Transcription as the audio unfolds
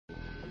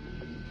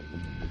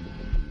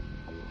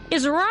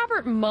Is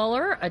Robert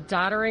Mueller a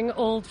doddering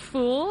old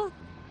fool,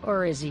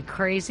 or is he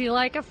crazy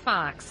like a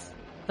fox?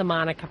 The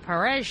Monica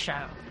Perez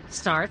Show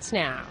starts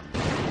now.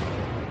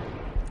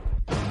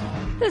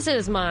 This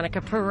is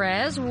Monica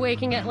Perez,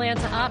 waking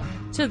Atlanta up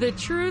to the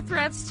true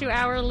threats to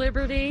our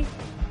liberty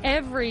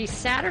every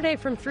Saturday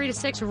from 3 to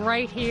 6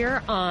 right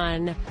here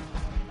on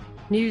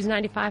News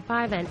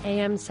 95.5 and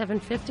AM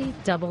 750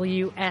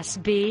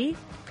 WSB.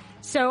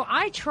 So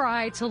I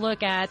try to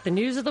look at the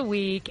news of the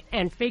week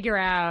and figure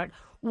out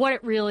what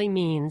it really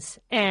means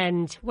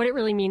and what it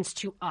really means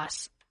to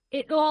us.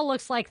 It all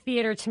looks like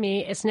theater to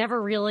me. It's never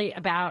really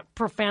about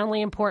profoundly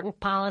important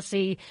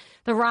policy.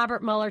 The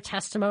Robert Mueller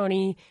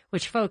testimony,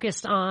 which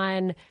focused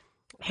on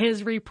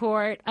his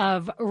report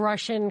of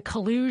Russian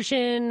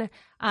collusion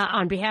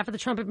on behalf of the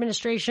Trump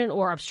administration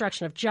or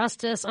obstruction of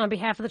justice on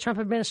behalf of the Trump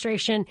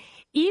administration,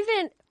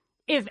 even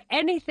if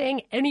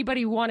anything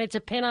anybody wanted to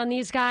pin on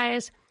these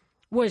guys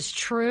was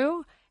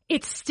true,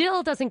 it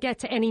still doesn't get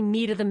to any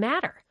meat of the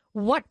matter.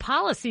 What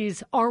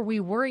policies are we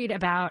worried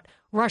about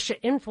Russia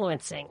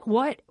influencing?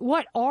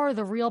 What are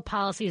the real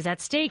policies at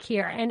stake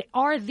here? And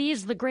are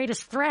these the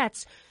greatest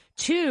threats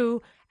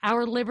to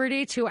our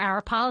liberty, to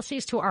our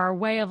policies, to our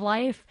way of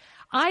life?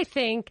 I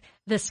think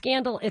the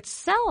scandal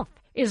itself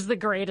is the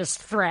greatest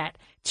threat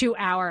to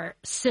our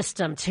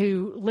system,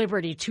 to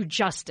liberty, to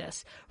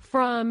justice.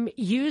 From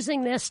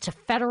using this to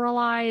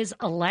federalize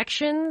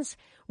elections,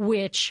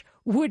 which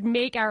would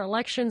make our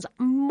elections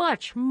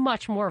much,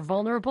 much more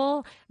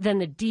vulnerable than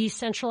the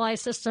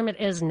decentralized system it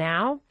is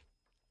now.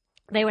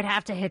 They would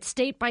have to hit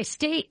state by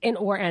state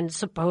and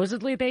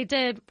supposedly they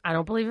did. I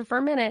don't believe it for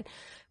a minute,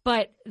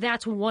 but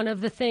that's one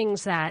of the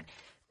things that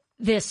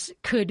this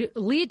could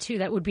lead to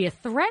that would be a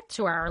threat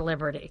to our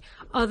liberty.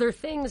 Other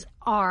things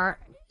are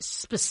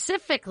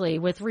specifically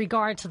with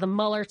regard to the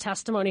Mueller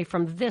testimony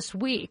from this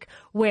week,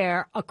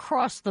 where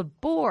across the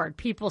board,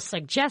 people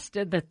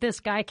suggested that this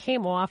guy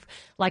came off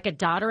like a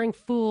doddering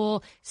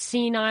fool,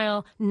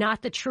 senile,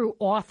 not the true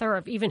author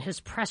of even his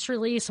press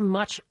release,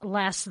 much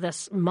less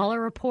this Mueller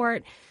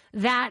report.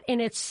 That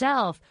in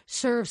itself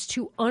serves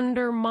to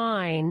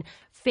undermine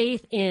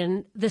faith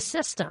in the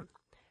system.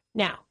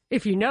 Now,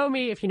 if you know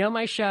me, if you know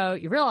my show,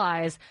 you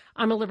realize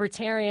I'm a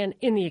libertarian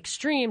in the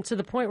extreme to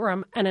the point where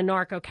I'm an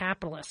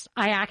anarcho-capitalist.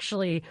 I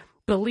actually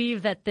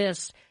believe that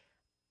this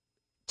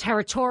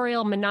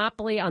territorial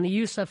monopoly on the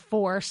use of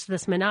force,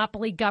 this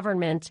monopoly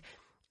government,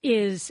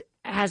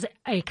 has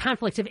a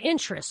conflict of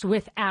interest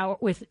with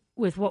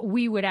what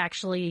we would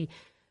actually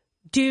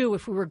do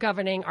if we were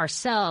governing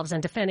ourselves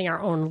and defending our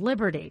own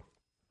liberty,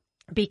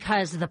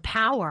 because the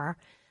power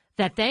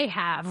that they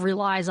have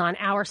relies on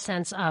our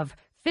sense of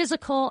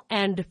physical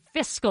and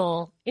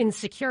fiscal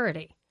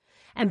insecurity.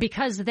 And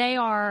because they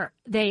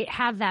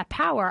have that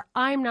power,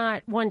 I'm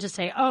not one to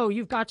say, oh,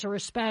 you've got to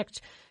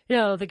respect,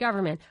 the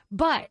government.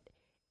 But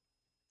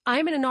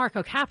I'm an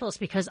anarcho-capitalist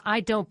because I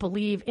don't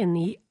believe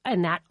in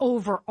that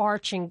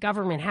overarching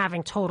government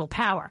having total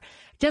power.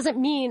 Doesn't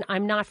mean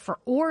I'm not for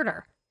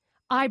order.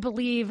 I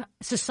believe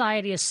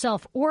society is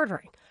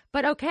self-ordering.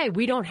 But okay,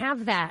 we don't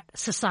have that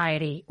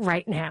society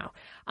right now.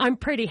 I'm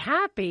pretty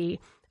happy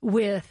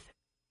with,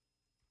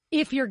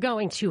 if you're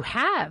going to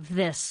have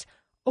this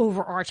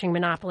overarching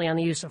monopoly on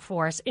the use of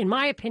force. In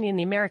my opinion,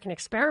 the American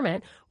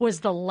experiment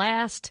was the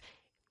last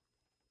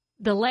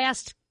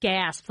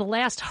gasp, the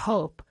last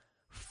hope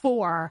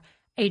for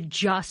a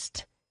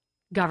just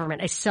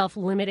government, a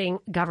self-limiting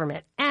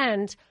government.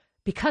 And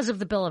because of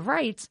the Bill of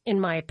Rights, in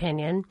my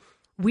opinion,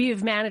 we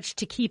have managed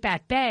to keep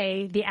at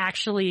bay the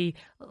actually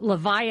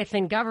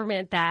Leviathan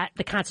government that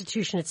the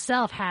Constitution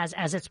itself has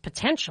as its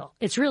potential.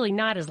 It's really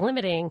not as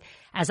limiting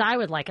as I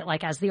would like it,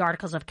 like as the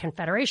Articles of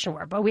Confederation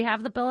were. But we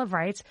have the Bill of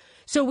Rights.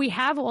 So we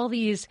have all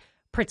these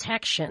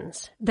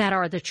protections that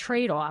are the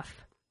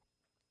trade-off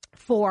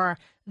for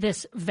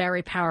this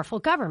very powerful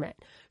government.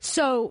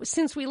 So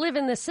since we live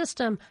in this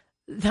system,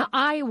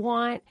 I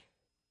want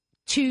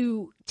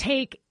to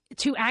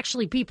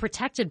actually be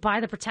protected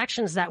by the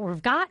protections that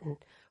we've gotten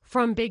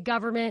from big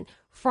government,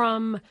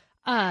 from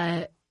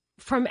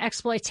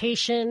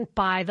exploitation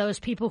by those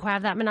people who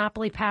have that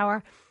monopoly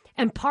power.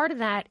 And part of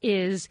that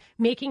is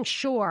making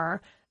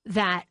sure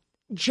that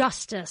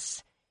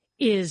justice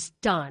is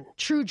done,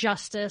 true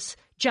justice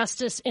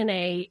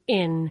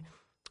in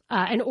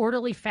an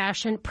orderly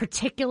fashion,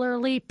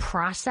 particularly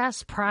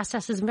process.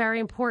 Process is very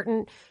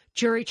important.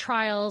 Jury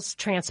trials,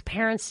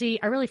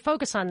 transparency. I really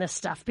focus on this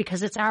stuff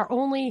because it's our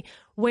only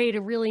way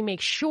to really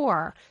make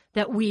sure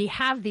that we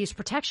have these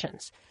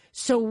protections.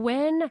 So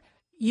when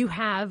you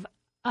have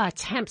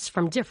attempts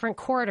from different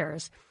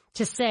quarters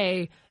to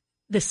say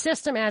the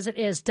system as it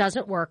is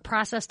doesn't work,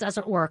 process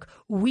doesn't work,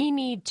 we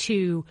need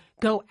to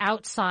go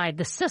outside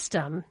the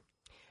system,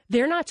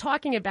 they're not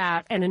talking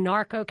about an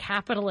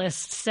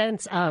anarcho-capitalist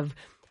sense of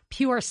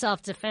pure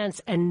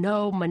self-defense and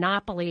no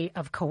monopoly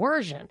of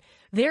coercion.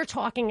 They're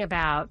talking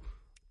about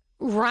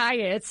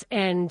riots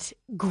and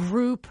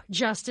group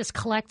justice,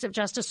 collective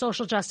justice,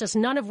 social justice,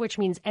 none of which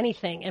means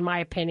anything, in my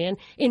opinion.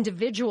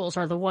 Individuals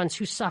are the ones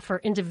who suffer.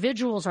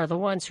 Individuals are the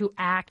ones who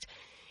act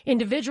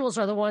individuals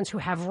are the ones who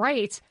have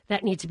rights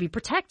that need to be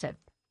protected.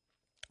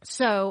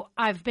 So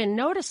I've been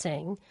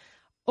noticing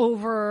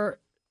over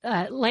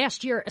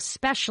last year,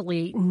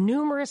 especially,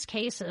 numerous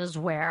cases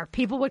where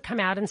people would come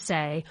out and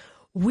say,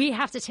 we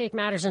have to take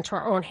matters into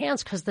our own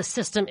hands because the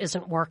system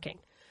isn't working.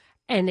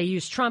 And they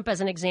use Trump as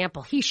an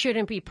example. He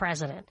shouldn't be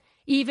president.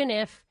 Even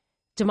if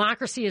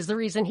democracy is the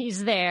reason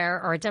he's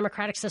there, or a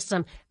democratic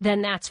system,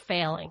 then that's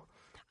failing.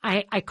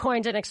 I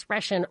coined an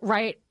expression,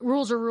 right?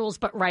 Rules are rules,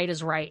 but right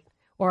is right.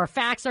 Or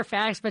facts are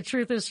facts, but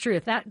truth is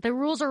truth. That the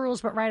rules are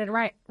rules, but right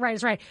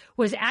is right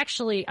was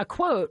actually a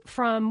quote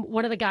from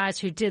one of the guys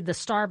who did the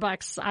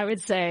Starbucks, I would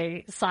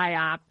say,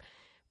 PSYOP,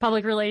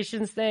 public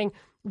relations thing,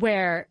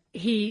 where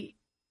he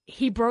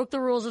broke the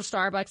rules of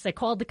Starbucks. They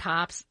called the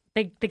cops.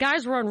 The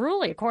guys were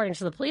unruly, according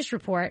to the police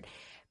report,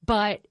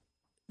 but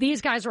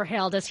these guys were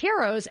hailed as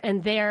heroes,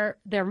 and the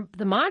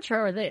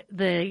mantra, or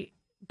the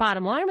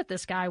bottom line with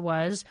this guy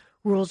was,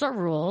 rules are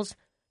rules,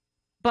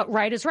 but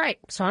right is right.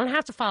 So I don't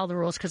have to follow the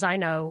rules because I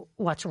know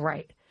what's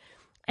right.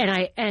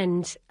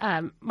 And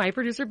my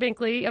producer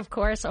Binkley, of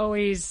course,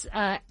 always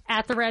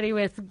at the ready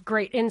with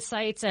great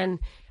insights and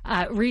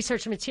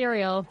research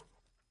material.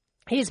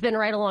 He's been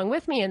right along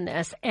with me in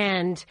this,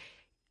 and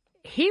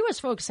he was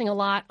focusing a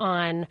lot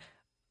on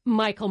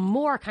Michael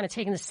Moore, kind of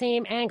taking the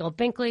same angle.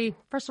 Binkley,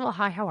 first of all,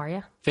 hi, how are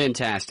you?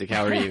 Fantastic.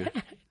 How are you?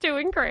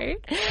 Doing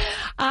great.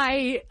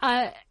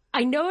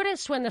 I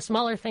noticed when this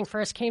Mueller thing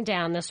first came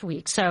down this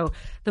week. So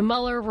the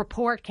Mueller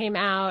report came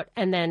out,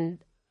 and then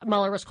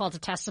Mueller was called to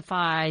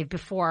testify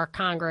before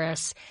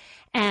Congress.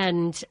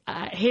 And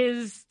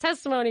his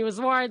testimony was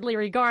widely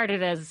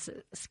regarded as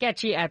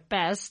sketchy at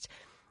best.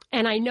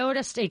 And I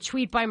noticed a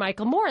tweet by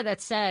Michael Moore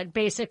that said,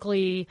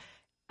 basically,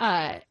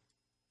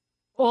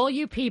 all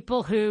you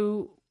people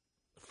who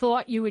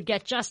thought you would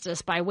get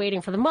justice by waiting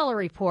for the Mueller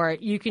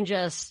report, you can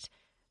just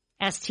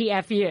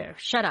STFU,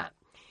 shut up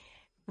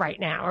right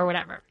now, or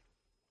whatever.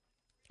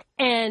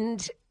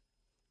 And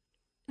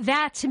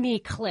that, to me,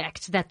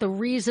 clicked, that the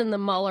reason the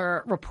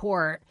Mueller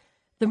report,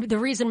 the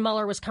reason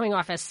Mueller was coming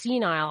off as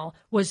senile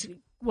was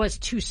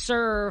to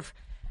serve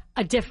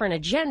a different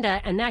agenda.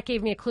 And that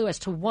gave me a clue as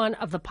to one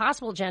of the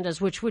possible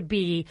agendas, which would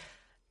be,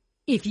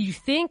 if you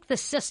think the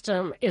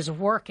system is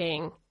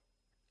working,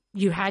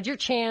 you had your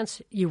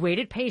chance, you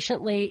waited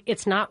patiently,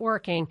 it's not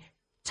working,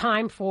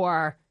 time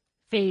for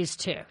phase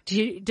two.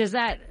 Does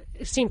that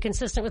seem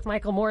consistent with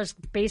Michael Moore's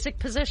basic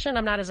position?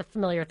 I'm not as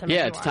familiar with him.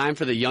 Yeah, it's time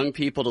for the young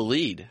people to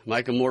lead.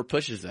 Michael Moore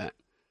pushes that.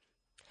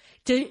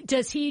 Do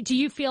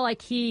you feel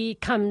like he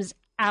comes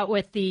out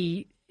with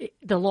the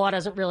law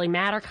doesn't really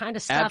matter kind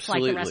of stuff?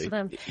 Absolutely. Like the rest of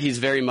them? He's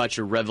very much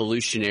a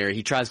revolutionary.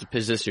 He tries to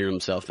position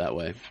himself that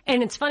way.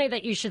 And it's funny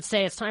that you should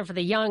say it's time for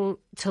the young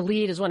to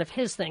lead is one of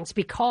his things,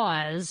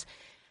 because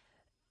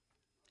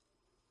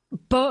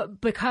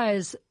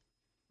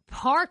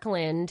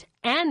Parkland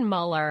and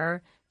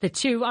Mueller, the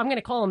two, I'm going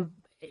to call them,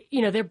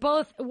 they're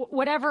both,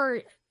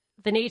 whatever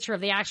the nature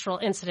of the actual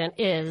incident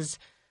is,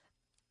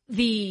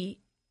 they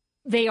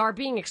are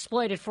being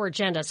exploited for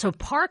agenda. So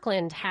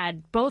Parkland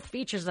had both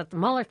features that the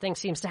Mueller thing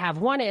seems to have.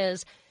 One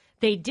is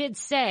they did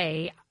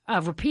say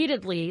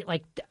repeatedly,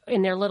 like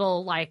in their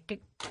little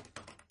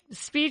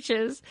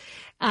speeches,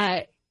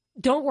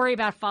 don't worry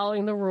about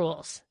following the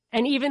rules.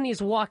 And even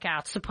these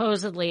walkouts,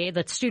 supposedly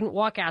the student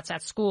walkouts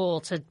at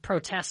school to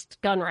protest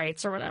gun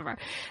rights or whatever,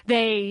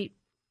 they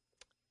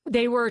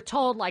were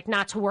told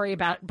not to worry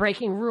about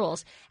breaking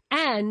rules.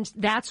 And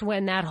that's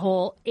when that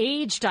whole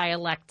age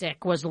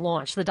dialectic was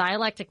launched. The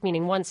dialectic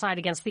meaning one side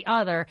against the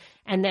other,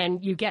 and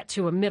then you get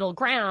to a middle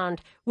ground,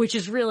 which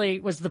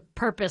was the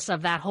purpose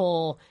of that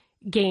whole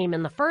game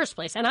in the first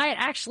place. And I had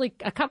actually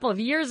a couple of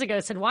years ago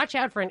said, watch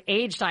out for an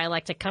age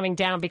dialectic coming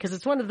down, because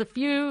it's one of the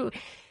few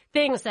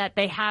things that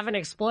they haven't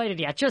exploited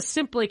yet, just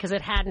simply because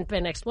it hadn't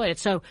been exploited.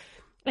 So,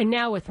 and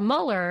now with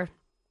Mueller,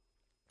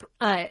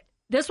 I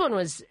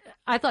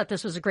thought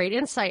this was a great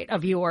insight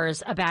of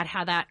yours about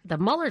how the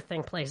Mueller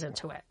thing plays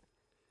into it,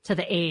 to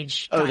the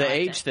age. Oh, the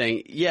age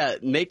thing. Yeah,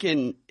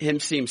 making him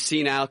seem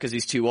senile because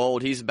he's too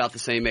old. He's about the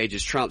same age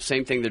as Trump.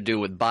 Same thing they're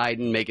doing with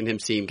Biden, making him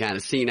seem kind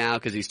of senile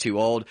because he's too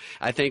old.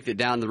 I think that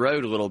down the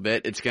road a little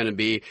bit, it's going to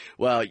be,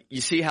 well,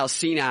 you see how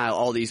senile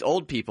all these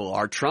old people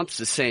are. Trump's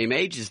the same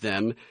age as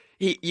them.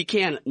 You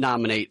can't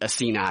nominate a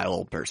senile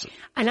old person.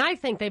 And I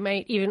think they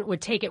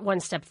would take it one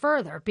step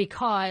further,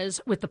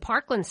 because with the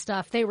Parkland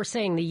stuff, they were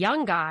saying the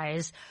young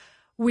guys,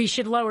 we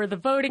should lower the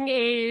voting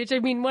age. I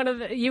mean,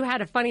 you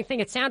had a funny thing.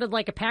 It sounded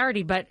like a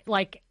parody, but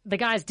the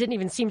guys didn't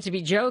even seem to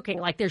be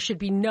joking. There should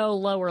be no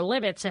lower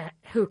limit to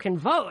who can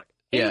vote.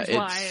 Yeah,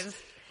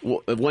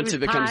 once it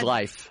becomes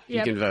life,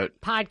 you can vote.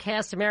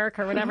 Podcast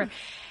America or whatever.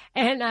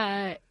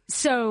 And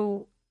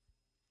so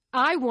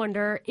I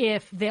wonder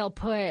if they'll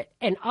put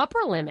an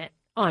upper limit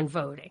on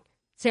voting.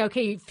 Say,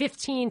 okay,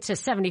 15 to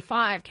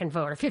 75 can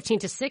vote, or 15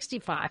 to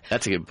 65.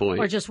 That's a good point.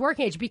 Or just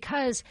working age,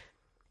 because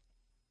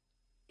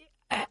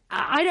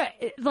I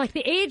don't,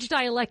 the age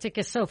dialectic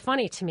is so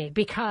funny to me,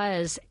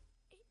 because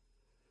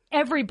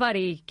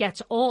everybody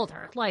gets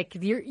older. Like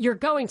you're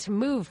going to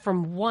move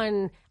from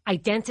one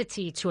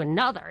identity to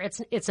another.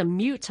 It's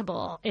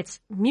mutable.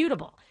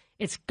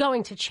 It's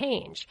going to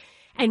change.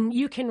 And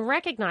you can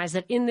recognize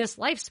that in this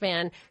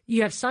lifespan,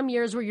 you have some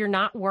years where you're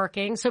not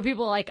working. So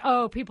people are like,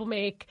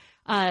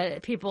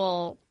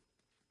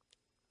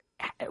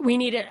 we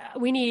need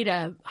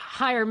a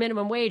higher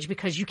minimum wage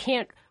because you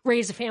can't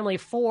raise a family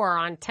of 4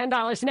 on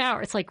 $10 an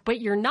hour. It's like, but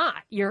you're not.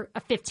 You're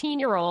a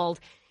 15-year-old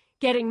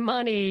getting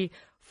money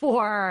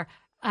for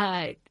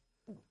Starbucks.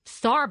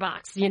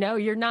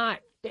 You're not.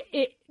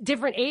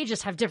 Different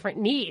ages have different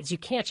needs. You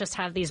can't just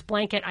have these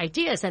blanket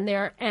ideas.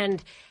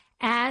 And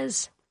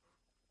as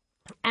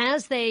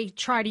they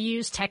try to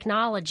use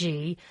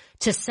technology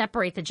to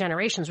separate the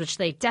generations, which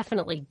they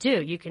definitely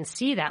do, you can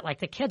see that, like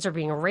the kids are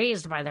being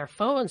raised by their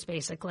phones,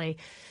 basically.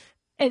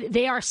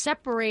 They are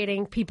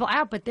separating people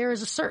out, but there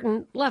is a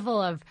certain level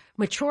of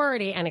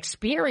maturity and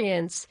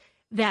experience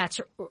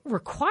that's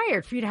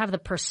required for you to have the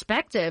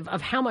perspective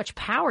of how much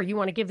power you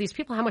want to give these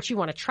people, how much you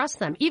want to trust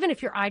them. Even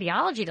if your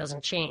ideology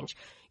doesn't change,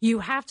 you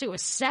have to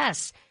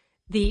assess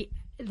the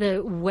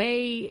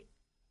way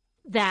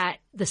that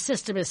the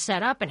system is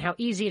set up and how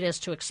easy it is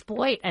to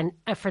exploit. And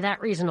for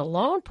that reason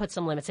alone, put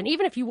some limits. And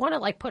even if you want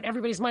to put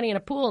everybody's money in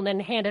a pool and then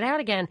hand it out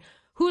again,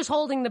 who's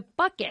holding the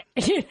bucket?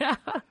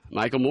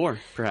 Michael Moore,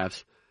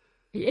 perhaps.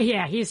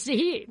 Yeah,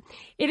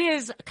 it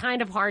is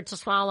kind of hard to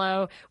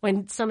swallow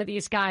when some of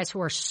these guys who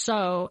are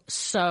so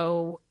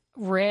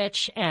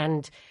rich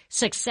and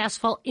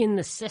successful in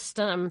the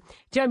system.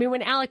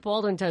 When Alec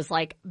Baldwin does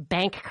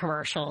bank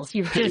commercials,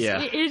 you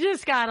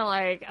just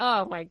gotta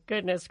oh my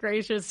goodness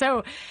gracious.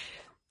 So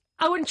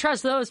I wouldn't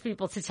trust those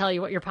people to tell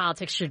you what your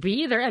politics should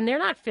be either. And they're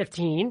not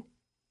 15.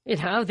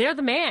 They're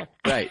the man.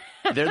 Right.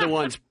 They're the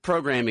ones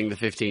programming the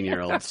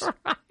 15-year-olds.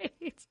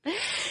 Right.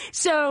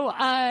 So,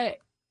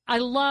 I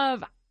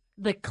love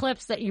the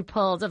clips that you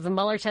pulled of the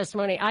Mueller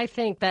testimony. I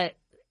think that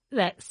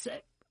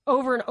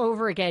over and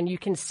over again, you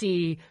can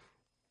see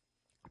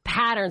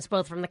patterns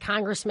both from the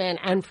congressman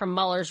and from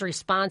Mueller's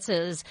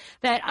responses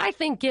that I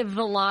think give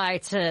the lie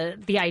to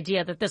the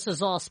idea that this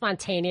is all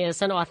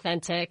spontaneous and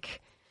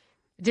authentic.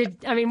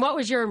 What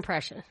was your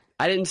impression?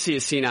 I didn't see a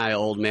senile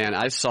old man.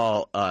 I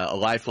saw a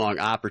lifelong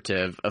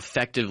operative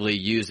effectively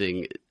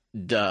using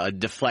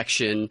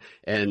deflection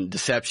and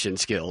deception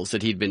skills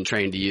that he'd been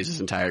trained to use his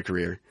entire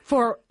career.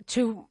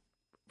 To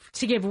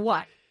give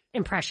what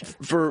impression?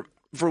 For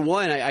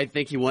one, I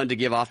think he wanted to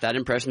give off that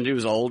impression that he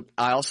was old.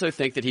 I also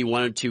think that he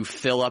wanted to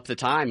fill up the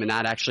time and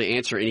not actually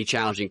answer any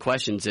challenging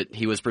questions that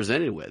he was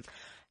presented with.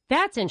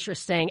 That's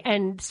interesting.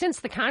 And since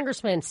the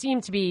congressman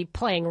seemed to be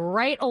playing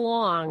right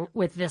along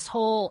with this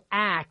whole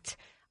act,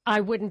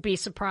 I wouldn't be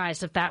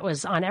surprised if that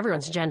was on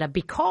everyone's agenda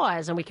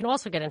because, and we can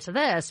also get into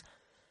this,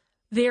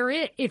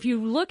 if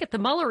you look at the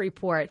Mueller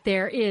report,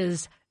 there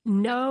is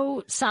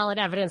no solid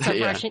evidence of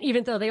Russian,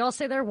 even though they all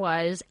say there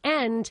was.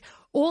 And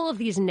all of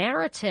these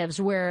narratives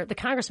where the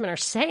congressmen are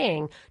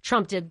saying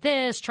Trump did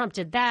this, Trump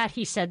did that,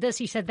 he said this,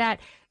 he said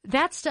that,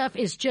 that stuff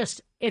is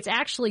it's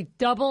actually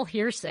double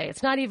hearsay.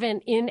 It's not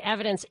even in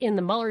evidence in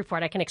the Mueller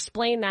report. I can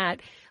explain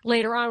that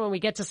later on when we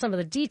get to some of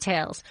the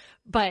details.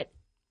 But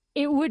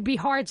it would be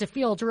hard to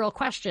field real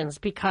questions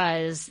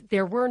because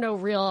there were no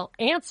real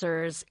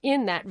answers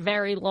in that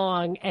very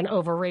long and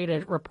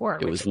overrated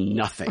report. It was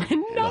nothing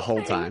the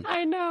whole time.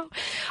 I know.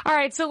 All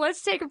right, so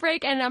let's take a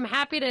break, and I'm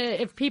happy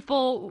to, if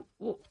people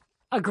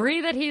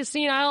agree that he's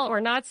senile or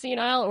not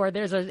senile, or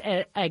there's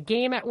a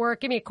game at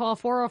work, give me a call,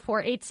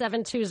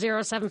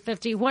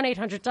 404-872-0750,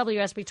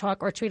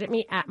 1-800-WSB-TALK, or tweet at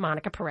me at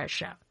Monica Perez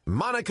Show.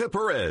 Monica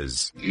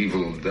Perez.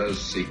 Evil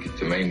does seek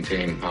to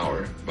maintain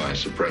power by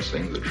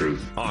suppressing the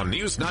truth. On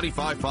News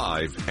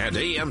 95.5 and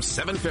AM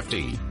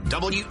 750,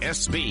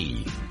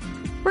 WSB.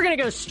 We're going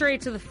to go straight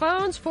to the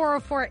phones,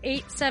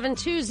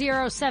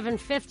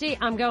 404-872-0750.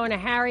 I'm going to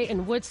Harry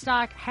in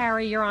Woodstock.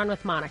 Harry, you're on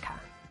with Monica.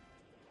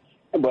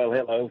 Well,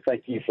 hello.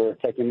 Thank you for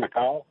taking my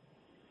call.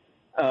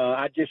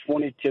 I just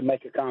wanted to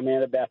make a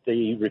comment about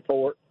the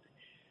report.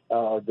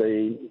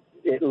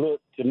 It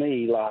looked to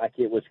me like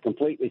it was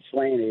completely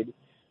slanted,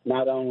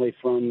 not only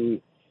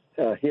from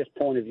his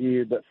point of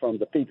view, but from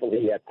the people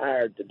he had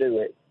hired to do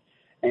it,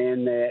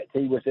 and that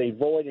he was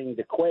avoiding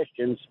the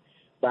questions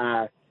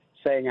by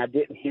saying, I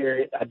didn't hear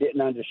it, I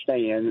didn't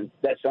understand.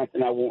 That's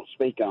something I won't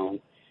speak on.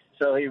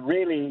 So it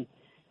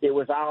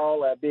was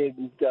all a big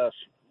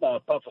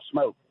puff of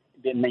smoke.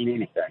 Didn't mean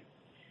anything.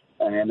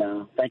 And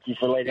thank you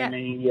for letting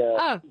me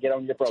get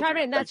on your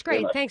program. That's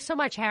great. Thanks so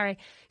much, Harry.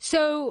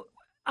 So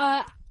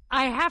I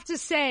have to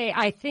say,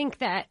 I think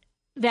that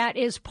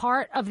is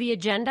part of the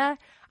agenda.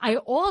 I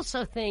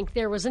also think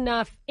there was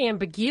enough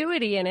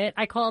ambiguity in it.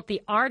 I call it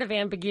the art of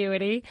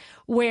ambiguity,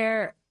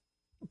 where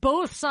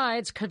both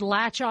sides could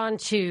latch on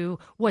to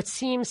what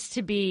seems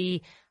to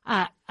be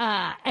an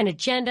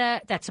agenda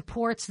that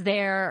supports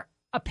their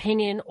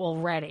opinion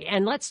already.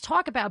 And let's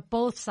talk about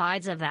both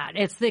sides of that.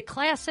 It's the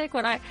classic,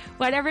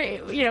 whatever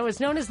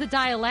is known as the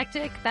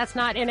dialectic. That's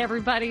not in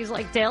everybody's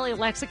daily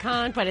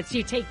lexicon, but it's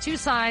you take two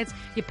sides,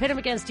 you pit them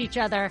against each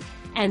other,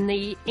 and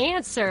the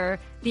answer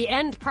the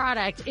end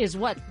product is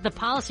what the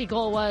policy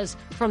goal was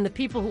from the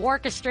people who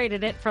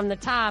orchestrated it from the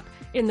top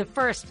in the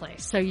first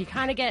place. So you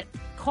kind of get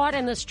caught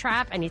in this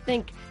trap and you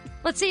think,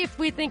 let's see if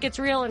we think it's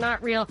real or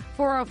not real.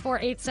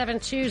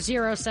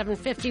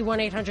 404-872-0750,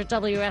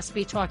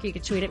 1-800-WSB Talk. You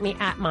can tweet at me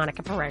at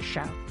Monica Perez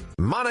Show.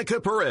 Monica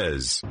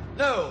Perez.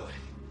 No,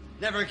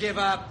 never give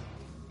up,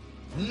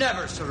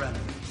 never surrender.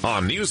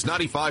 On News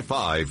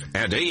 95.5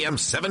 and AM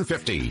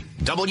 750,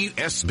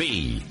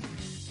 WSB.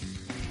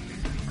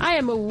 I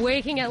am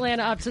waking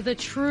Atlanta up to the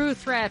true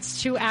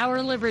threats to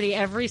our liberty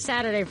every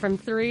Saturday from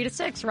 3 to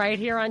 6 right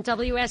here on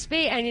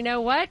WSB. And you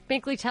know what?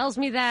 Binkley tells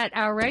me that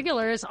our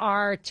regulars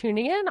are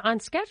tuning in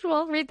on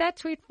schedule. Read that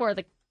tweet for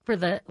the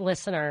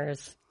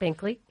listeners,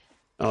 Binkley.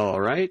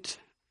 All right.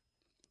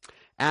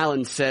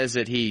 Alan says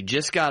that he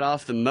just got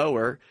off the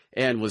mower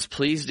and was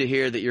pleased to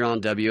hear that you're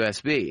on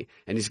WSB.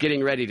 And he's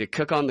getting ready to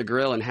cook on the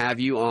grill and have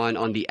you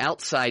on the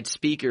outside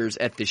speakers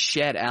at the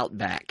shed out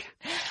back.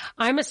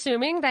 I'm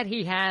assuming that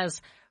he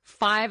has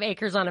 5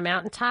 acres on a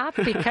mountaintop,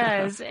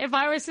 because if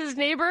I was his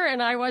neighbor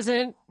and I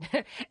wasn't,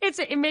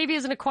 it maybe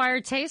is an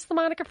acquired taste, the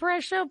Monica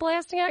Perez Show,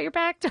 blasting out your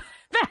backyard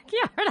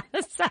on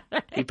a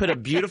Saturday. He put a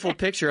beautiful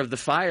picture of the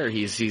fire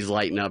he's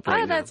lighting up right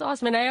now. Oh, that's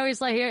awesome. And I always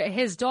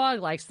his dog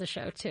likes the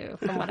show too,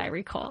 from what I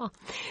recall.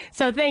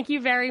 So thank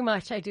you very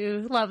much. I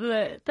do love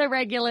the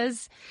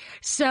regulars.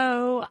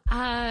 So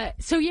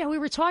yeah, we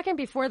were talking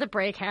before the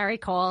break. Harry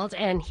called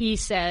and he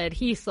said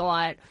he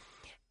thought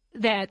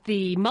that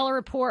the Mueller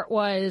report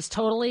was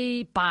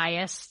totally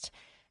biased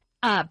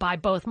by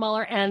both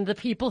Mueller and the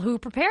people who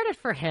prepared it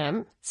for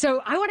him.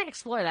 So I want to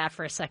explore that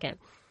for a second.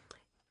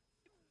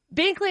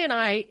 Binkley and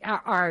I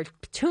are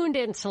tuned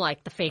into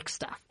like the fake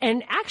stuff.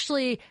 And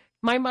actually,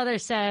 my mother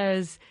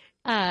says,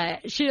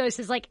 she always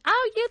says like,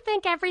 oh, you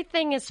think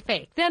everything is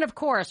fake. Then, of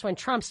course, when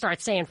Trump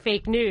starts saying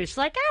fake news, she's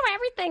like, oh,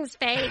 everything's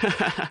fake.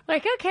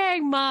 Like, okay,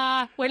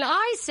 Ma, when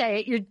I say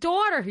it, your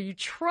daughter who you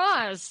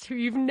trust, who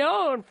you've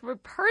known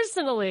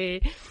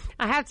personally,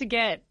 I have to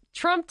get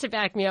Trump to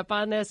back me up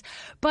on this.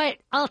 But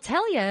I'll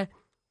tell you,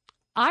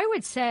 I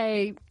would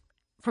say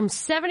from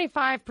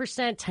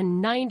 75% to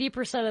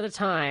 90% of the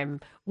time,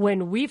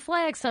 when we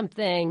flag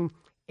something,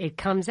 it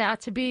comes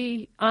out to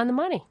be on the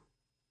money.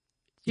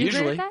 Do you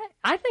agree with that?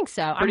 I think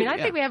so. I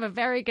think we have a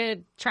very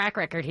good track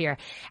record here.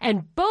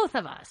 And both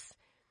of us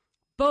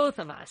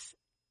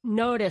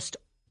noticed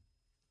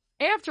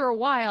after a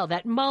while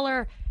that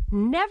Mueller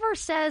never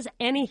says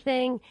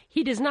anything.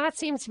 He does not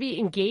seem to be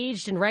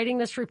engaged in writing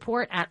this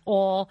report at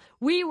all.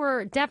 We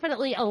were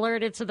definitely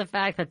alerted to the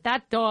fact that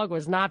that dog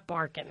was not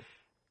barking.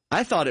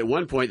 I thought at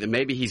one point that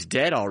maybe he's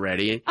dead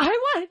already. Me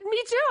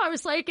too. I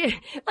was like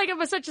I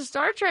was such a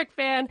Star Trek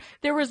fan.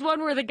 There was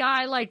one where the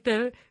guy, like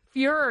the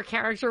Fuhrer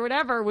character or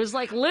whatever, was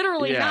like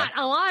literally not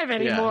alive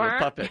anymore. Yeah, a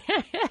puppet.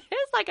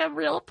 It's like a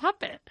real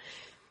puppet.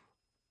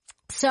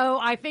 So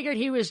I figured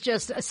he was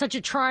just such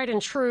a tried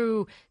and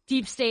true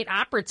deep state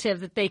operative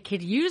that they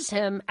could use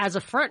him as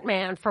a front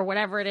man for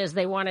whatever it is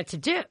they wanted to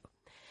do.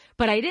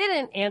 But I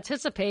didn't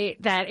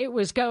anticipate that it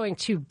was going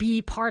to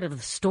be part of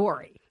the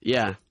story.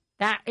 Yeah.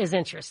 That is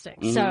interesting.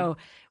 Mm-hmm. So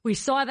we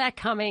saw that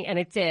coming, and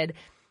it did.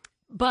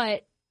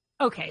 But,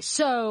 okay,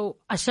 so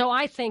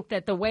I think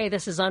that the way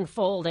this is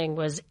unfolding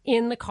was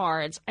in the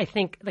cards. I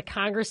think the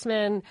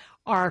congressmen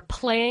are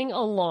playing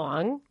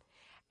along,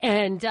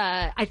 and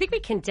I think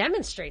we can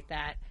demonstrate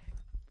that.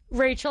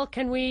 Rachel,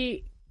 can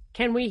we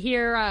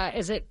hear,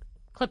 is it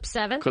clip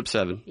 7? Clip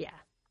 7. Yeah.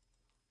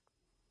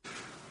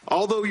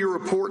 Although your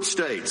report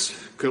states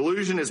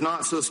collusion is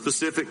not so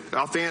specific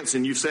offense,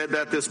 and you've said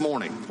that this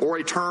morning, or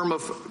a term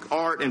of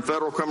art in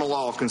federal criminal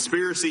law,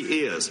 conspiracy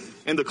is.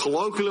 In the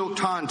colloquial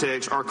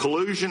context, are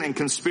collusion and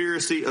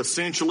conspiracy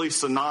essentially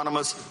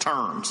synonymous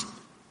terms?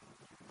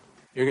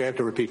 You're going to have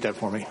to repeat that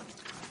for me.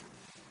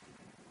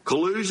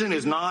 Collusion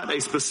is not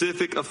a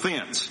specific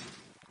offense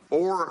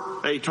or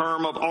a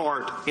term of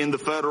art in the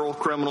federal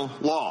criminal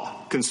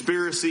law.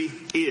 Conspiracy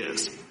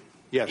is.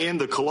 Yes. In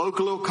the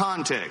colloquial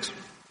context,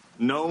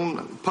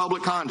 known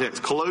public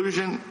context,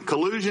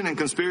 collusion and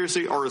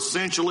conspiracy are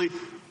essentially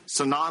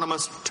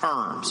synonymous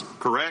terms,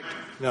 correct?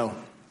 No.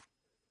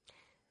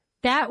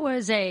 That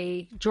was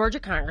a Georgia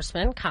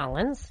Congressman,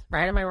 Collins,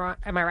 right? Am I wrong?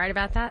 Am I right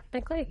about that,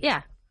 Binkley?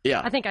 Yeah. Yeah.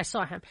 I think I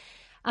saw him.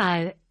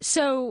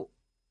 So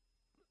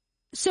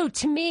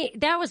to me,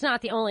 that was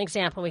not the only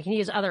example. We can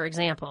use other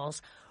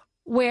examples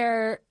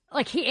where,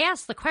 like, he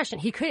asked the question.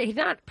 He did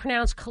not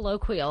pronounce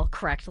colloquial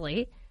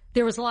correctly.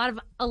 There was a lot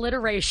of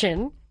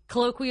alliteration.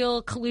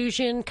 Colloquial,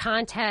 collusion,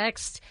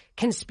 context,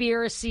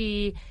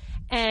 conspiracy,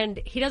 and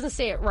he doesn't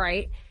say it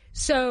right.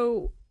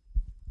 So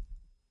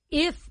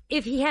if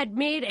he had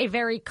made a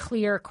very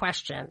clear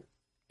question,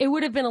 it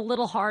would have been a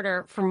little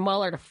harder for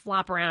Mueller to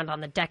flop around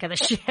on the deck of the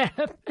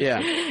ship. Yeah.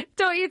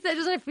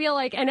 Doesn't it feel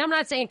like, and I'm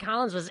not saying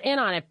Collins was in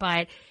on it,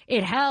 but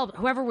it helped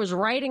whoever was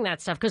writing that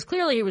stuff, because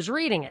clearly he was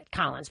reading it,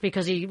 Collins,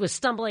 because he was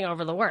stumbling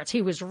over the words.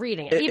 He was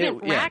reading it. Even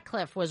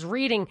Ratcliffe was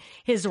reading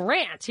his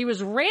rant. He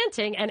was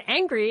ranting and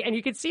angry, and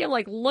you could see him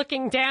like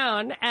looking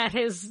down at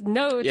his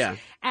notes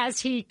as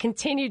he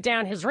continued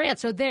down his rant.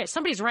 So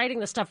somebody's writing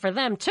the stuff for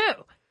them too.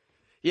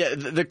 Yeah,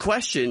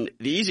 the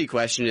easy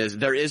question is,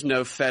 there is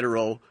no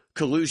federal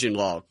collusion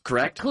law,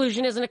 correct?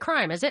 Collusion isn't a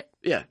crime, is it?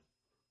 Yeah.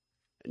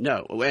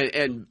 No.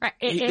 And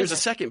there's a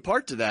second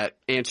part to that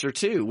answer,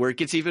 too, where it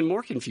gets even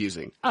more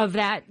confusing. Of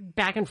that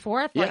back and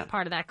forth, like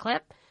part of that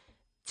clip?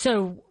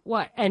 So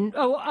what? And,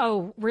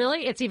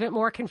 really? It's even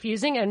more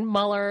confusing, and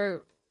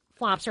Mueller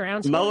flops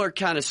around? Mueller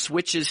kind of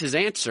switches his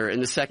answer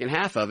in the second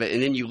half of it,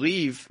 and then you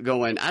leave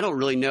going, I don't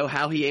really know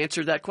how he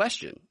answered that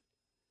question.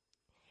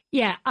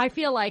 Yeah, I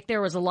feel like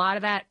there was a lot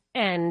of that,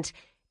 and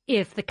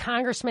if the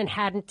congressman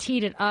hadn't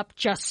teed it up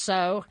just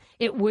so,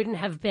 it wouldn't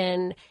have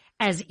been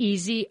as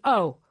easy.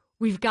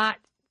 We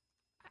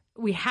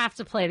have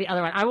to play the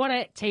other one. I want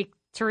to take,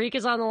 Tariq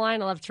is on the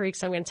line. I love Tariq,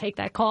 so I'm going to take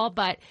that call,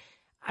 but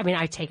I mean,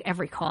 I take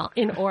every call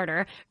in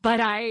order, but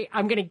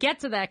I'm going to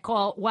get to that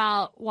call.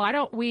 Why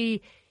don't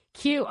we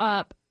cue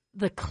up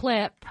the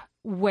clip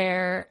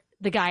where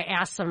the guy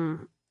asks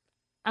him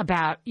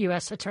about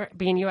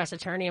being U.S.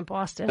 attorney in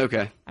Boston?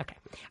 Okay. All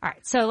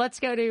right. So let's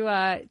go to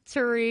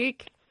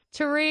Tariq.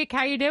 Tariq,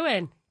 how you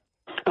doing?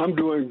 I'm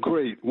doing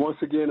great. Once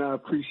again, I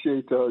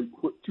appreciate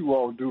what you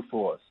all do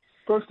for us.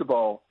 First of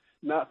all,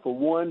 not for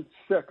 1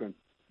 second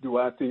do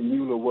I think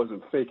Mueller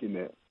wasn't faking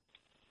that.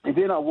 And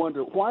then I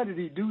wonder, why did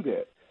he do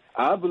that?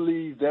 I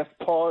believe that's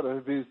part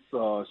of his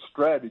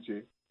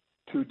strategy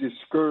to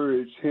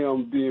discourage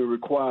him being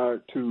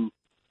required to,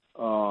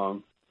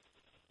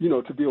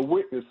 to be a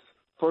witness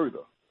further.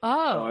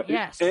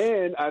 Yes.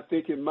 And I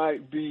think it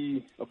might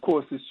be, of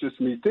course, it's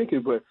just me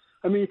thinking, but,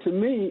 I mean, to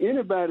me,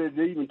 anybody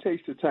that even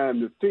takes the time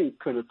to think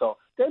could have thought,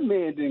 that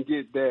man didn't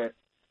get that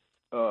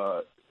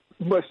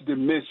much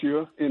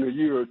dementia in a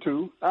year or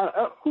two.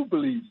 Who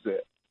believes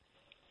that?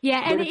 Yeah,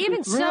 and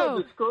even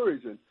so,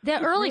 discouraging. The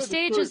early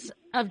stages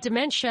of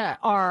dementia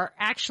are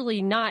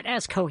actually not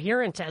as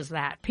coherent as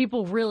that.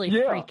 People really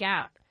freak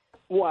out.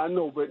 Well, I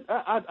know, but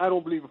I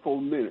don't believe it for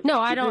a minute. No,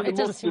 I don't. It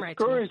doesn't seem right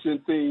to me. The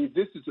discouraging thing,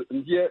 this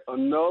is yet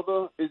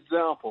another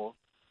example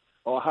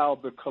of how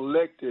the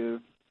collective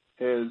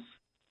has,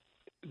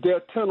 their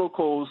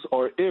tentacles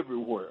are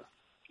everywhere.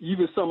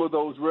 Even some of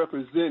those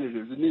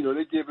representatives, and,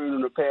 they give it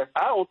in the past.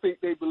 I don't think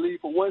they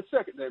believe for 1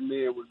 second that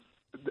man was,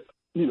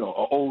 an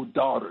old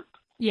dotard.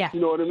 Yeah.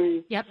 You know what I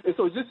mean? Yep. And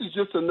so this is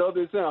just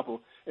another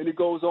example. And it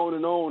goes on,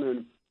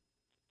 and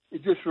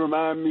it just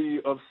reminds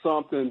me of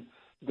something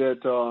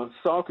that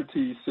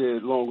Socrates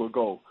said long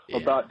ago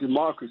about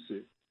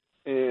democracy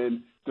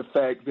and the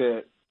fact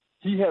that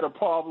he had a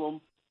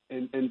problem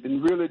and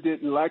really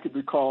didn't like it,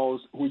 because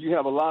when you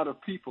have a lot of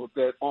people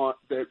that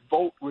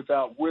vote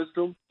without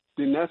wisdom,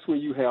 then that's when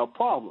you have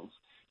problems.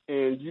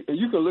 And you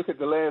can look at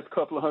the last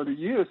couple of 100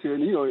 years here,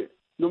 and,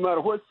 no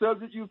matter what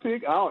subject you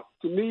pick out,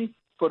 to me,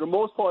 for the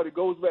most part, it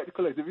goes back to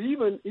collective,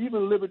 even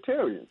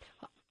libertarians.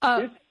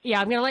 I'm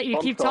going to let you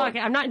keep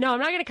talking. I'm not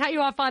going to cut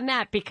you off on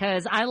that,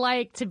 because I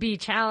like to be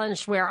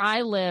challenged where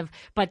I live.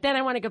 But then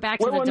I want to go back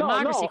to the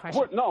democracy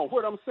question.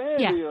 What I'm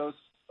saying is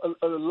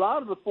a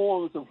lot of the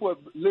forms of what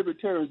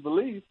libertarians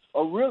believe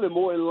are really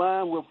more in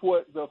line with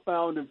what the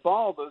founding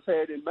fathers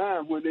had in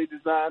mind when they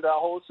designed our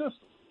whole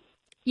system.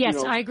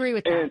 Yes, I agree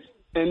with that.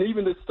 And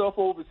even the stuff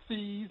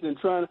overseas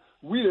and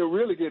we didn't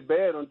really get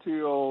bad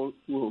until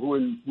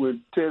when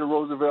Teddy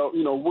Roosevelt,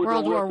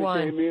 World War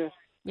I came in.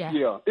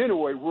 Yeah.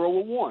 Anyway,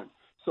 World War I.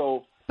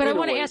 So, but I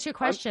want to ask you a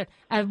question,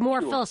 a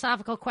more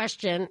philosophical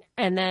question,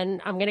 and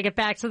then I'm going to get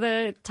back to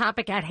the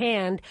topic at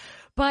hand.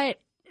 But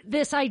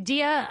this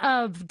idea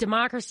of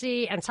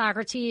democracy and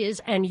Socrates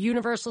and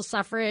universal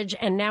suffrage,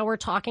 and now we're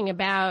talking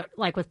about,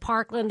 like with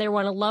Parkland, they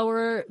want to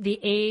lower the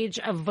age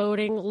of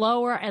voting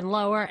lower and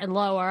lower and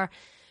lower.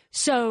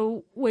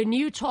 So when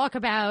you talk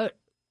about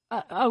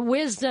a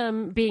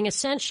wisdom being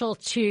essential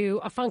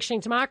to a functioning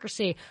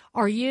democracy,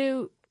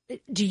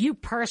 do you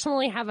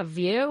personally have a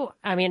view?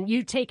 I mean,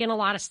 you take in a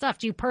lot of stuff.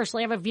 Do you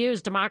personally have a view?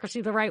 Is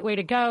democracy the right way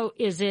to go?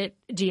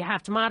 Do you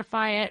have to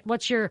modify it?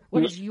 What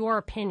is your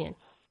opinion?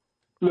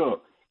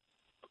 Look,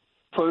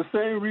 for the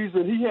same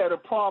reason he had a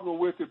problem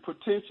with it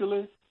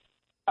potentially,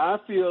 I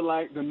feel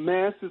like the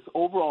masses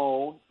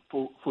overall,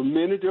 for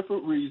many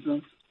different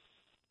reasons,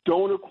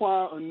 don't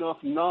acquire enough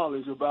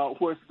knowledge about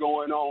what's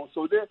going on.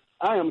 So that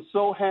I am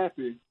so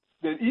happy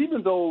that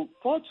even though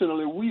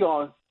functionally we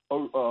are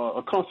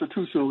a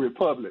constitutional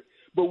republic,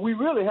 but we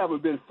really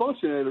haven't been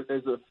functioning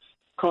as a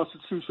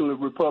constitutional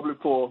republic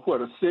for,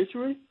 a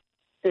century?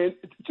 And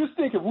just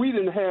think, if we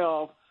didn't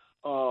have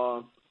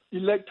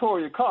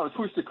electoral college,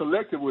 which the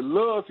collective would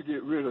love to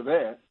get rid of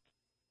that,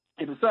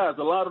 and besides,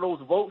 a lot of those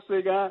votes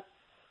they got,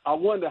 I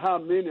wonder how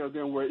many of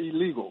them were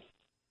illegal.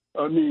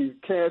 I mean,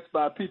 cast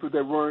by people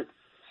that weren't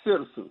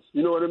citizens.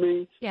 You know what I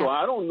mean? Yeah. So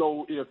I don't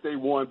know if they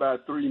won by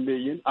 3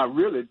 million. I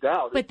really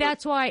doubt it. But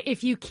that's why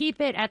if you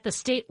keep it at the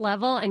state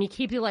level and you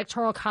keep the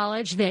Electoral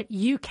College, that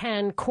you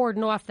can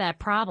cordon off that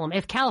problem.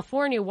 If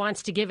California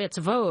wants to give its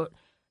vote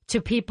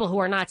to people who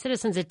are not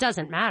citizens, it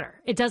doesn't matter.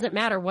 It doesn't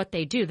matter what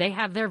they do. They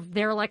have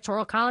their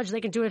Electoral College.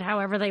 They can do it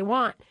however they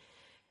want.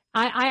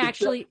 I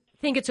actually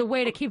think it's a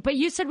way to keep. But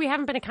you said we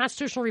haven't been a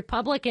constitutional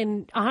republic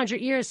in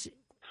 100 years.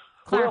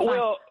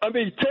 Well, I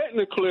mean,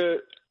 technically,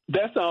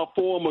 that's our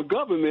form of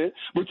government,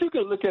 but you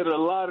can look at a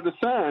lot of the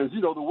signs,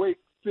 you know, the way,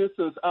 for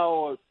instance,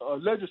 our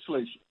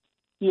legislation,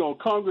 you know,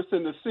 Congress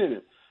and the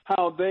Senate,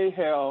 how they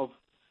have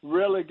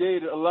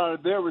relegated a lot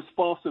of their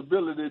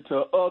responsibility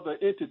to other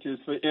entities,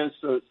 for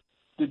instance,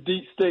 the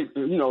deep state,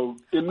 you know,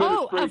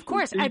 administration. Oh, of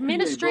course. EPA,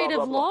 administrative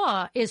blah, blah, blah.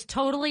 law is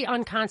totally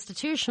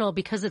unconstitutional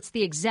because it's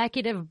the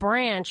executive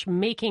branch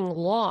making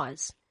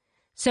laws.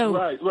 So,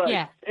 right.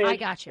 Yeah, and, I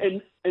got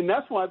you. And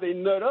that's why they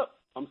nut up.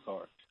 I'm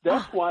sorry.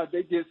 That's why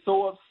they get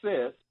so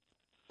upset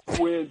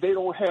when they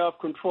don't have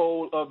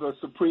control of the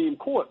Supreme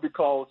Court,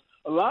 because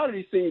a lot of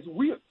these things,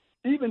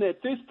 even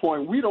at this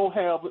point, they don't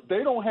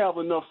have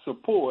enough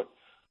support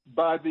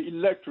by the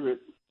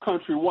electorate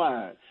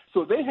countrywide.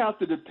 So they have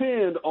to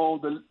depend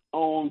on the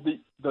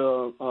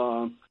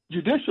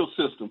judicial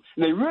system.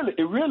 And it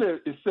really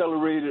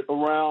accelerated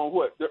around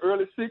the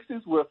early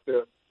 60s with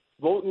the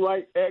Voting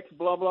Rights Act,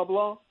 blah, blah,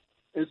 blah.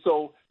 And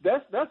so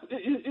that's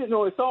you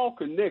know, it's all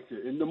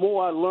connected. And the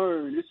more I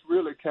learn, it's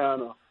really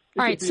kind of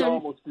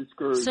almost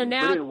discouraging. So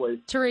now, but anyway.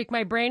 Tariq,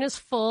 my brain is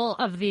full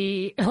of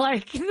the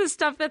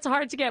stuff that's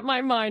hard to get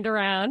my mind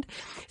around.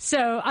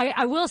 So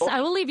I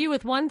will leave you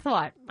with one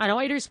thought. I don't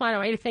want you to respond. I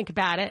want you to think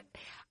about it.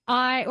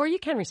 Or you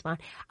can respond.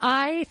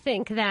 I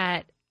think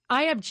that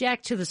I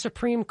object to the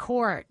Supreme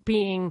Court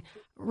being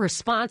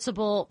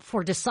responsible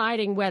for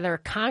deciding whether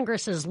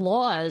Congress's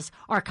laws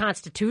are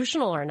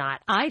constitutional or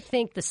not. I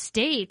think the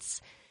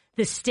states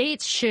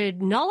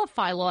should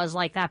nullify laws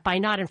like that by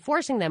not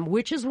enforcing them,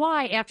 which is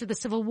why after the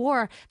Civil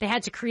War, they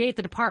had to create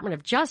the Department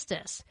of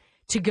Justice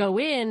to go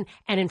in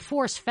and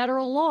enforce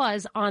federal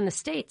laws on the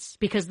states,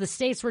 because the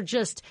states were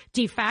just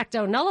de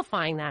facto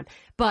nullifying them.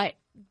 But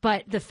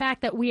the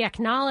fact that we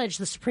acknowledge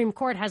the Supreme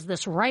Court has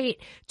this right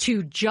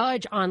to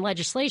judge on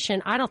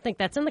legislation, I don't think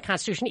that's in the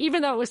Constitution,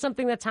 even though it was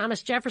something that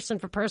Thomas Jefferson,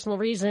 for personal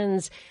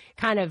reasons,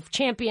 kind of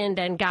championed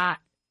and got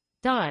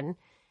done.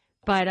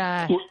 But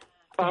I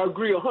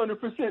agree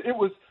 100%. It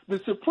was the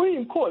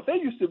Supreme Court. They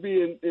used to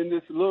be in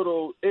this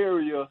little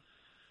area.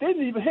 They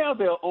didn't even have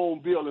their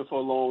own building for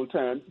a long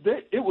time.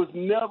 It was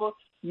never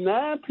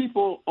 9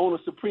 people on the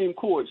Supreme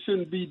Court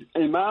shouldn't be,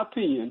 in my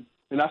opinion,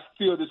 and I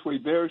feel this way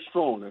very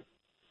strongly,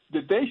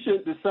 that they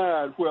should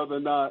decide whether or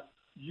not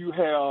you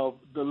have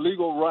the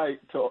legal right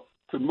to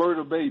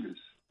murder babies.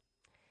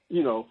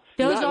 You know,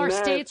 those are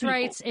states' people.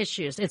 rights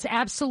issues. It's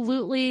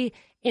absolutely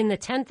in the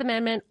 10th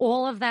Amendment,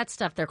 all of that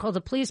stuff. They're called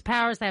the police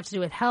powers. They have to do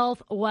with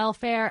health,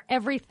 welfare,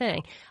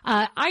 everything.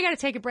 I got to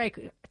take a break.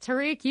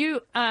 Tariq, you,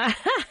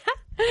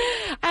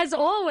 as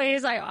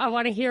always, I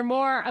want to hear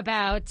more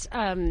about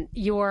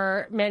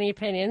your many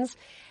opinions.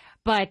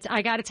 But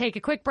I got to take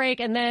a quick break,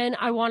 and then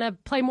I want to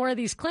play more of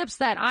these clips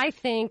that I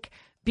think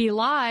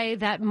belie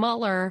that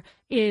Mueller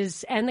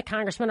and the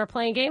congressman are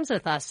playing games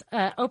with us.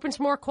 Open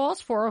to more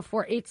calls,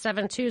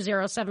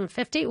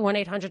 404-872-0750,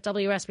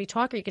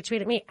 1-800-WSB-TALK, or you can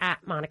tweet at me at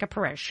Monica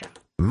Perez Show.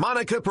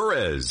 Monica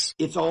Perez.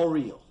 It's all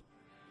real.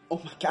 Oh,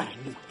 my God,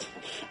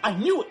 I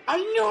knew it.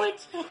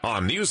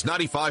 On News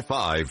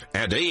 95.5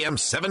 and AM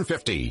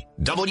 750,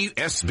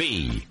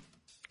 WSB.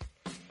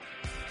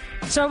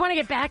 So I want to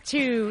get back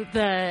to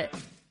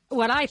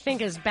what I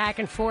think is back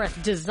and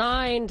forth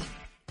designed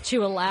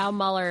to allow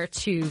Mueller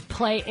to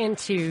play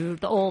into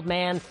the old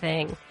man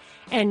thing.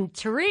 And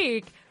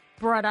Tariq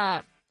brought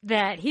up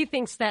that he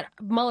thinks that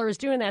Mueller is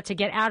doing that to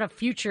get out of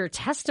future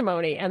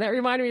testimony. And that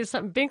reminded me of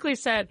something Binkley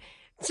said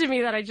to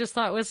me that I just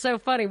thought was so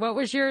funny. What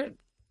was your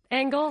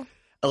angle?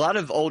 A lot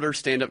of older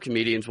stand-up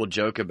comedians will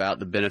joke about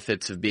the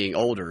benefits of being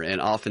older, and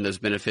often those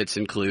benefits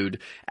include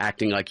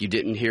acting like you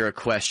didn't hear a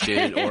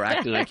question or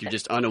acting like you're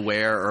just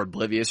unaware or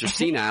oblivious or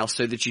senile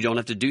so that you don't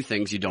have to do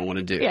things you don't want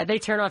to do. Yeah, they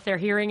turn off their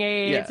hearing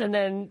aids and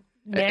then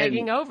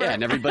nagging over. Yeah,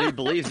 and everybody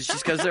believes it's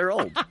just because they're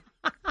old.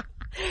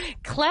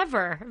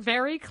 Clever,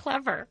 very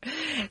clever.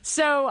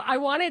 So I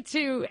wanted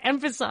to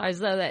emphasize,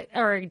 though,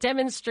 or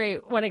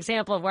demonstrate one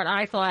example of what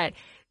I thought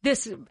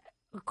this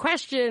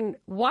question.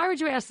 Why would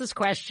you ask this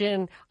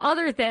question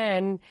other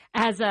than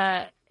as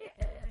a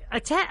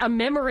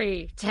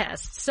memory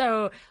test?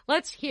 So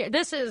let's hear.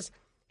 This is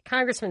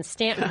Congressman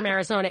Stanton from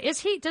Arizona.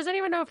 Does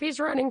anyone know if he's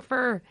running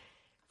for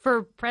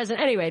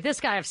president? Anyway, this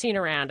guy I've seen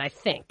around, I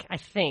think. I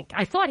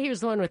thought he was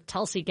the one with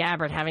Tulsi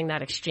Gabbard having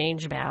that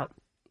exchange about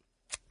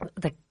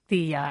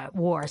the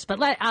wars.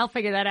 But I'll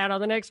figure that out on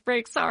the next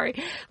break. Sorry.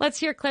 Let's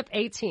hear clip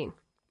 18.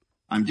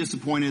 I'm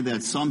disappointed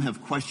that some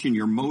have questioned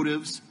your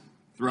motives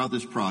throughout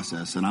this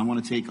process, and I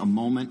want to take a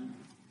moment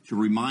to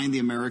remind the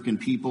American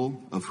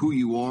people of who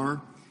you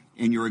are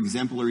and your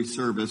exemplary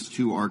service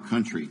to our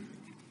country.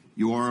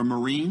 You are a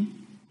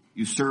Marine,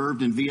 You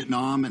served in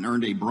Vietnam and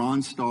earned a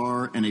Bronze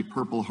Star and a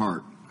Purple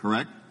Heart,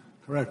 correct?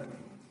 Correct.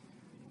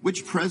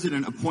 Which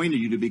president appointed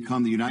you to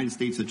become the United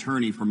States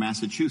Attorney for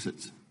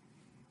Massachusetts?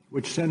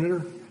 Which senator?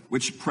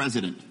 Which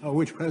president? Oh,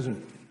 which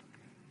president?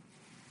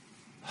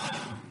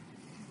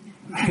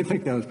 I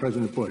think that was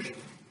President Bush.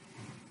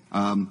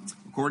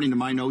 According to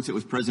my notes, it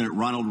was President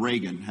Ronald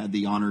Reagan had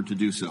the honor to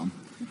do so.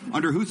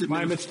 Under whose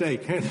My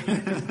mistake.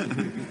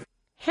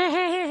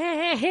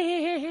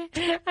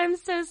 I'm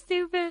so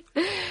stupid.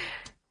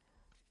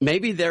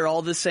 Maybe they're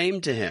all the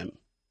same to him.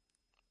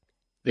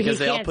 Because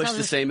they all push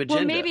the same agenda.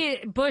 Well,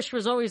 maybe Bush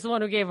was always the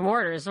one who gave him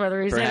orders, whether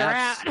he's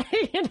Perhaps.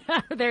 in or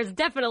out. There's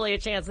definitely a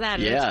chance of that.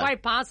 And it's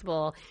quite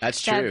possible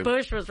that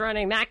Bush was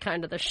running that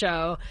kind of the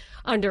show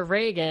under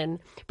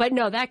Reagan. But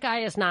no, that guy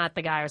is not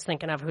the guy I was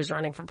thinking of who's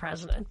running for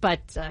president.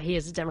 But he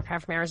is a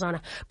Democrat from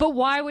Arizona. But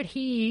why would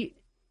he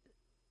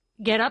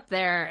get up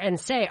there and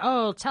say,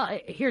 oh,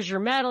 here's your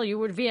medal, you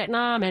were in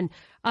Vietnam, and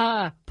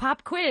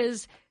pop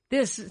quiz,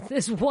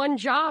 this one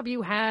job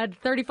you had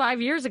 35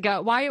 years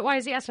ago. Why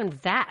is he asking him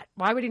that?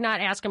 Why would he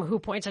not ask him who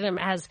appointed him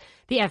as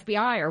the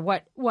FBI or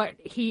what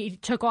he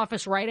took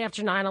office right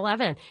after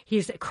 9/11?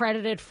 He's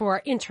credited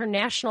for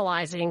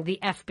internationalizing the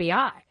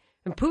FBI.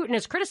 And Putin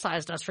has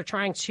criticized us for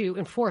trying to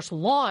enforce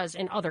laws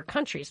in other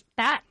countries.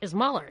 That is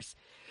Mueller's.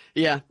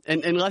 Yeah,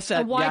 and unless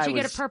that why'd guy you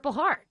get a Purple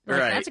Heart? Like,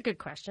 right. That's a good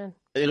question.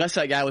 Unless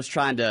that guy was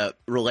trying to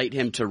relate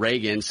him to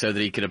Reagan so that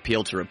he could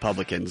appeal to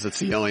Republicans. That's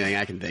the only thing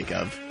I can think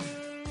of.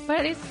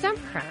 But he's a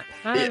Democrat.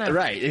 I don't know.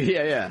 Right,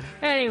 yeah.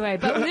 Anyway,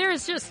 but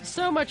there's just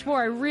so much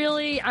more.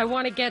 I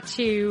want to get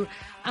to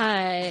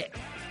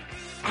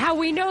how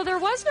we know there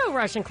was no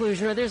Russian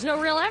collusion or there's no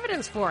real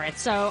evidence for it.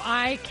 So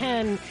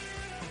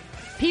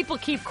people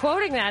keep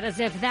quoting that as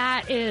if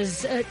that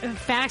is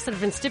facts that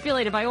have been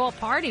stipulated by all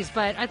parties.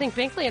 But I think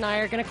Binkley and I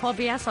are going to call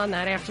BS on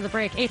that after the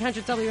break.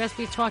 800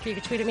 WSB Talk. You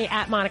can tweet at me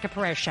at Monica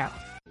Perez Show.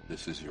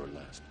 This is your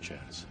last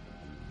chance.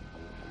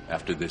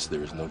 After this,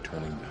 there is no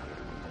turning back.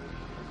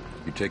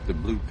 You take the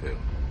blue pill.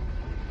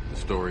 The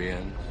story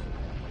ends.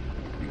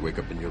 You wake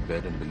up in your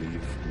bed and believe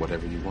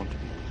whatever you want to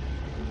be.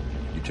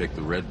 You take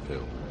the red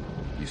pill.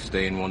 You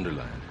stay in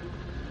Wonderland.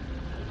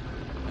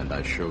 And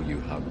I show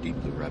you how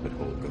deep the rabbit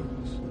hole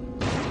goes.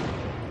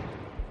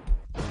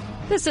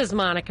 This is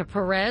Monica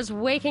Perez,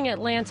 waking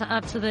Atlanta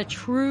up to the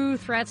true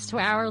threats to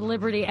our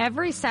liberty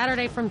every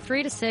Saturday from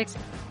 3 to 6,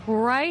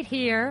 right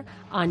here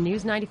on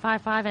News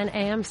 95.5 and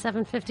AM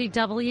 750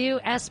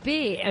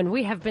 WSB. And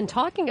we have been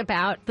talking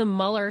about the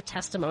Mueller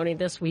testimony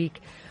this week,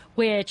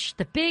 which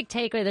the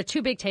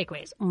two big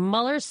takeaways,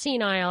 Mueller's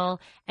senile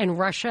and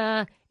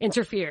Russia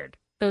interfered.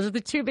 Those are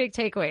the two big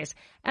takeaways.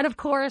 And of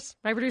course,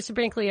 my producer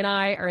Binkley and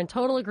I are in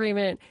total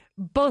agreement.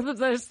 Both of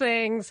those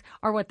things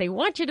are what they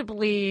want you to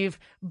believe,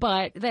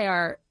 but they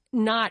are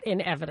not in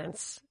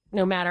evidence,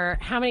 no matter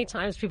how many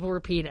times people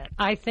repeat it.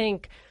 I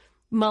think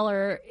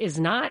Mueller is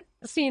not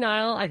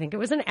senile. I think it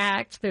was an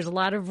act. There's a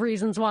lot of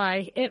reasons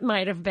why it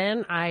might have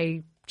been.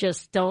 I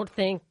just don't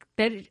think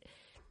that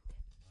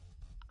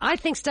I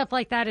think stuff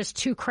like that is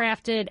too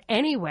crafted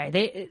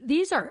anyway.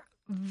 These are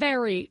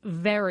very,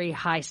 very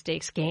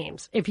high-stakes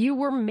games. If you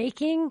were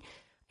making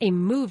a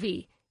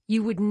movie,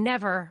 you would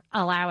never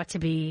allow it to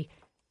be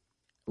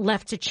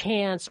left to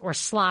chance or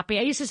sloppy.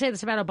 I used to say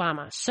this about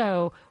Obama.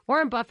 So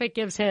Warren Buffett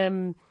gives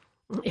him,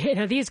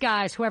 these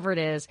guys, whoever it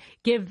is,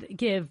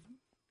 give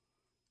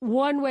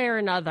one way or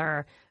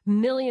another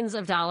millions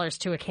of dollars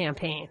to a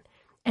campaign.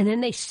 And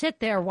then they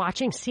sit there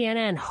watching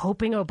CNN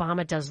hoping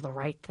Obama does the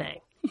right thing.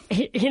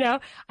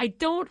 I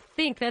don't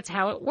think that's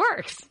how it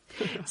works.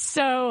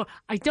 So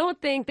I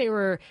don't think they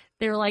were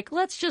like,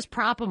 let's just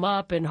prop him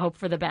up and hope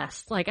for the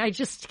best. Like, I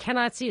just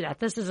cannot see that.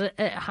 This is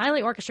a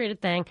highly orchestrated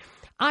thing.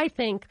 I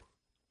think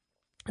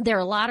there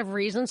are a lot of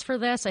reasons for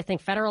this. I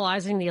think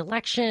federalizing the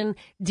election,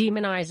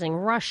 demonizing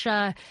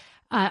Russia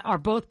are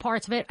both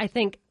parts of it. I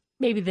think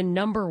maybe the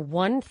number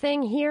one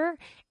thing here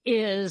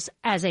is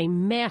as a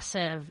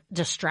massive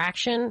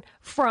distraction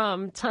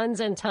from tons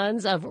and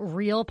tons of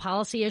real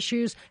policy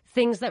issues,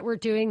 things that we're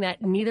doing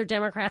that neither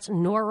Democrats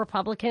nor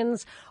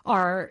Republicans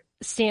are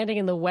standing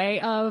in the way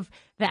of,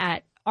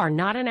 that are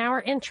not in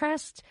our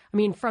interest. I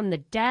mean, from the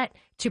debt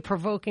to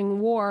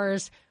provoking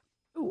wars,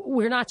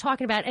 we're not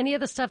talking about any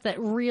of the stuff that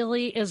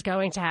really is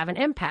going to have an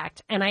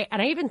impact. And I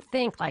even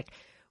think, like,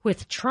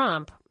 with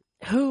Trump,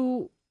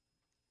 who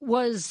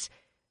was,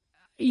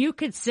 you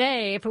could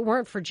say, if it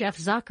weren't for Jeff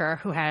Zucker,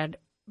 who had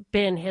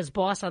been his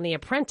boss on The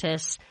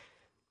Apprentice,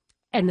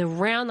 and the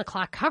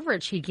round-the-clock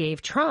coverage he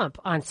gave Trump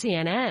on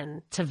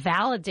CNN to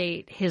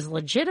validate his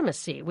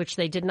legitimacy, which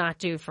they did not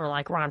do for,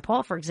 like, Ron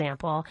Paul, for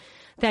example,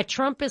 that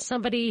Trump is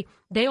somebody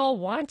they all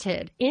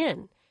wanted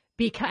in.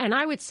 And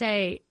I would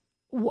say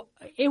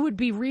it would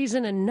be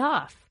reason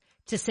enough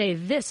to say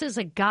this is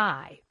a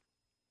guy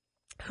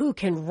who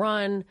can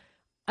run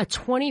a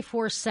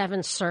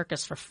 24/7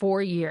 circus for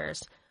 4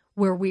 years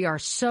where we are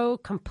so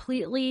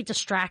completely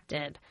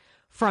distracted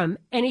from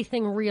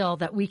anything real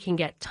that we can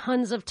get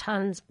tons and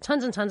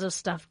tons of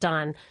stuff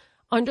done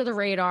under the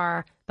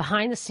radar,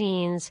 behind the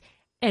scenes,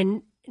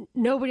 and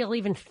nobody will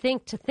even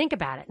think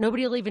about it.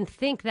 Nobody will even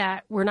think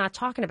that we're not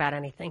talking about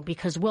anything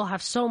because we'll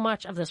have so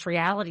much of this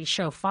reality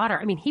show fodder.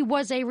 I mean, he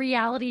was a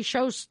reality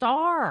show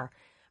star.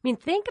 I mean,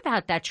 think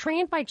about that,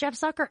 trained by Jeff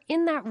Zucker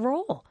in that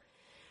role.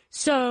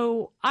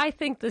 So I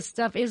think this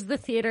stuff is the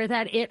theater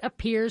that it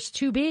appears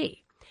to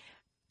be.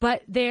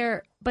 But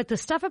the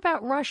stuff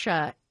about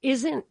Russia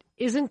isn't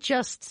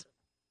just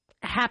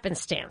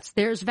happenstance.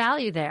 There's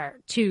value there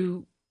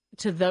to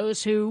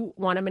those who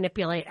want to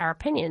manipulate our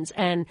opinions.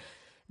 And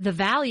the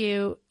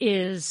value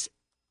is,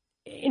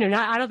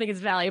 I don't think it's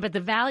value, but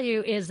the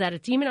value is that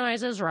it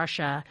demonizes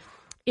Russia.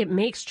 It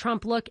makes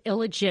Trump look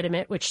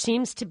illegitimate, which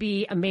seems to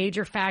be a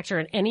major factor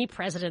in any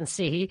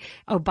presidency.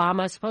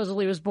 Obama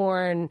supposedly was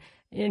born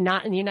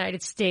not in the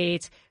United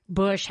States.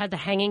 Bush had the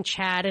hanging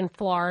Chad in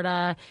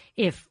Florida.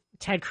 If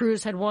Ted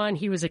Cruz had won,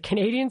 he was a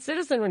Canadian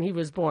citizen when he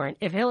was born.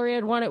 If Hillary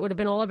had won, it would have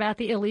been all about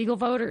the illegal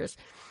voters.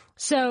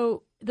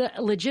 So the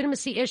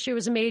legitimacy issue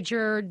is a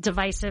major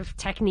divisive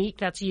technique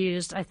that's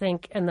used, I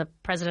think, in the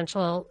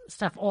presidential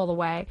stuff all the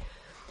way.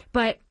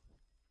 But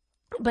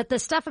the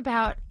stuff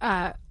about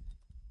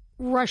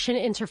Russian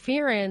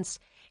interference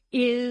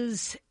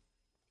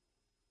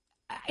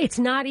it's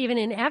not even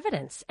in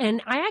evidence.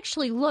 And I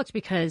actually looked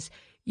because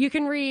you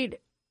can read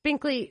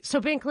Binkley. So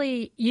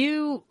Binkley,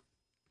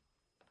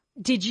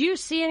 did you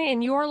see any,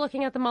 and you're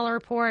looking at the Mueller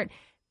report,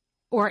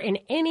 or in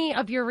any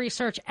of your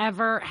research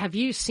ever, have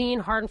you seen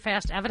hard and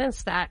fast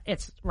evidence that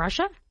it's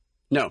Russia?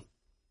 No.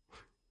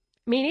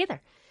 Me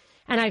neither.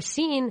 And I've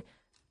seen,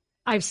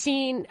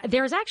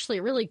 there's actually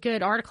a really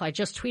good article I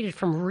just tweeted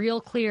from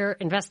Real Clear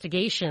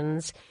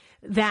Investigations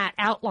that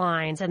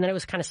outlines, and then it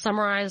was kind of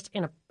summarized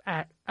in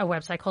at a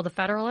website called The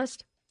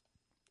Federalist.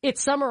 It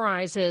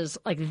summarizes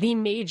like the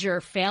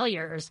major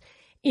failures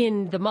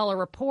in the Mueller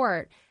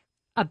report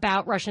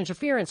about Russian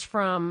interference,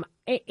 from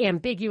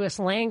ambiguous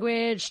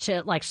language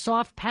to like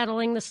soft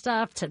peddling the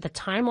stuff to the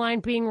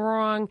timeline being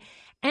wrong,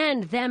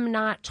 and them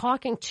not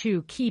talking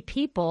to key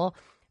people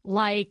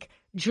like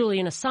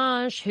Julian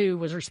Assange, who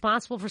was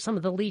responsible for some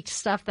of the leaked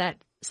stuff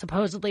that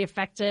supposedly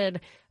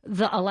affected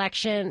the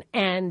election,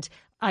 and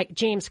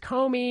James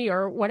Comey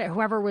or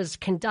whoever was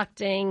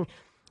conducting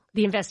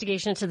the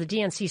investigation into the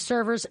DNC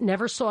servers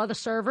never saw the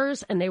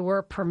servers, and they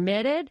were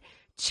permitted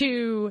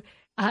to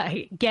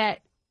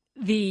get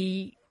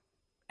the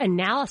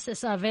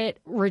analysis of it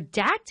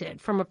redacted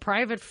from a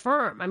private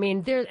firm. I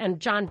mean, and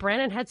John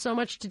Brennan had so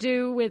much to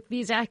do with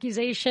these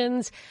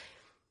accusations.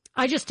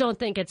 I just don't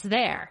think it's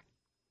there.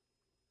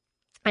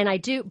 And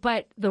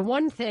but the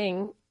one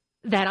thing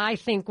that I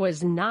think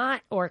was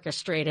not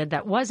orchestrated,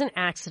 that was an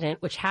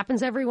accident, which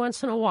happens every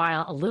once in a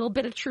while, a little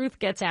bit of truth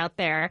gets out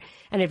there.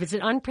 And if it's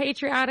an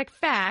unpatriotic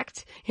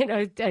fact,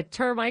 a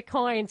term I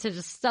coined to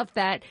just stuff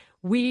that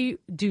we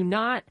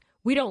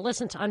don't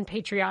listen to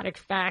unpatriotic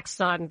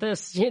facts on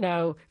this,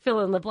 fill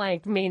in the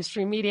blank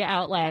mainstream media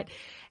outlet.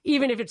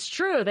 Even if it's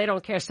true, they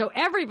don't care. So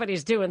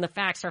everybody's doing the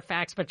facts are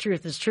facts, but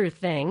truth is truth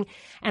thing.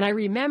 And I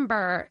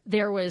remember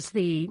there was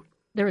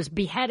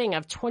beheading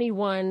of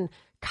 21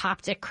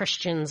 Coptic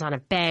Christians on a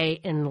bay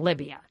in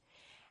Libya.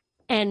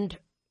 And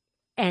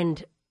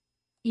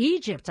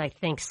Egypt, I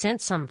think,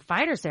 sent some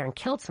fighters there and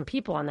killed some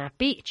people on that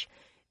beach.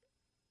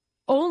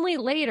 Only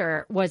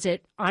later was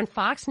it on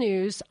Fox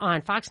News,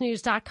 on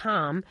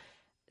foxnews.com,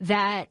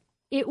 that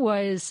it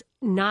was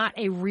not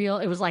it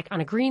was like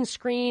on a green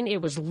screen. It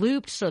was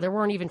looped, so there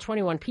weren't even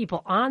 21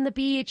 people on the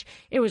beach.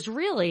 It was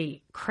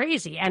really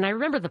crazy. And I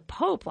remember the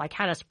Pope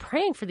had us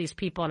praying for these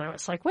people, and I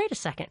was like, wait a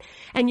second.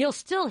 And you'll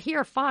still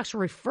hear Fox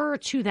refer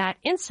to that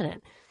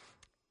incident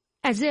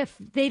as if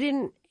they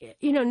didn't,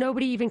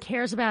 nobody even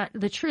cares about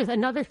the truth.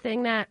 Another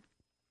thing that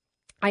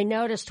I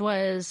noticed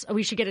was,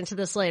 we should get into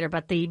this later,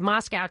 but the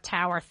Moscow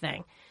Tower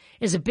thing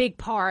is a big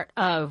part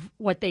of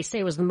what they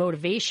say was the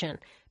motivation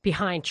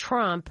behind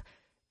Trump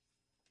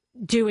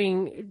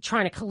trying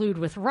to collude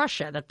with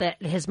Russia, that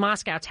his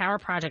Moscow Tower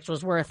project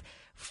was worth,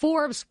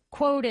 Forbes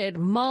quoted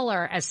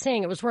Mueller as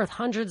saying it was worth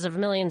hundreds of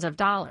millions of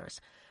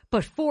dollars.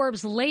 But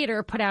Forbes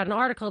later put out an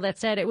article that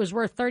said it was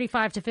worth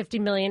 35 to 50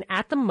 million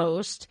at the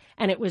most.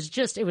 And it was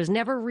just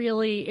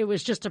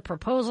a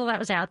proposal that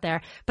was out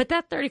there. But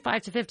that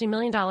 35 to 50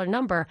 million dollar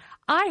number,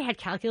 I had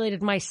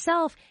calculated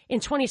myself in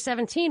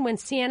 2017 when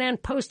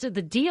CNN posted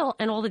the deal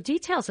and all the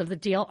details of the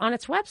deal on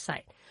its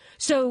website.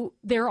 So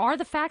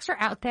the facts are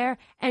out there,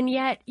 and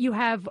yet you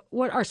have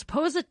what are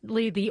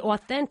supposedly the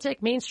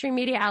authentic mainstream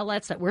media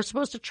outlets that we're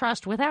supposed to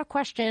trust without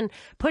question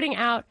putting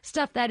out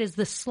stuff that is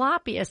the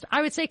sloppiest.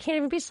 I would say can't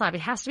even be sloppy.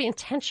 It has to be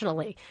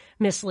intentionally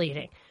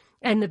misleading.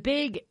 And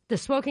the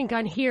smoking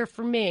gun here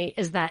for me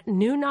is that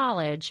New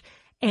Knowledge,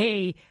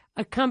 a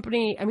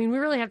company. I mean, we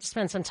really have to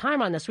spend some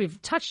time on this.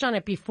 We've touched on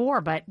it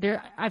before, but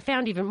I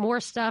found even more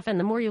stuff, and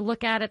the more you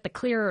look at it, the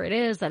clearer it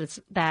is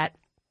that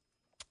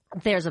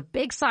there's a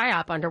big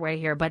psyop underway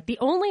here. But the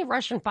only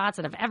Russian bots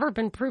that have ever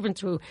been proven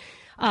to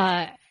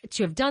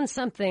have done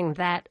something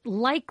that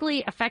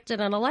likely affected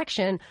an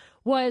election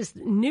was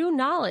New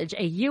Knowledge,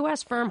 a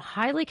U.S. firm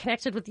highly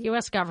connected with the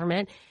U.S.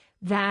 government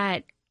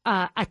that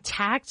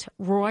attacked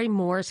Roy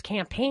Moore's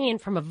campaign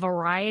from a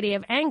variety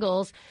of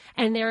angles,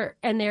 and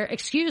they're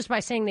excused by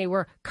saying they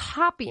were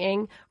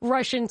copying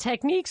Russian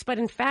techniques. But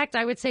in fact,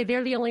 I would say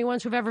they're the only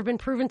ones who've ever been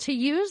proven to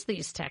use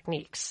these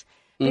techniques.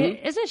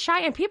 Mm-hmm. Isn't it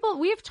shy? And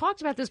we've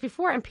talked about this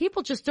before, and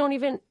people just don't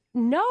even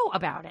know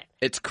about it.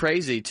 It's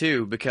crazy,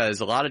 too,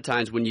 because a lot of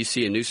times when you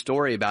see a new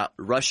story about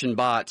Russian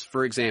bots,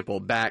 for example,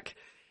 back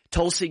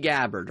Tulsi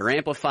Gabbard or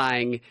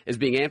is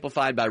being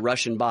amplified by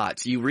Russian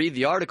bots. You read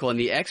the article and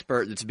the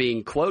expert that's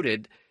being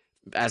quoted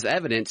as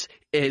evidence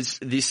is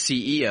the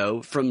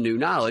CEO from New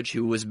Knowledge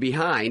who was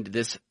behind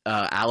this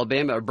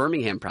Alabama or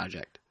Birmingham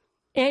project.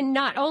 And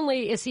not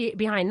only is he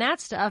behind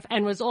that stuff,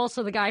 and was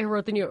also the guy who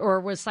wrote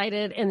was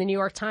cited in the New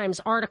York Times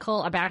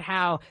article about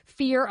how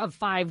fear of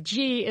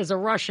 5G is a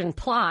Russian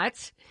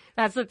plot.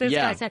 That's what this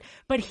guy said.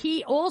 But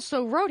he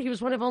also he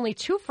was one of only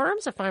 2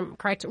 firms, if I'm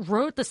correct,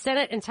 wrote the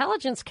Senate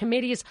Intelligence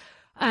Committee's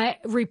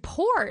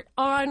report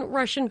on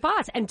Russian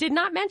bots and did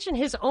not mention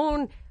his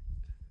own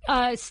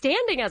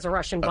standing as a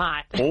Russian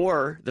bot.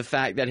 Or the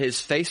fact that his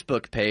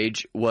Facebook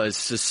page was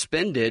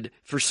suspended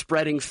for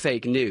spreading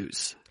fake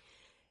news.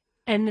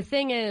 And the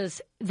thing is,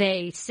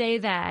 they say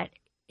that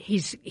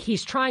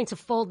he's trying to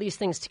fold these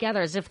things together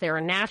as if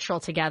they're natural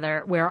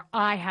together, where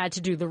I had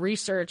to do the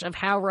research of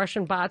how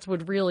Russian bots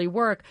would really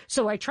work.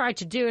 So I tried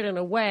to do it in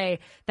a way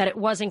that it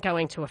wasn't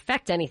going to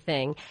affect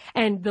anything.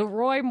 And the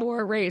Roy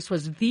Moore race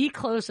was the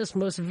closest,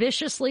 most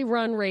viciously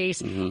run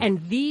race. Mm-hmm.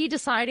 And the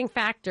deciding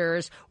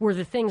factors were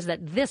the things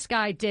that this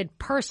guy did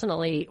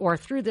personally or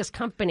through this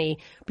company,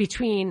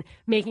 between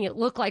making it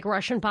look like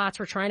Russian bots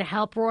were trying to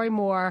help Roy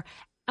Moore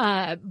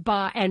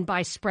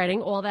by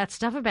spreading all that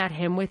stuff about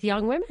him with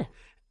young women.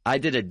 I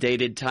did a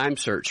dated time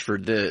search for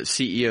the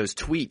CEO's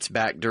tweets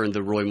back during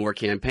the Roy Moore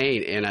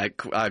campaign, and I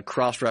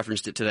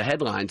cross-referenced it to the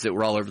headlines that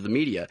were all over the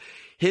media.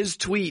 His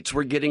tweets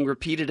were getting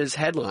repeated as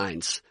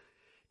headlines.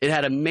 It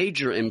had a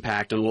major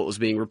impact on what was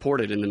being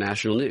reported in the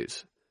national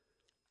news.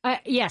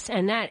 Yes,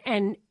 I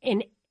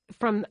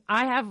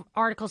have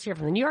articles here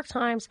from the New York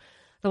Times,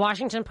 the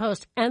Washington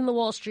Post, and the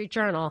Wall Street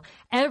Journal.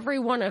 Every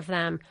one of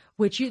them,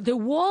 the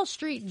Wall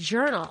Street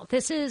Journal,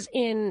 this is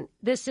in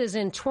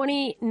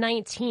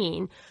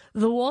 2019.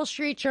 The Wall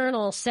Street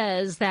Journal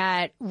says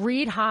that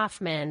Reid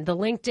Hoffman, the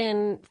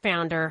LinkedIn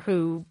founder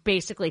who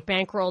basically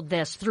bankrolled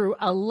this through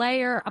a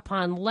layer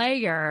upon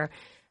layer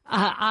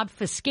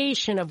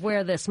obfuscation of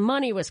where this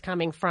money was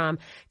coming from,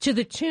 to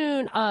the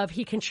tune of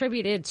he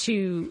contributed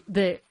to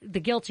the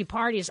guilty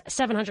parties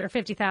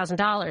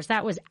 $750,000.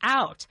 That was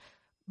out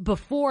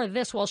before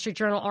this Wall Street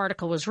Journal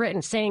article was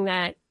written, saying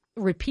that,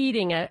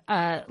 repeating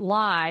a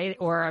lie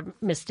or a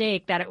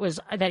mistake, that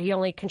he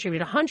only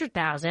contributed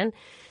 $100,000.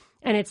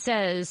 And it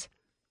says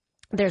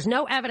there's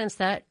no evidence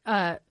that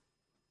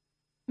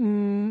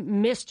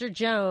Mr.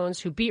 Jones,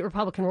 who beat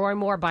Republican Roy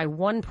Moore by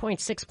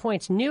 1.6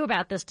 points, knew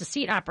about this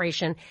deceit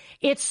operation.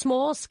 Its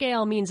small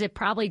scale means it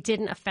probably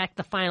didn't affect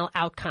the final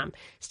outcome.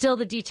 Still,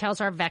 the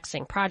details are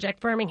vexing. Project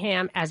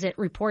Birmingham, as it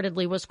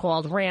reportedly was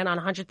called, ran on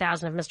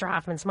 $100,000 of Mr.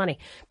 Hoffman's money.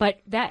 But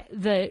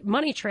the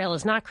money trail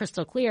is not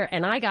crystal clear,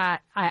 and I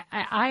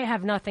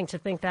have nothing to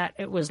think that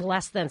it was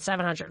less than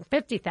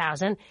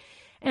 $750,000.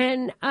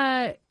 And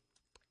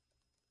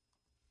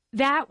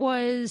that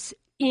was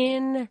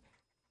in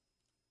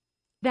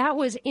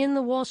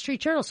the Wall Street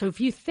Journal. So if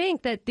you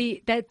think that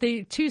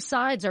the two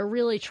sides are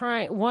really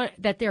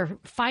that they're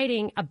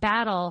fighting a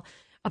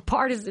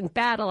partisan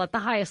battle at the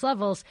highest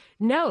levels,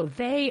 no,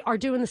 they are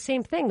doing the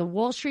same thing. The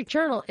Wall Street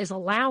Journal is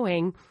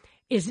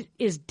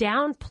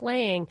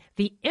downplaying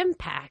the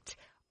impact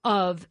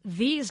of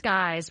these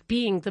guys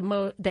being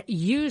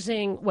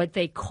using what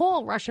they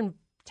call Russian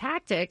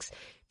tactics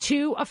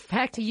to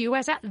affect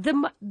U.S.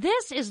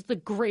 This is the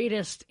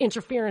greatest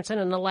interference in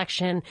an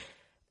election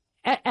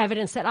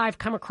evidence that I've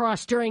come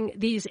across during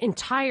these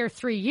entire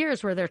 3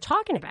 years where they're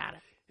talking about it.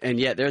 And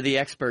yet they're the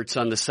experts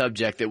on the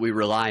subject that we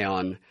rely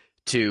on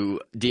to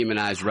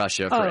demonize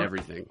Russia for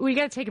everything. We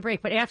got to take a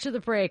break, but after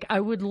the break, I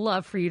would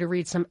love for you to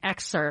read some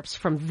excerpts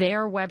from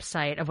their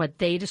website of what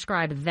they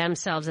describe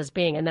themselves as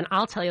being, and then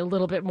I'll tell you a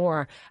little bit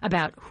more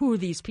about who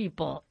these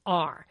people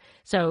are.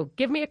 So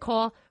give me a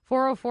call,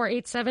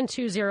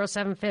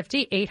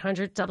 404-872-0750,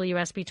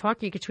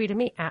 800-WSB-TALK. You can tweet at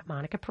me at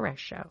Monica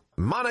Perez Show.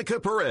 Monica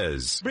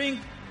Perez. Bring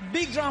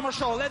big drama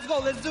show. Let's go.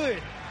 Let's do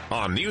it.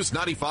 On News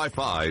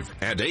 95.5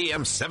 and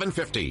AM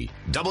 750,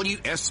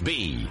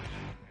 WSB.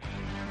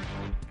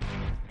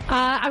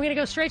 I'm going to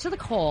go straight to the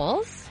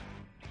calls.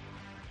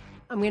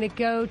 I'm going to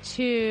go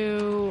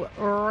to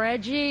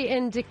Reggie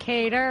in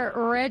Decatur.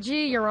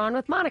 Reggie, you're on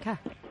with Monica.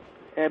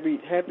 Happy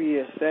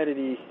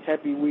Saturday,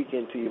 happy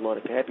weekend to you,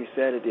 Monica. Happy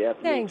Saturday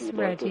afternoon. Thanks,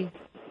 Reggie.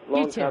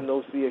 Long time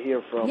no see or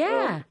hear from.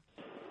 Yeah.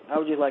 I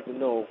would just like to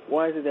know,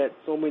 why is it that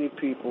so many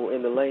people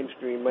in the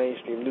mainstream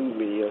news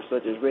media,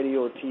 such as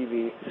radio and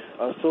TV,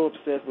 are so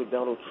obsessed with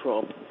Donald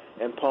Trump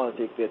and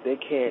politics that they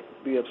can't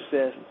be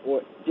obsessed,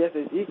 or just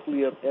as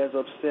equally as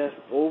obsessed,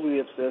 overly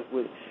obsessed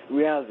with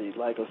realities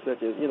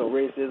such as,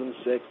 racism,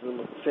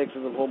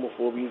 sexism,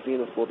 homophobia,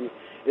 xenophobia,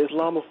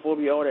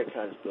 Islamophobia, all that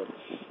kind of stuff.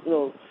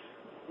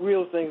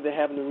 real things that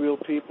happen to real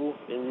people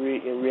in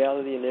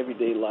reality in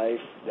everyday life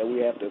that we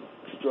have to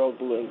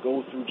struggle and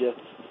go through just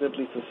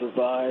simply to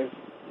survive.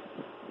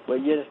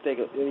 But yet instead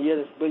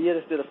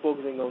of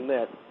focusing on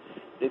that,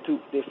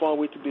 they're far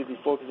way too busy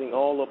focusing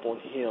all up on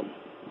him.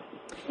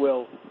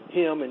 Well,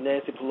 him and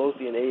Nancy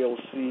Pelosi and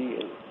AOC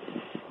and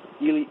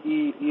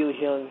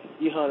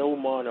Ilhan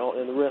Omar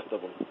and the rest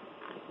of them.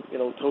 You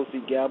know,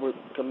 Tulsi Gabbard,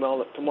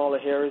 Kamala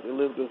Harris,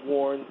 Elizabeth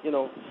Warren, you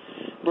know,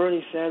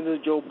 Bernie Sanders,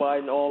 Joe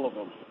Biden, all of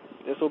them.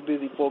 They're so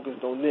busy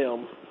focused on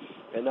them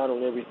and not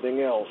on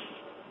everything else.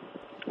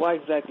 Why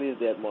exactly is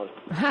that, Monica?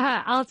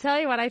 I'll tell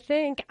you what I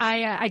think.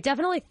 I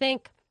definitely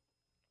think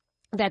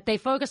that they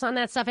focus on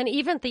that stuff. And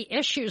even the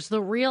issues,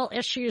 the real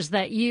issues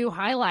that you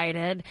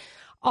highlighted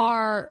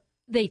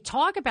they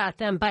talk about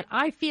them, but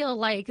I feel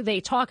like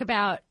they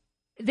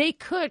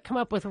could come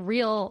up with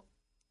real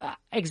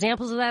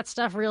examples of that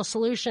stuff, real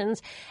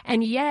solutions,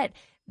 and yet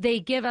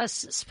they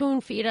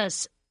spoon feed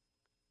us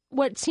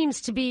what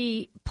seems to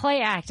be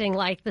play acting,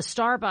 like the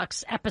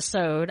Starbucks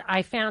episode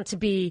I found to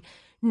be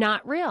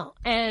not real,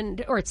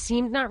 or it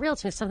seemed not real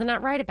to me, something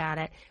not right about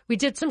it. We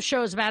did some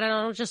shows about it.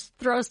 I don't just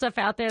throw stuff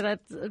out there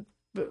that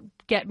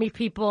get me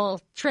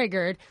people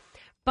triggered.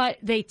 But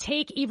they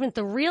take even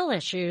the real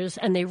issues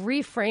and they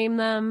reframe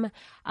them.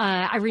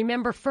 I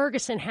remember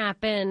Ferguson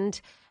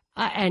happened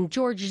and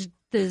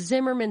the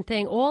Zimmerman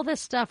thing, all this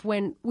stuff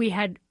when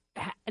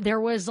there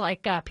was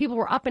like people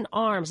were up in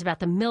arms about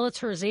the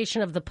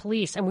militarization of the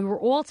police, and we were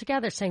all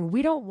together saying,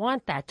 we don't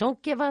want that. Don't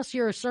give us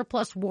your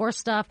surplus war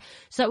stuff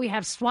so that we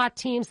have SWAT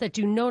teams that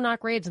do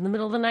no-knock raids in the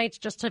middle of the night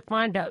just to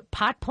find a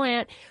pot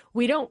plant.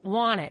 We don't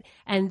want it.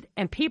 And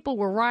people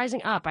were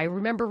rising up. I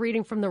remember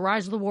reading from The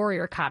Rise of the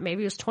Warrior Cop,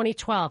 maybe it was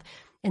 2012.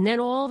 And then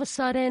all of a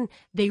sudden,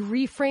 they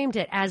reframed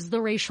it as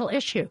the racial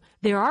issue.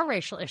 There are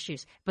racial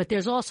issues, but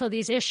there's also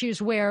these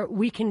issues where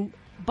we can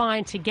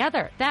bind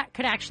together. That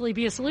could actually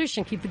be a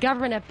solution. Keep the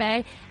government at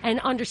bay and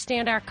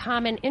understand our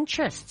common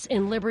interests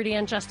in liberty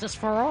and justice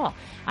for all.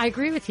 I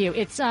agree with you.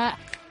 It's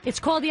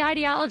called the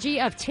ideology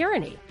of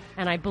tyranny.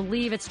 And I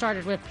believe it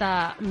started with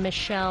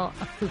Michel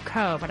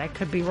Foucault, but I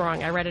could be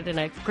wrong. I read it in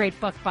a great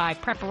book by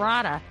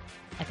Preparata,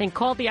 I think,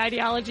 called The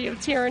Ideology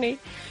of Tyranny.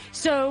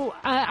 So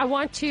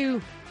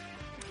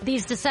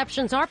these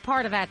deceptions are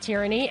part of that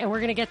tyranny, and we're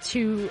going to get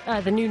to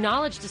the new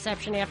knowledge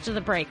deception after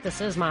the break.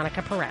 This is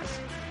Monica Perez.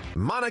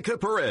 Monica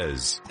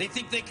Perez. They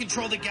think they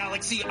control the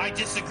galaxy. I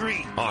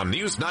disagree. On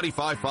News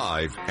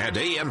 95.5 and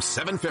AM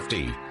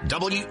 750,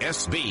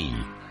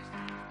 WSB.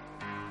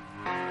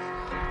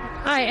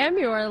 I am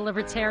your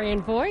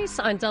libertarian voice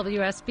on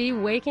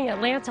WSB, waking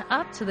Atlanta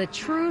up to the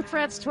true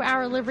threats to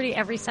our liberty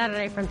every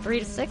Saturday from 3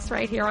 to 6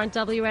 right here on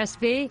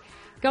WSB.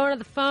 Going to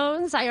the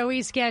phones, I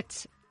always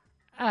get...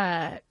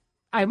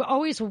 I'm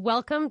always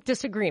welcome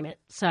disagreement.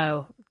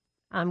 So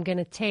I'm going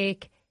to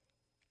take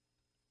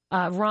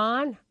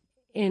Ron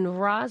in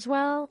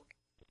Roswell.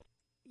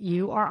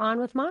 You are on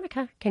with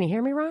Monica. Can you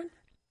hear me, Ron?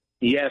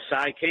 Yes,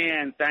 I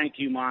can. Thank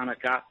you,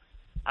 Monica.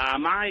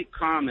 My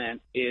comment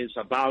is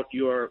about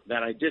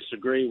that I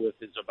disagree with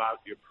is about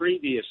your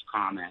previous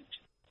comment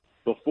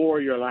before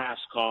your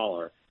last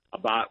caller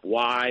about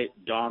why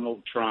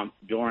Donald Trump,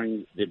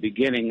 during the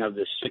beginning of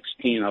the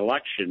 2016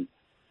 election,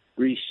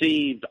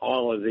 received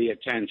all of the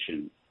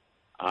attention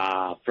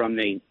from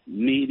the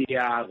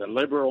media, the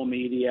liberal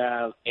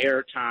media,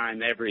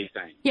 airtime,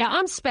 everything. Yeah,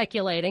 I'm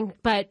speculating,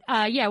 but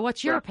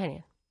what's your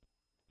opinion?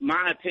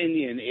 My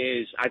opinion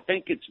is I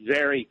think it's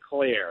very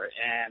clear,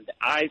 and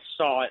I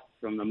saw it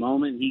from the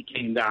moment he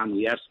came down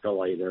the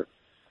escalator,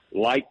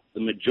 like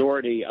the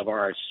majority of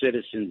our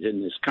citizens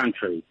in this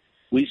country.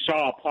 We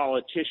saw a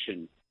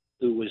politician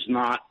who was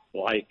not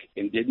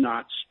and did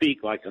not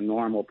speak like a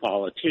normal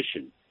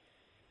politician.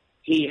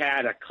 He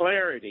had a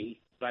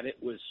clarity, but it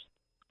was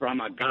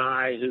from a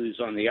guy who's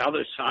on the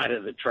other side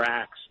of the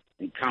tracks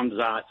and comes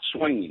out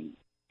swinging.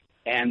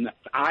 And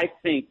I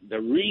think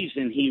the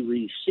reason he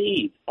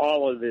received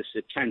all of this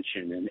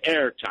attention and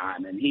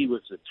airtime, and he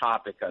was the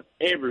topic of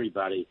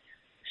everybody,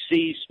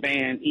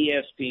 C-SPAN,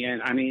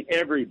 ESPN,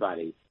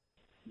 everybody,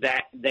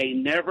 that they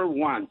never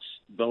once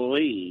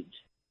believed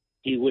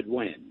he would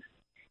win.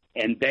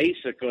 And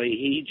basically,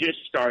 he just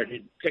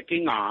started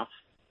picking off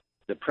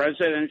the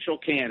presidential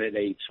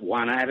candidates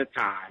one at a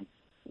time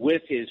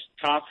with his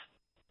tough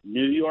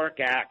New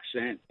York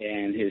accent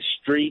and his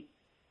street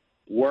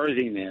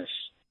worthiness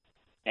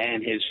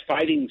and his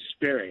fighting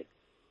spirit.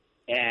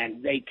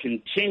 And they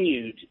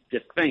continued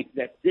to think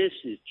that this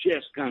is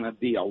just going to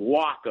be a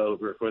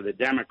walkover for the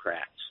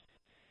Democrats.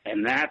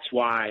 And that's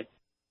why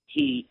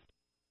he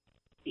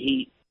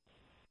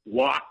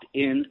walked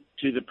into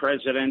the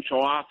presidential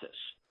office.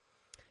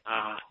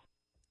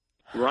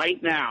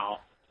 Right now,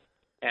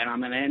 and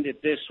I'm going to end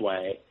it this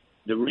way,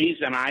 the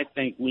reason I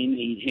think we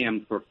need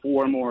him for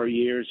 4 more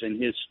years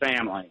and his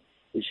family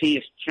is he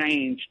has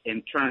changed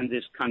and turned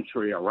this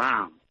country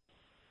around.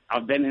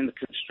 I've been in the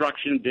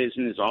construction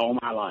business all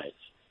my life,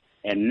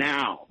 and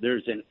now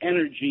there's an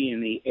energy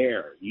in the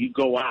air. You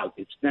go out.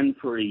 It's been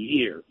for a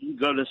year. You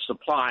go to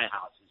supply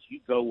houses. You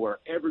go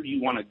wherever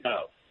you want to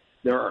go.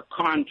 There are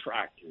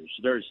contractors.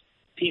 There's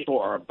people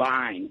are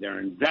buying. They're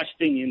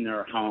investing in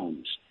their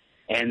homes.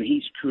 And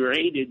he's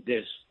created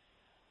this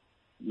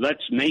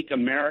let's make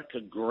America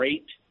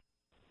great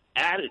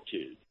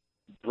attitude,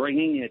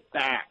 bringing it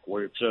back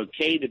where it's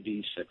okay to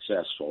be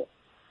successful.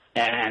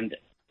 And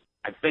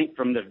I think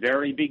from the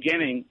very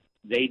beginning,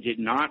 they did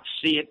not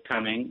see it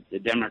coming, the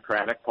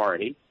Democratic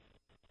Party,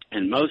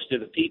 and most of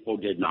the people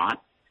did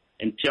not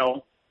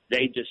until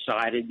they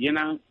decided,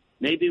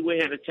 maybe we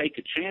had to take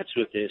a chance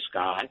with this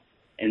guy.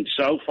 And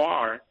so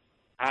far,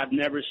 I've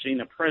never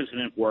seen a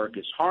president work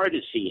as hard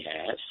as he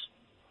has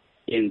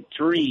in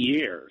 3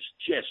 years,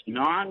 just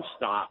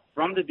nonstop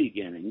from the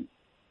beginning,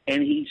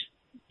 and he's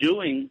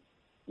doing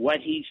what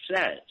he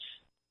says,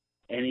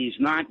 and he's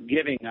not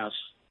giving us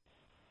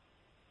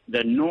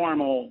the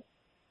normal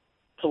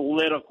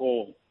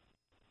political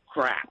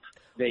crap,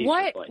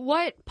 basically.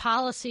 What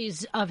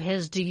policies of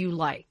his do you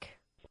like?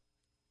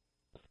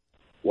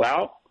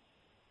 Well,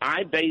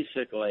 I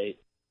basically,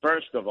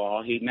 first of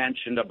all, he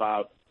mentioned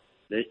about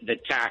the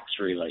tax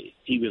relief.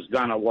 He was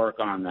going to work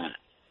on that,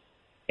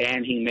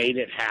 and he made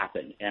it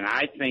happen. And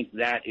I think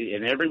that,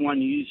 and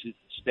everyone uses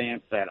the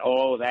stance that,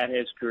 that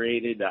has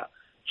created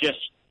just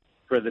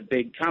for the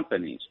big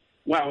companies.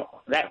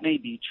 Well, that may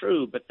be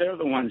true, but they're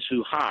the ones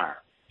who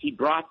hire. He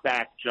brought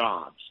back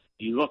jobs.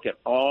 You look at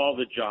all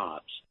the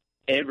jobs,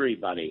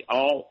 everybody,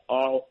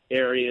 all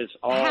areas,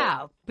 all.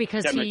 How?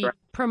 Because he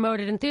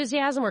promoted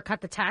enthusiasm or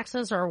cut the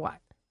taxes or what?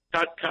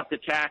 Cut the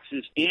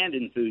taxes and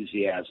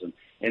enthusiasm.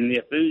 And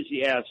the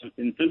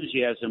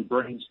enthusiasm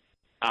brings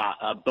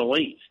a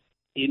belief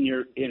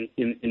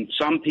in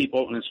some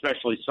people, and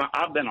especially some.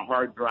 I've been a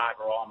hard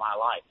driver all my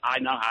life. I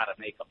know how to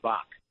make a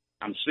buck.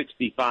 I'm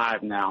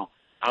 65 now.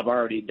 I've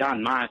already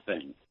done my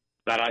thing,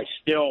 but I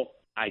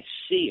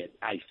see it.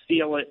 I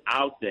feel it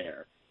out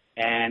there.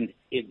 And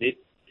the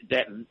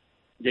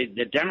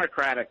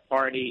Democratic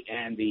Party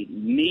and the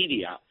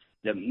media,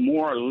 the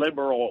more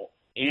liberal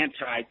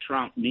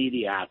anti-Trump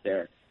media out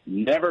there,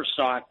 never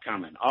saw it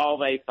coming. All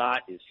they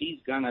thought is he's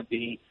going to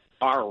be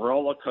our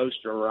roller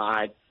coaster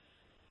ride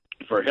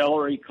for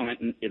Hillary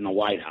Clinton in the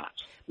White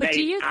House. But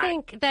do you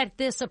think that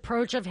this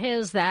approach of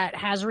his that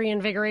has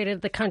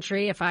reinvigorated the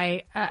country,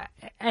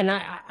 I'm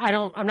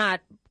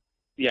not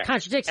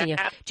contradicting you,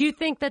 do you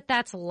think that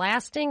that's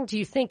lasting? Do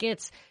you think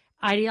it's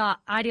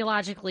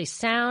ideologically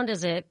sound?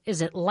 Is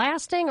it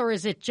lasting, or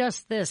is it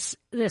just this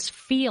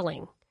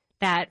feeling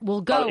that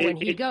will go when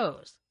he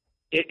goes?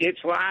 It's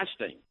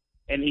lasting,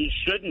 and he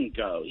shouldn't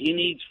go. He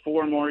needs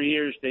 4 more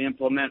years to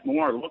implement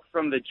more. Look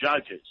from the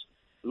judges.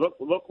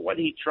 Look what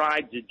he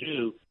tried to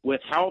do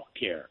with health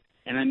care.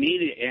 And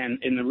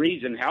the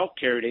reason health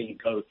care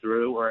didn't go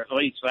through, or at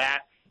least that,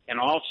 and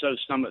also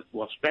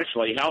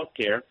especially health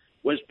care,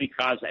 was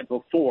because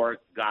before,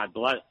 God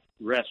bless,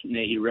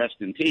 may he rest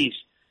in peace,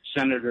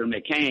 Senator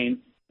McCain,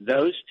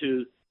 those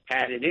two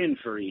had it in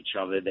for each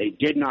other. They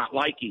did not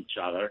like each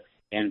other,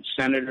 and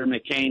Senator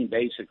McCain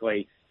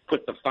basically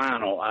put the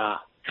final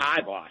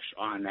kibosh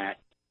on that,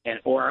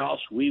 or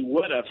else we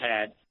would have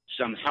had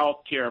some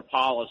health care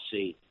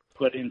policy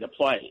put into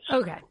place.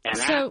 Okay. And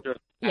so,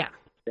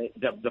 the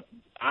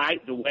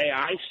way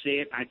I see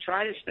it, I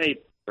try to stay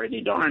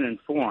pretty darn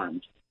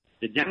informed.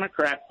 The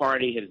Democrat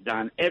Party has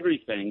done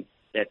everything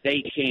that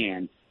they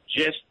can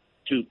just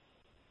to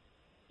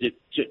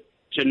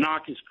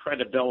knock his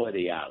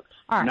credibility out,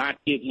 not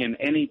give him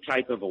any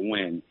type of a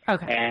win.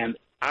 Okay. And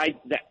I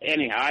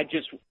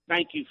just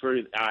thank you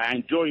I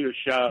enjoy your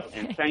show,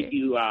 and thank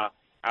you. I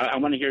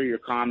want to hear your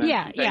comments.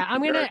 Yeah.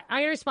 I'm gonna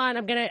respond.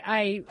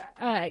 I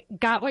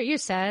got what you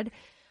said.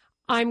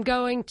 I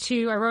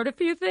wrote a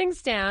few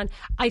things down.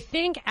 I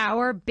think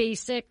our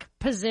basic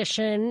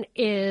position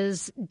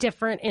is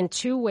different in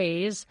 2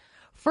 ways.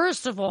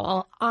 First of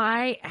all,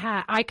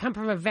 I come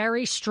from a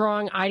very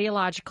strong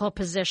ideological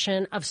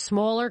position of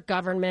smaller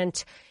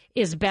government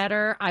is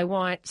better. I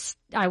want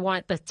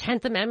the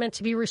 10th Amendment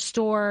to be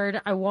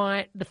restored. I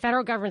want the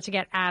federal government to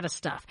get out of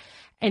stuff.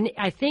 And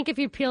I think if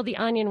you peel the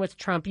onion with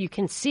Trump, you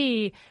can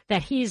see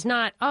that he's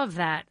not of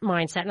that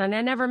mindset. And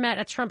I never met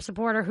a Trump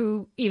supporter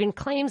who even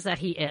claims that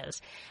he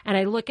is. And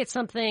I look at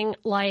something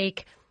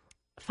like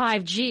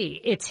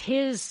 5G. It's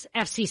his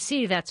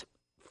FCC that's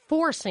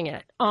forcing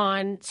it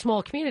on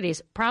small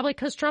communities, probably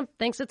because Trump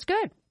thinks it's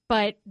good.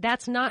 But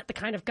that's not the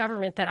kind of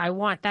government that I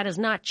want. That has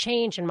not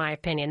changed, in my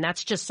opinion.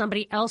 That's just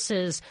somebody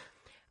else's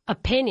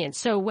opinion.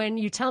 So when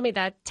you tell me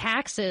that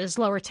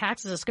lower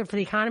taxes is good for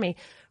the economy,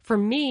 for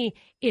me,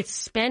 it's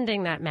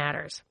spending that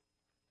matters.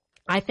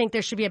 I think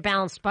there should be a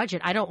balanced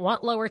budget. I don't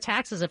want lower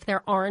taxes if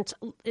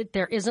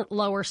there isn't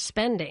lower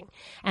spending.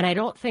 And I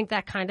don't think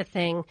that kind of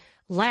thing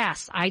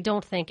lasts. I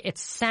don't think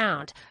it's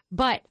sound.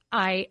 But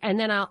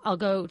I'll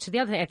go to the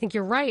other thing. I think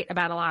you're right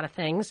about a lot of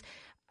things,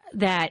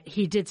 that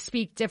he did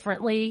speak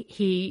differently.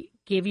 He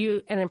gave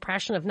you an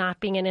impression of not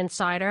being an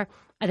insider.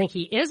 I think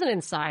he is an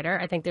insider.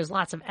 I think there's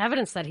lots of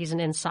evidence that he's an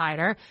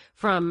insider,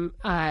 from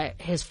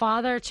his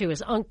father to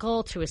his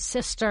uncle to his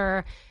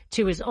sister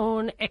to his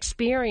own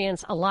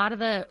experience. A lot of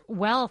the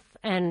wealth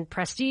and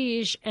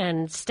prestige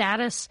and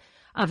status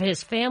of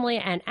his family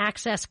and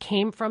access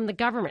came from the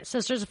government.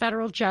 Sister's a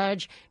federal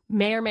judge,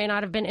 may or may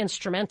not have been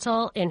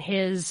instrumental in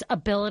his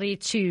ability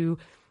to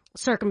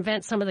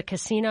circumvent some of the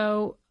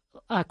casino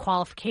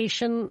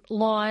qualification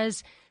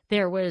laws.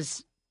 There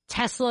was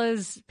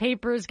Tesla's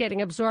papers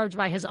getting absorbed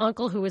by his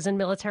uncle, who was in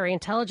military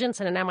intelligence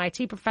and an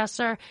MIT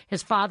professor.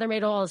 His father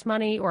made all his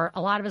money, or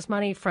a lot of his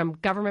money, from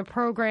government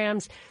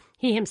programs.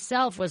 He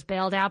himself was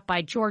bailed out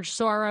by George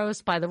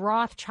Soros, by the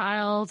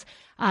Rothschilds.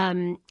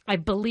 I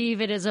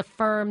believe it is a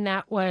firm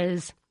that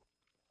was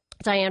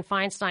Dianne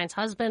Feinstein's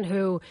husband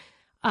who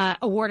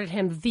awarded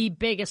him the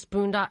biggest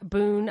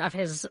boon of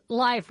his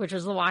life, which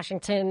was the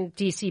Washington,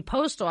 D.C.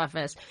 post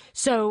office.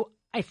 So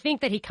I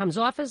think that he comes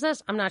off as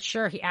this. I'm not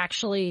sure he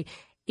actually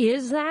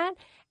is that.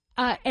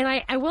 And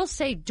I will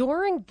say,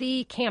 during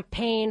the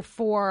campaign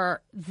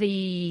for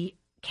the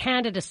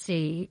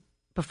candidacy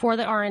before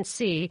the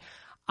RNC,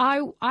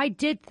 I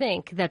did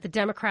think that the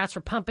Democrats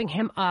were pumping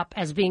him up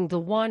as being the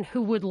one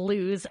who would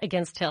lose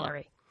against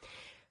Hillary.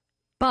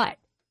 But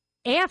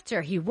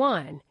after he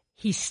won,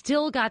 he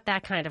still got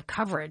that kind of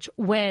coverage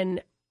when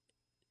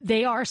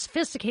they are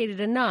sophisticated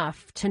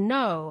enough to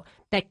know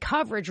that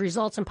coverage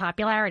results in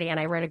popularity. And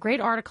I read a great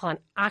article on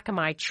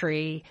Akamai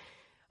Tree.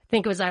 I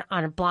think it was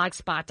on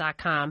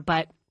blogspot.com,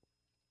 but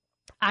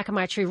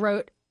Akamai Tree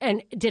wrote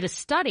and did a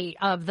study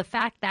of the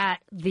fact that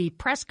the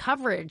press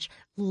coverage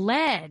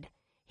led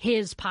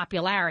his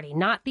popularity,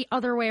 not the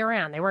other way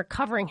around. They weren't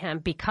covering him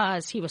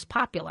because he was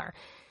popular.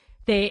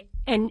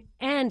 And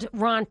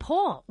Ron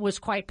Paul was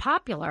quite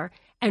popular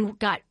and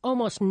got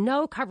almost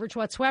no coverage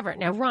whatsoever.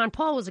 Now, Ron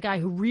Paul was a guy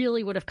who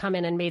really would have come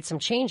in and made some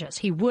changes.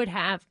 He would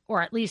have,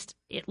 or at least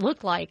it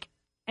looked like,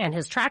 and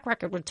his track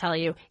record would tell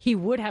you, he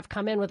would have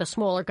come in with a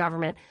smaller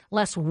government,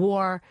 less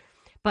war.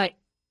 But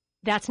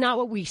that's not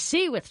what we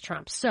see with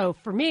Trump. So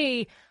for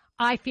me,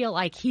 I feel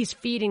like he's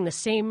feeding the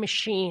same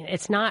machine.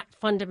 It's not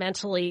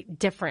fundamentally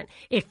different.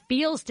 It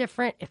feels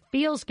different. It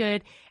feels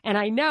good. And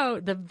I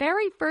know the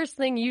very first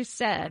thing you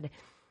said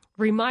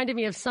reminded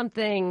me of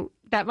something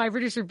that my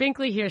producer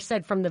Binkley here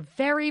said from the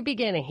very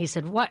beginning. He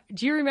said, "What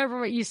do you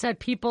remember what you said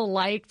people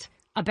liked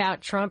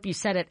about Trump?" You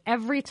said it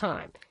every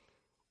time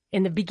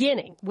in the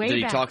beginning. Way That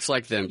he back. talks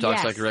like them,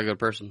 talks like a regular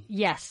person.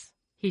 Yes.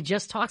 He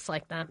just talks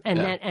like them.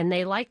 And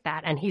they like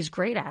that. And he's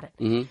great at it.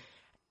 Mm-hmm.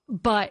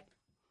 But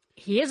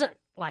he isn't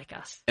like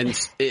us. And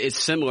it's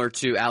similar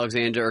to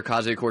Alexandria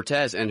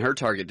Ocasio-Cortez and her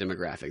target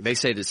demographic. They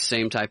say the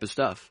same type of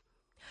stuff.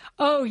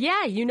 Oh,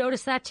 yeah, you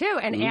noticed that too.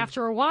 And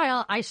after a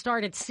while, I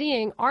started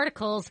seeing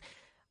articles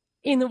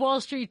in the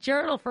Wall Street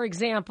Journal, for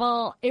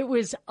example. It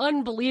was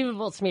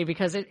unbelievable to me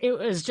because it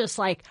was just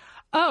like,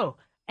 oh,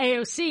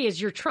 AOC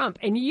is your Trump.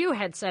 And you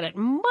had said it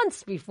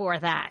months before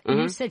that. And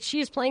you said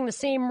she's playing the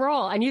same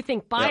role. And you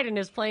think Biden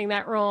is playing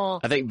that role.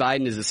 I think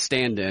Biden is a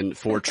stand-in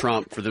for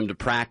Trump for them to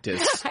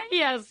practice.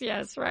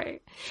 Yes,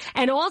 right.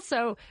 And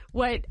also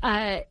what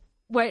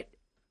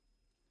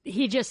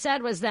he just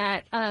said was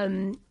that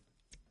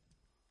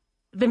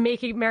the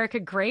Make America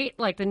Great,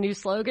 like the new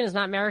slogan is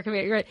not America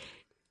Great.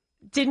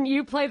 Didn't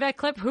you play that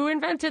clip? Who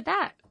invented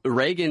that?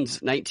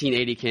 Reagan's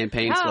 1980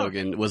 campaign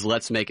slogan was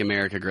 "Let's make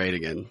America great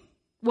again."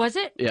 Was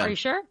it? Yeah. Are you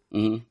sure?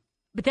 Mm-hmm.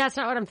 But that's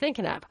not what I'm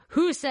thinking of.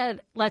 Who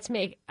said, "Let's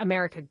make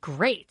America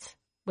great"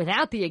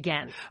 without the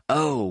again?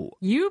 Oh.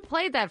 You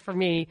played that for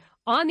me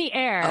on the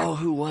air. Oh,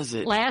 who was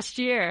it? Last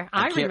year.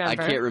 I remember. I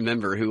can't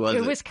remember who was it.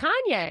 It was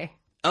Kanye.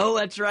 Oh,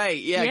 that's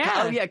right. Yeah.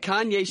 Yeah.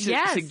 Kanye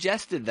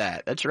suggested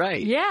that. That's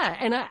right. Yeah,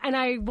 and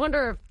I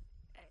wonder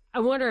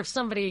if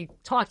somebody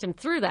talked him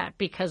through that,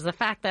 because the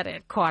fact that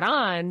it caught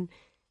on,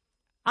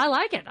 I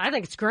like it. I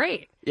think it's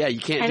great. Yeah, you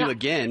can't do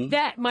again.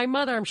 That my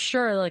mother, I'm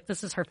sure, like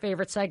this is her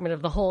favorite segment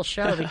of the whole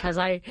show because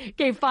I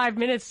gave 5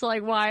 minutes to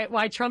like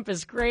why Trump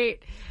is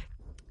great.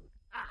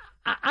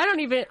 I'm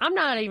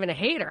not even a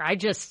hater. I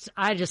just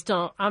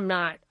don't, I'm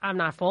not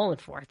falling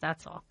for it.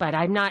 That's all. But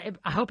I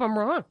hope I'm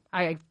wrong.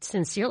 I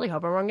sincerely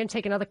hope I'm wrong. I'm going to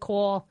take another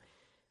call.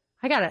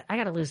 I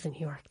gotta lose the New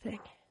York thing.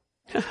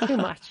 Too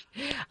much.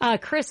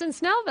 Chris in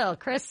Snellville.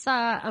 Chris,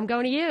 I'm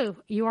going to you.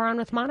 You are on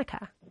with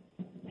Monica.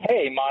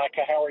 Hey,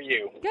 Monica, how are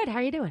you? Good. How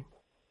are you doing?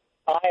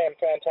 I am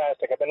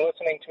fantastic. I've been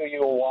listening to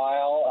you a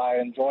while. I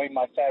enjoy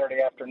my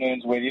Saturday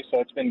afternoons with you, so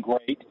it's been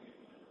great.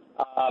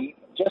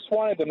 Just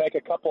wanted to make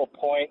a couple of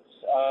points.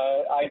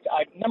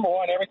 Number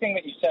one, everything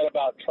that you said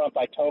about Trump,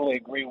 I totally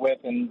agree with,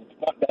 and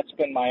that's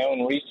been my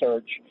own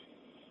research.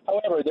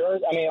 However,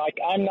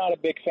 I'm not a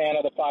big fan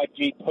of the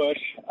 5G push.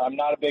 I'm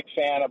not a big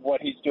fan of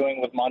what he's doing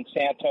with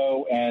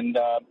Monsanto and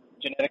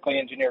genetically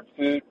engineered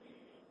food.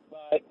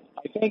 But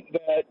I think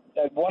that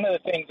one of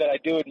the things that I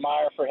do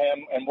admire for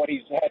him and what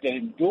he's had to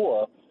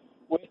endure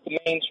with the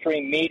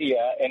mainstream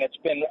media, and it's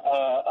been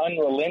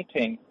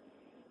unrelenting,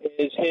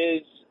 is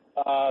his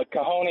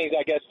cojones,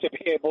 I guess, to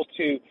be able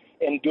to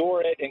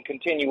endure it and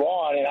continue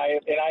on. And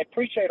I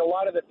appreciate a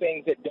lot of the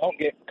things that don't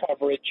get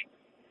coverage.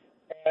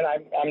 And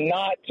I'm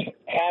not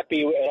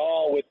happy at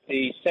all with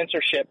the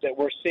censorship that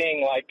we're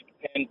seeing, like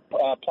in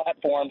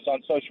platforms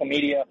on social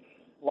media,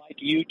 like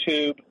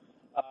YouTube.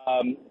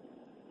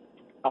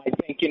 I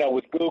think,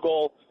 with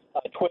Google,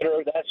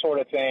 Twitter, that sort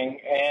of thing.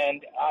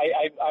 And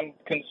I'm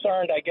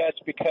concerned, I guess,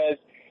 because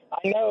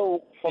I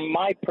know from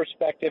my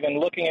perspective and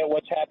looking at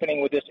what's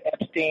happening with this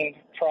Epstein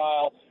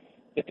trial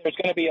that there's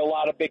going to be a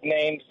lot of big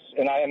names,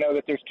 and I know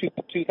that there's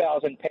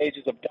 2,000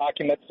 pages of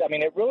documents. I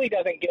mean, it really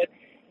doesn't get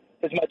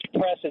as much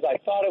press as I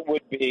thought it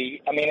would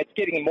be. I mean, it's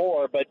getting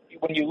more, but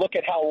when you look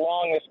at how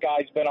long this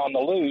guy's been on the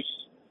loose,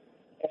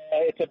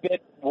 it's a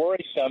bit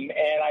worrisome.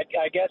 And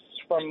I guess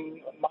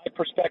from my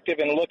perspective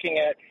and looking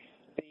at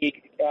the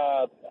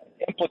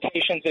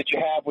implications that you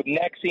have with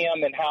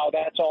Nexium and how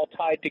that's all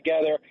tied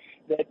together,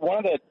 that one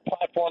of the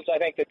platforms I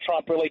think that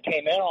Trump really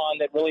came in on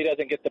that really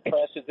doesn't get the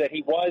press is that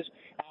he was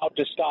out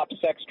to stop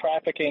sex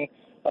trafficking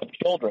of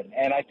children.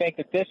 And I think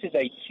that this is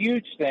a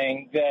huge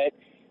thing that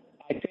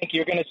I think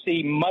you're going to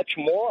see much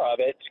more of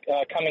it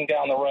coming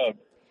down the road.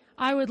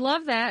 I would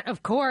love that.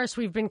 Of course,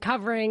 we've been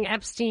covering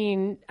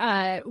Epstein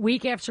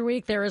week after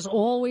week. There is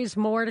always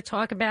more to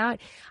talk about.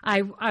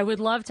 I would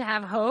love to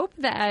have hope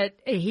that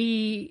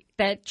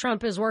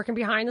Trump is working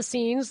behind the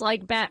scenes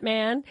like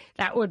Batman.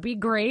 That would be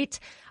great.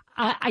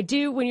 I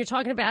do, when you're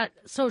talking about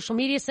social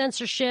media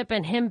censorship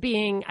and him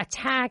being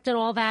attacked and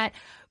all that,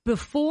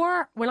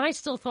 before, when I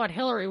still thought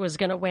Hillary was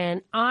going to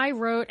win, I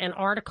wrote an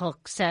article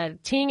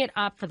said, teeing it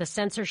up for the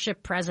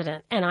censorship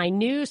president. And I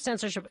knew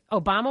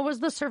Obama was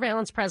the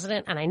surveillance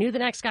president, and I knew the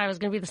next guy was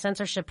going to be the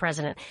censorship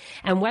president.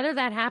 And whether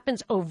that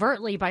happens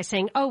overtly by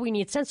saying, oh, we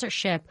need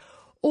censorship,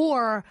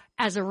 or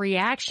as a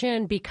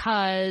reaction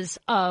because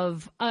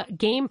of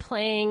game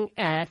playing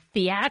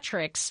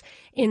theatrics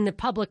in the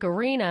public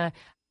arena,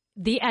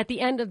 at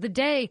the end of the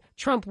day,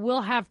 Trump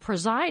will have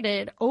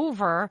presided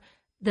over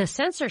the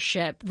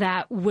censorship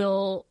that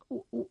will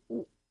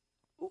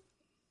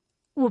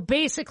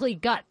basically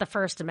gut the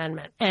First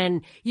Amendment.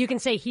 And you can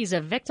say he's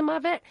a victim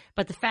of it,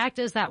 but the fact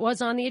is that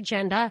was on the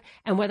agenda,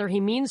 and whether he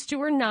means to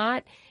or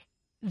not,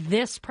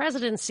 this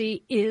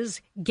presidency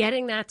is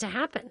getting that to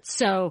happen.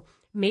 So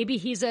maybe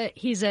he's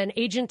an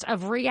agent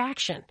of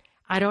reaction.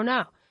 I don't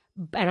know.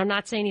 And I'm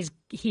not saying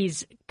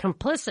he's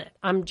complicit.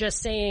 I'm just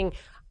saying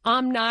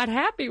I'm not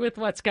happy with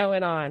what's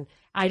going on.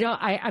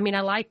 I mean,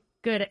 I like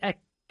good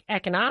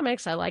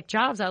economics. I like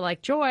jobs. I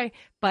like joy,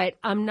 but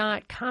I'm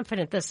not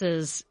confident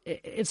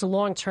it's a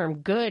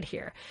long-term good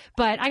here.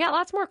 But I got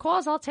lots more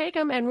calls. I'll take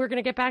them, and we're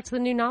going to get back to the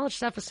new knowledge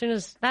stuff as soon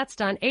as that's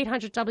done.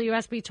 800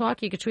 WSB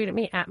Talk. You can tweet at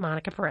me at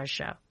Monica Perez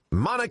Show.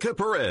 Monica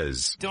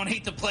Perez. Don't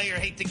hate the player,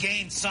 hate the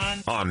game,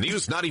 son. On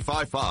News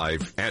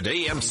 95.5 and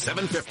AM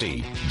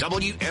 750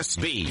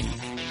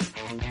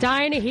 WSB.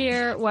 Dying to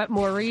hear what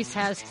Maurice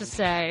has to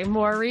say.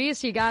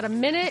 Maurice, you got a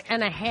minute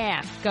and a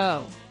half.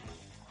 Go.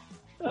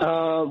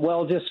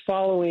 Well, just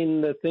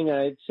following the thing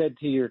I had said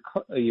to your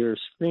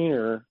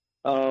screener,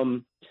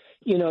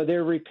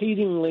 they're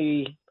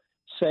repeatedly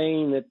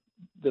saying that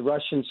the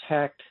Russians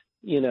hacked,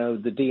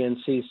 the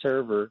DNC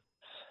server,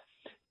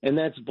 and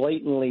that's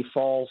blatantly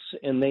false,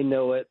 and they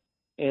know it.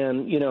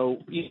 And,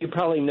 you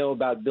probably know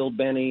about Bill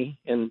Benny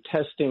and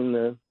testing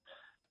the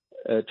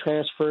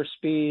transfer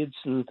speeds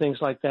and things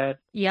like that.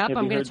 Yep,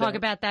 I'm going to talk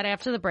about that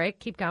after the break.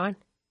 Keep going.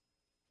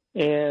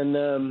 And,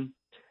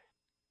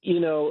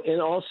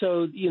 and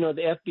also,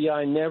 the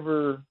FBI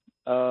never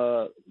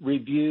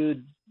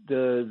reviewed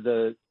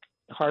the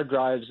hard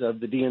drives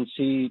of the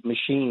DNC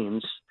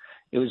machines.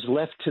 It was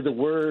left to the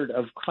word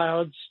of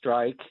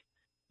CrowdStrike,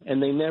 and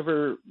they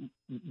never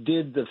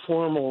did the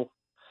formal,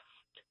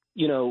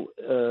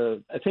 I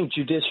think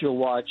Judicial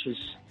Watch has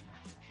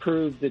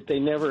proved that they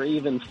never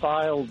even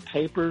filed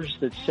papers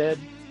that said,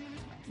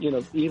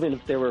 even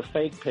if they were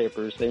fake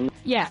papers.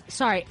 Yeah,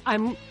 sorry.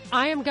 I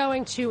am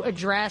going to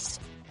address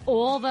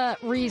all the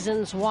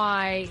reasons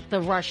why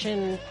the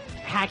Russian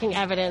hacking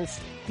evidence,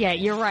 yeah,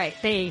 you're right.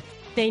 They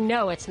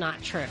know it's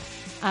not true.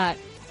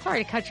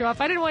 Sorry to cut you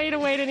off. I didn't want you to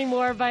wait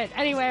anymore. But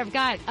anyway, I've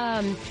got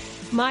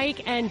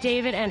Mike and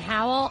David and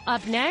Howell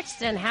up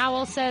next. And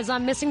Howell says,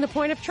 I'm missing the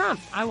point of Trump.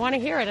 I want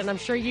to hear it, and I'm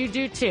sure you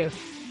do too.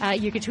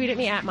 You can tweet at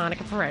me at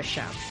Monica Perez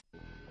Show.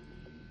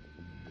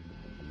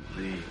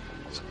 Please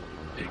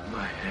take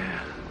my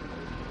hand.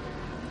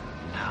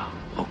 Now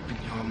open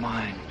your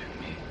mind to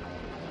me.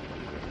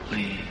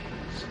 Please.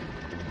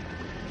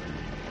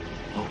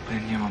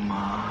 Open your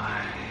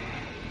mind.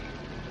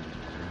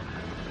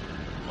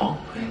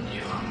 Open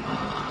your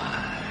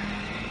mind.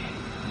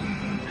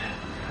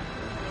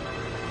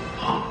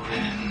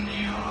 Open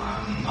your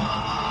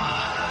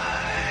mind.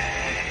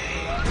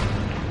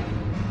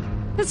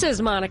 This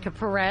is Monica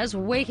Perez,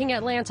 waking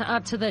Atlanta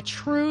up to the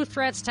true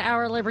threats to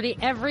our liberty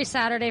every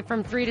Saturday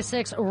from 3 to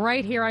 6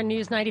 right here on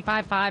News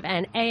 95.5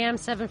 and AM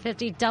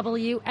 750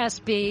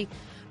 WSB.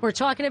 We're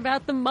talking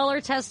about the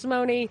Mueller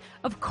testimony.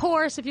 Of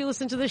course, if you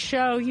listen to the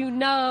show, you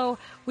know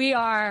we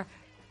are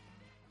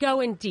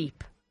going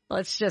deep.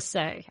 Let's just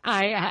say,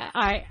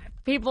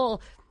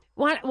 people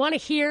want to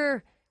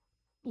hear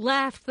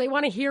left. They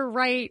want to hear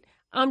right.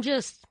 I'm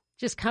just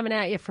coming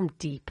at you from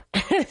deep.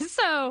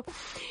 So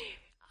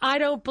I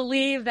don't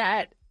believe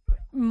that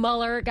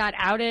Mueller got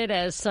outed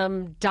as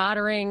some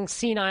doddering,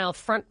 senile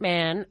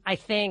frontman. I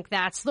think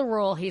that's the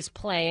role he's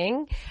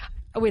playing.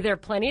 there are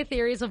plenty of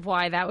theories of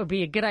why that would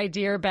be a good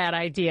idea or bad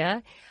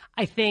idea.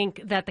 I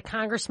think that the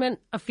congressmen,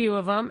 a few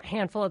of them, a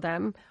handful of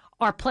them,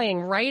 are playing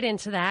right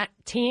into that,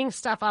 teeing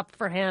stuff up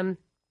for him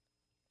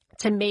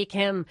to make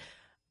him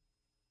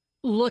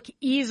look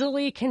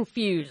easily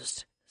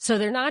confused. So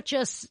they're not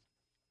just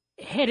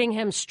hitting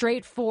him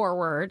straight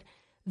forward.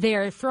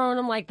 They're throwing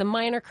him like the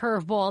minor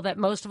curveball that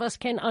most of us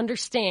can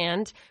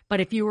understand. But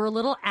if you were a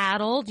little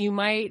addled, you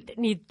might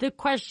need the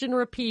question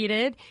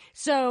repeated.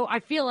 So I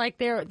feel like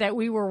that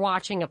we were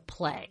watching a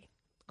play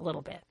a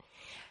little bit.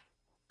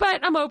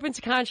 But I'm open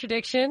to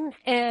contradiction.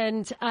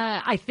 And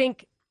I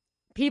think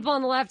people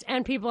on the left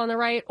and people on the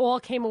right all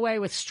came away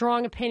with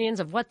strong opinions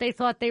of what they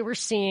thought they were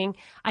seeing.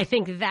 I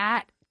think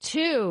that,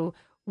 too,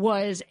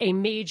 was a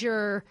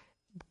major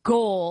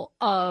goal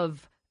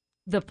of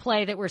the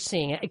play that we're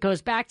seeing. It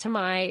goes back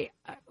to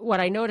what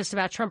I noticed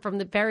about Trump from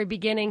the very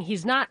beginning.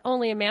 He's not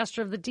only a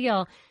master of the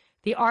deal,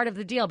 the art of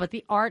the deal, but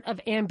the art of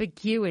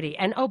ambiguity.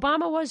 And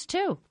Obama was,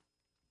 too.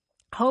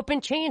 Hope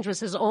and change was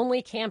his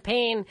only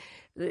campaign.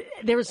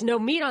 There was no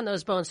meat on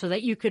those bones so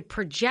that you could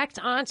project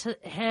onto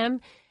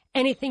him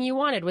anything you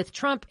wanted. With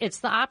Trump, it's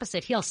the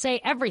opposite. He'll say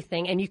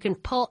everything, and you can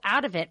pull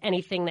out of it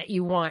anything that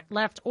you want,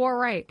 left or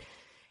right.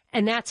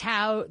 And that's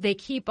how they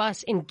keep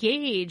us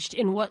engaged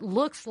in what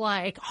looks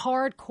like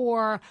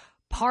hardcore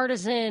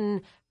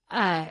partisan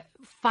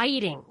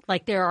fighting.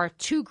 Like there are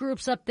two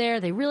groups up there.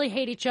 They really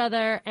hate each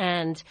other.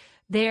 And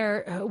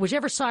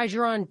whichever side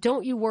you're on,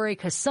 don't you worry,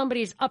 because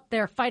somebody's up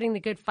there fighting the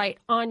good fight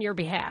on your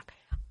behalf.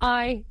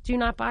 I do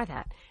not buy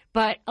that.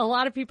 But a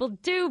lot of people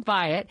do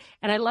buy it.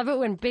 And I love it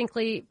when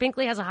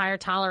Binkley has a higher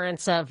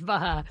tolerance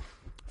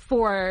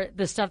for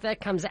the stuff that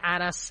comes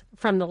at us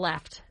from the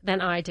left than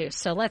I do.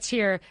 So let's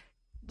hear.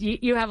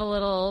 You have a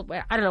little,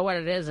 I don't know what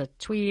it is, a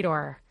tweet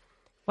or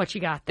what you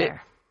got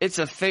there. It's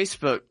a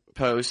Facebook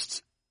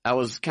post. I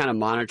was kind of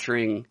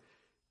monitoring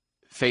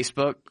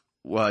Facebook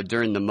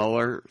during the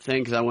Mueller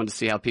thing because I wanted to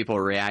see how people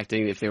were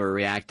reacting, if they were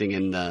reacting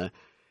in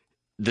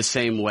the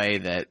same way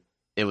that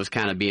it was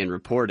kind of being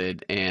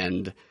reported.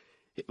 And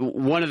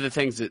one of the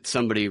things that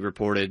somebody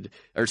reported,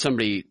 or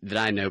somebody that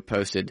I know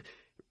posted,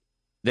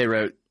 they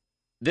wrote,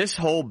 "This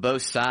whole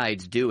both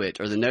sides do it,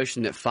 or the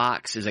notion that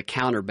Fox is a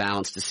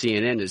counterbalance to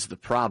CNN is the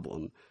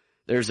problem.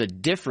 There's a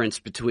difference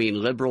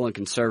between liberal and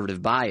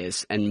conservative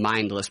bias and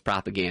mindless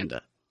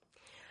propaganda."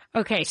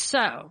 Okay,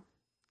 so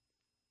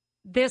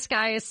this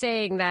guy is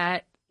saying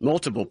that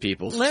multiple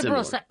people,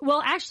 liberals.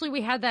 Well, actually,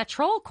 we had that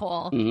troll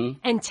call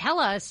and tell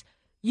us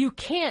you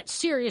can't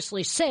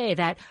seriously say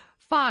that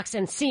Fox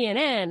and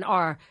CNN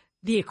are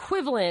the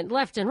equivalent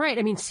left and right.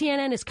 I mean,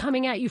 CNN is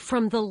coming at you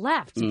from the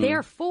left.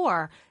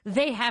 Therefore,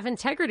 they have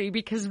integrity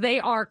because they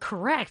are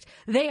correct.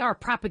 They are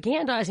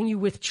propagandizing you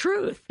with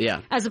truth.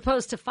 Yeah. As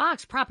opposed to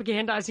Fox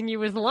propagandizing you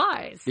with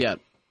lies. Yeah.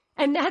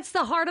 And that's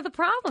the heart of the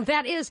problem.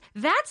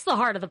 That's the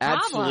heart of the problem.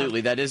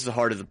 Absolutely. That is the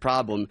heart of the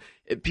problem.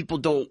 People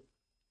don't,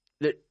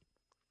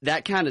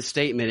 that kind of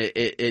statement,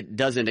 it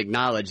doesn't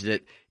acknowledge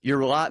that you're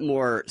a lot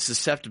more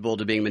susceptible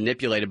to being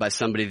manipulated by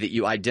somebody that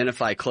you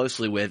identify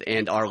closely with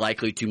and are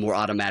likely to more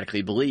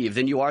automatically believe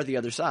than you are the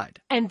other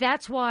side. And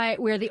that's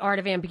where the art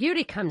of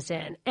ambiguity comes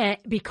in.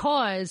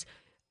 Because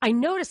I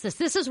noticed this.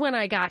 This is when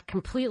I got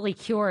completely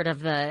cured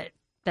of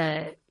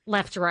the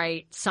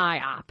left-right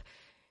psyop.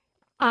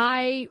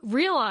 I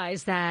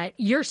realized that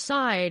your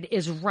side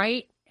is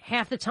right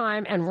half the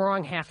time and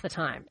wrong half the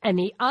time. And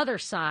the other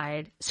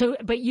side,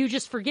 but you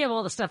just forgive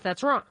all the stuff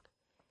that's wrong.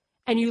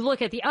 And you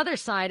look at the other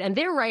side and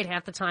they're right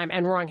half the time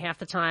and wrong half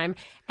the time.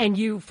 And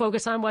you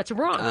focus on what's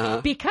wrong.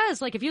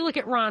 Because like if you look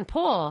at Ron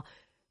Paul,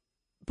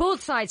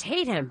 both sides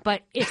hate him,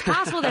 but it's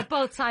possible that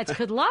both sides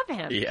could love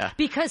him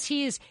because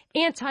he's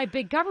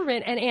anti-big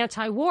government and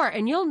anti-war.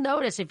 And you'll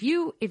notice if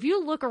you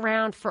look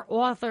around for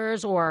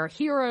authors or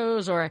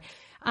heroes or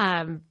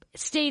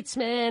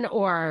statesmen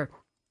or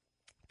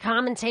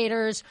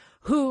commentators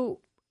who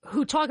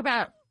talk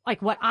about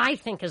like what I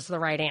think is the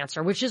right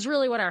answer, which is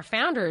really what our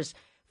founders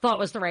thought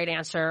was the right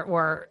answer,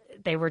 or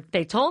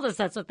they told us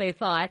that's what they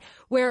thought,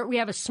 where we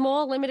have a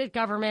small limited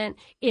government.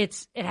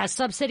 It has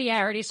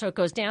subsidiarity, so it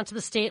goes down to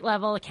the state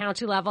level, the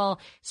county level,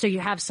 so you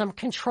have some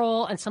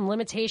control and some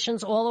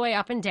limitations all the way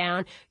up and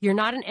down. You're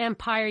not an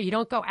empire. You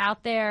don't go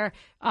out there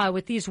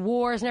with these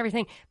wars and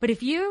everything. But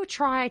if you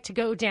try to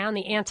go down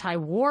the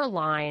anti-war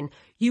line,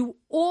 you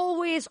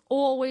always,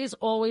 always,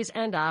 always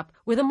end up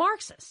with a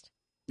Marxist.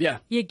 Yeah.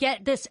 You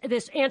get this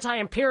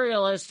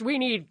anti-imperialist, we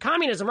need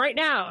communism right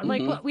now. I'm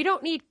like, well, we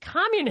don't need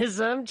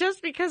communism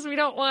just because we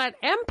don't want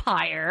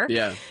empire.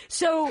 Yeah.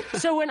 So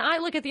when I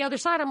look at the other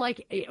side, I'm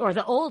like, or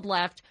the old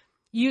left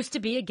used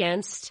to be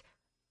against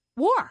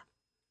war.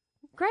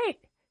 Great.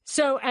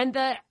 So, and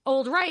the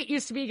old right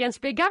used to be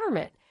against big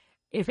government.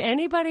 If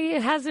anybody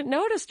hasn't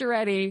noticed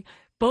already,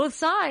 both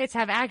sides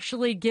have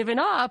actually given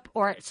up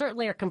or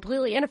certainly are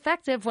completely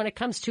ineffective when it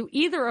comes to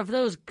either of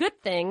those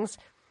good things,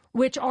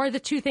 which are the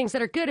two things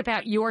that are good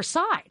about your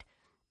side.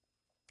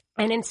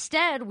 And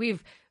instead,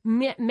 we've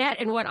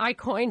met in what I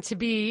coined to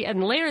be,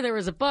 and later there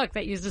was a book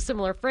that used a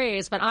similar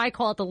phrase, but I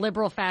call it the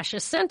liberal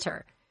fascist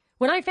center,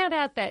 When I found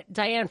out that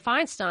Dianne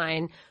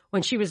Feinstein,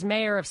 when she was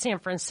mayor of San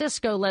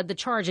Francisco, led the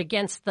charge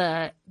against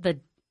the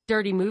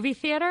dirty movie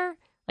theater,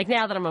 like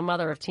now that I'm a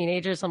mother of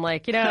teenagers, I'm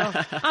like,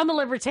 I'm a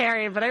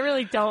libertarian, but I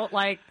really don't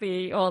like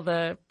all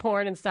the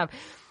porn and stuff.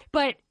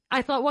 But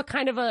I thought, what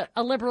kind of a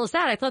liberal is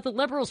that? I thought the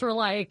liberals were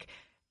like,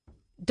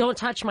 don't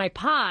touch my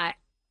pot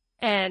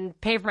and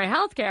pay for my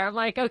health care. I'm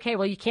like, okay,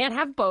 well, you can't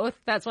have both.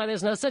 That's why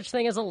there's no such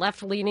thing as a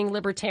left-leaning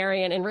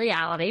libertarian in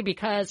reality,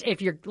 because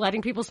if you're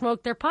letting people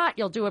smoke their pot,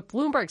 you'll do what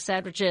Bloomberg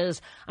said, which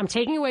is, I'm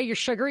taking away your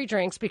sugary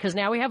drinks because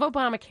now we have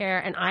Obamacare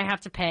and I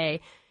have to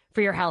pay for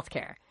your health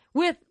care.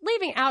 With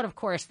leaving out, of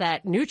course,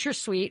 that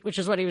NutraSweet, which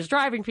is what he was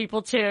driving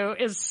people to,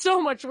 is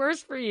so much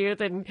worse for you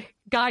than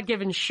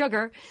God-given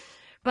sugar.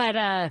 But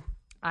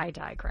I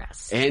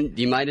digress. And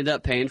you might end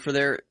up paying for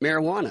their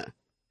marijuana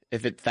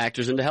if it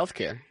factors into health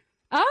care.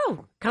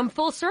 Oh, come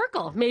full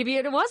circle. Maybe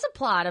it was a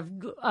plot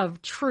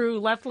of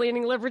true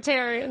left-leaning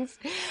libertarians.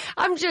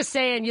 I'm just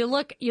saying, you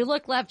look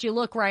left, you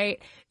look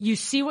right, you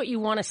see what you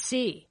want to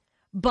see.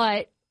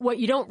 But what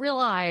you don't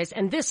realize,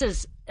 and this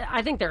is,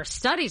 I think there are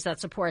studies that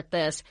support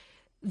this,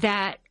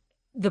 that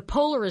the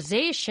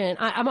polarization,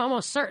 I'm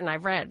almost certain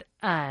I've read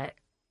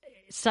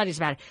studies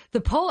about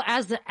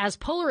it. As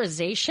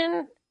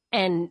polarization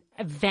and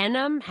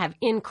venom have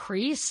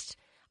increased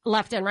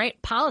left and right,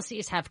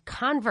 policies have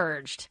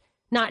converged,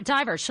 not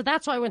diverged. So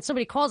that's why when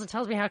somebody calls and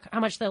tells me how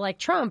much they like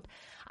Trump,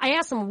 I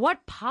ask them,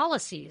 what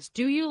policies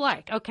do you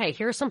like? Okay,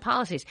 here are some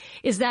policies.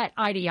 Is that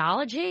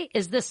ideology?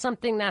 Is this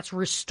something that's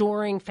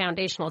restoring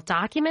foundational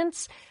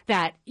documents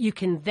that you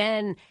can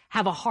then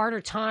have a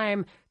harder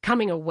time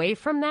coming away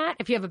from that?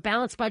 If you have a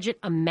balanced budget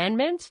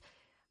amendment,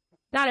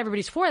 not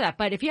everybody's for that,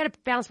 but if you had a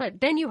balanced budget,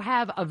 then you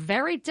have a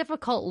very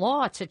difficult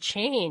law to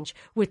change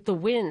with the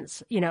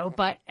winds,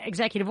 but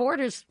executive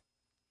orders,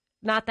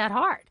 not that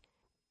hard.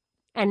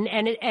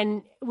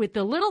 And with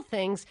the little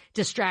things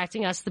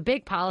distracting us, the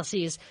big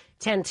policies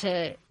tend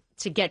to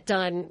get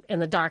done in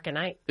the dark of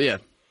night. Yeah.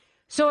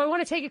 So I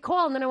want to take a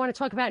call, and then I want to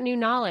talk about new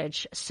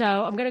knowledge. So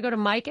I'm going to go to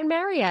Mike in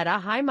Marietta.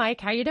 Hi, Mike.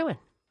 How you doing?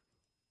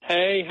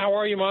 Hey, how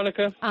are you,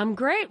 Monica? I'm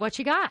great. What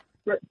you got?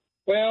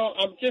 Well,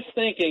 I'm just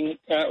thinking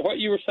what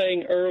you were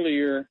saying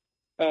earlier,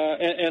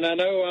 and I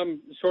know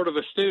I'm sort of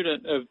a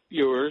student of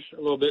yours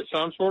a little bit, so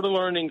I'm sort of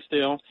learning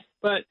still,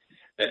 but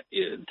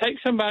take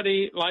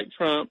somebody like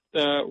Trump.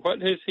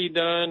 What has he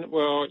done?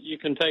 Well, you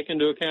can take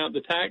into account the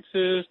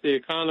taxes, the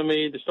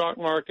economy, the stock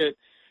market,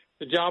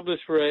 the jobless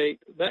rate,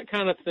 that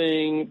kind of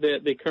thing that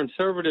the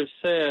conservative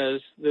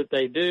says that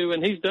they do,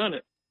 and he's done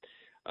it.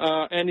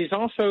 And he's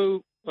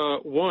also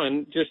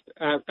won, just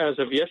as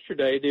of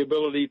yesterday, the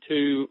ability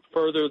to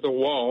further the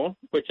wall,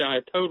 which I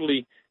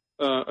totally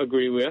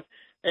agree with.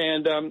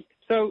 And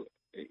so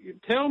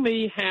tell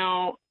me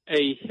how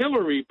a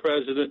Hillary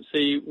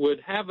presidency would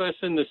have us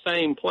in the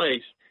same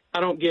place. I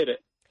don't get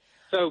it.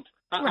 So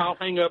I'll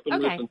hang up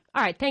and listen.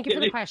 All right. Thank you for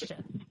the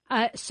question.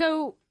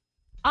 So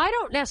I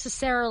don't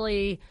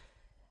necessarily,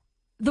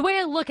 the way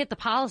I look at the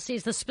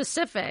policies, the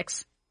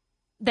specifics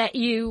that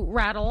you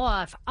rattle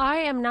off, I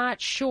am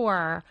not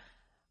sure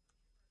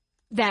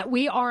that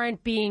we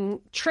aren't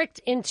being tricked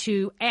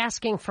into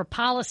asking for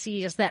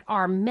policies that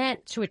are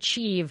meant to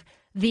achieve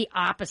the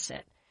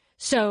opposite.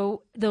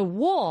 So the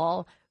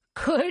wall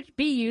could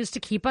be used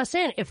to keep us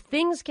in if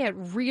things get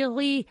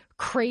really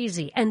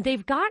crazy. And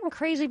they've gotten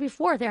crazy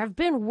before. There have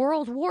been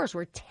world wars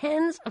where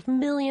tens of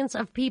millions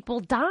of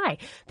people die.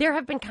 There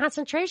have been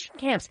concentration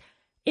camps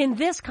in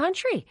this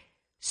country.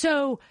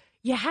 So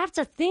you have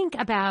to think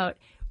about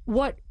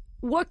what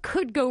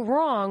could go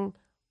wrong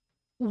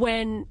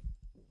when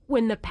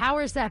the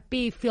powers that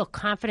be feel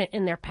confident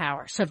in their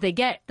power. So if they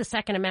get the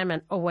Second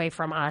Amendment away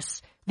from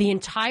us, the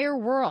entire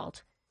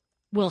world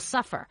will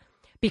suffer.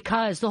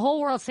 Because the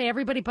whole world, say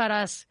everybody but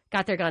us,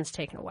 got their guns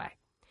taken away.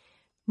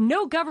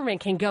 No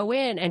government can go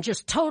in and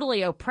just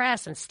totally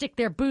oppress and stick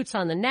their boots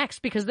on the necks,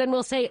 because then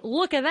we'll say,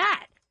 look at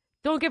that.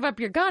 Don't give up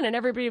your gun. And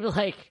everybody will be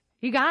like,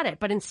 you got it.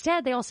 But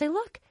instead, they all say,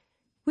 look,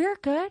 we're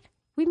good.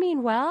 We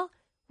mean well.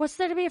 What's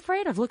there to be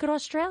afraid of? Look at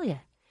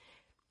Australia.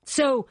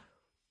 So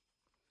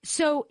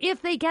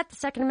if they get the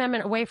Second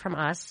Amendment away from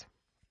us,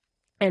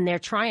 and they're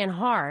trying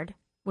hard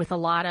with a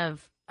lot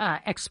of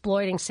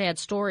exploiting sad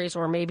stories,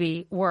 or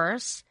maybe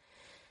worse,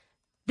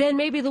 then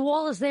maybe the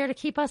wall is there to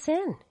keep us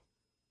in.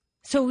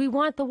 So we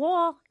want the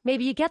wall.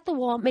 Maybe you get the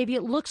wall. Maybe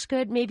it looks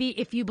good. Maybe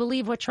if you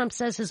believe what Trump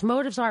says his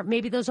motives are,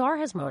 maybe those are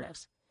his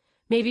motives.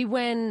 Maybe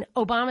when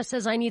Obama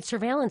says, I need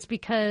surveillance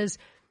because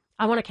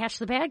I want to catch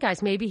the bad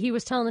guys, maybe he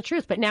was telling the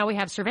truth. But now we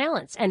have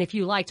surveillance. And if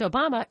you liked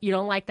Obama, you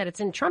don't like that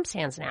it's in Trump's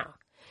hands now.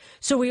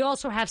 So we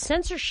also have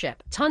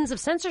censorship, tons of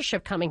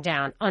censorship coming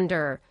down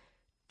under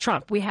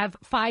Trump. We have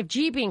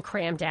 5G being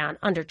crammed down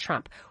under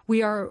Trump.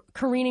 We are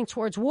careening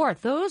towards war.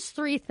 Those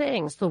three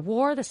things, the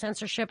war, the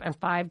censorship, and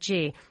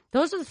 5G,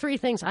 those are the three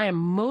things I am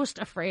most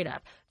afraid of.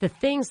 The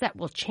things that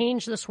will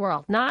change this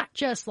world, not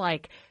just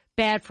like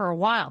bad for a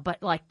while,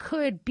 but like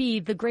could be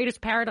the greatest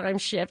paradigm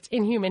shift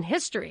in human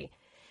history.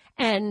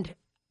 And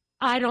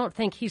I don't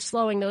think he's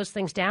slowing those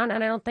things down,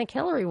 and I don't think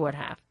Hillary would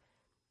have.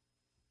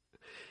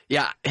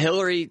 Yeah,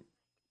 Hillary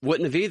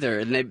wouldn't have either.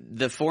 And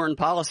the foreign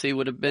policy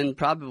would have been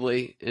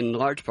probably, in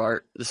large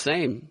part, the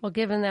same. Well,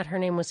 given that her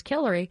name was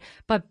Hillary,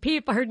 but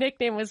her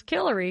nickname was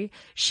Hillary,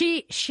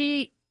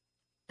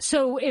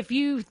 so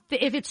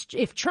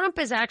if Trump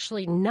is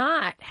actually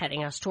not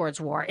heading us towards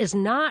war, is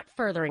not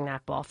furthering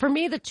that ball, for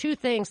me, the two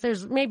things,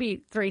 there's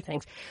maybe three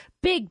things,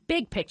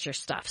 big picture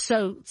stuff.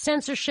 So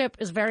censorship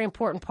is a very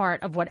important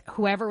part of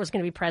whoever was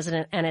going to be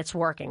president, and it's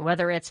working,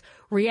 whether it's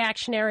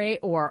reactionary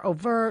or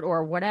overt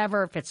or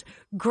whatever, if it's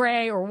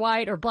gray or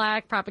white or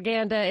black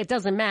propaganda, it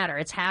doesn't matter.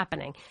 It's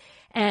happening.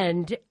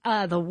 And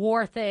the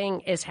war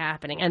thing is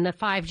happening, and the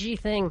 5G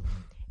thing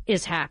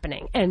is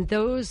happening. And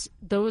those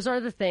are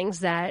the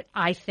things that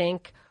I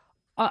think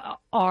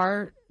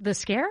are the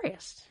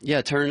scariest.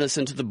 Yeah, turning us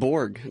into the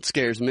Borg. It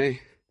scares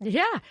me.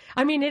 Yeah.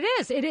 I mean, it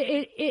is.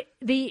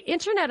 The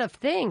Internet of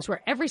Things,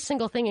 where every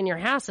single thing in your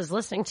house is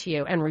listening to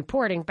you and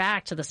reporting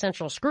back to the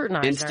central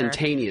scrutinizer.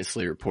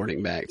 Instantaneously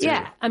reporting back, too.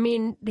 Yeah. I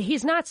mean,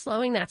 he's not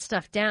slowing that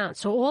stuff down.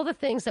 So all the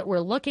things that we're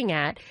looking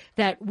at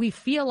that we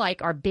feel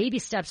like are baby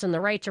steps in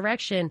the right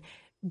direction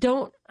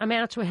don't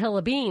amount to a hill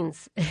of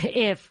beans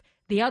if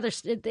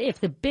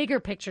the bigger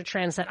picture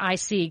trends that I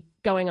see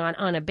going on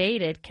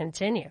unabated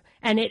continue.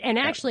 And it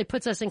actually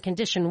puts us in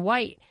condition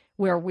white,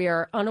 where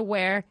we're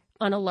unaware,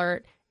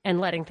 unalert, and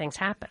letting things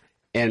happen.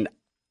 And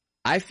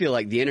I feel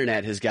like the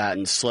internet has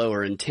gotten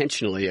slower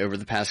intentionally over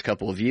the past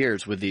couple of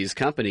years with these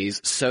companies,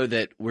 so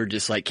that we're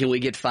just like, can we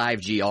get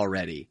 5G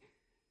already?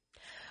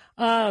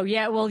 Oh,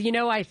 yeah. Well,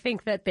 I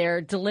think that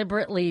they're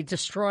deliberately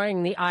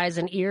destroying the eyes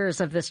and ears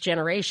of this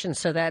generation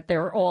so that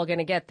they're all going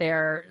to get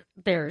they're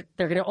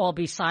going to all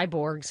be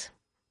cyborgs.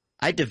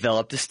 I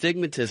developed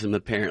astigmatism,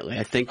 apparently.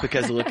 I think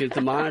because of looking at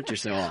the monitor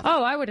so often.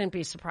 Oh, I wouldn't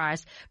be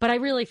surprised. But I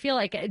really feel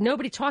like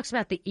nobody talks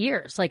about the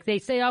ears. Like they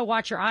say, oh,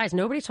 watch your eyes.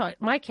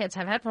 My kids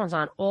have headphones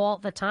on all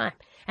the time.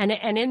 And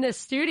in this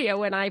studio,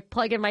 when I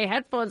plug in my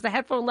headphones, the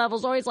headphone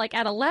level's always like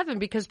at 11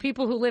 because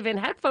people who live in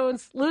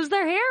headphones lose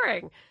their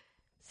hearing.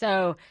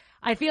 So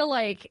I feel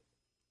like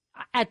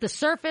at the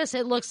surface,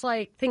 it looks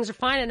like things are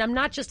fine. And I'm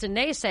not just a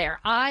naysayer.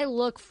 I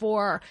look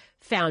for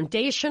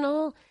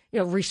foundational,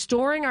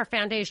 restoring our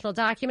foundational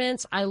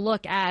documents. I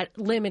look at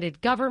limited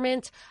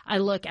government. I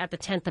look at the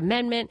 10th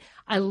Amendment.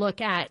 I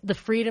look at the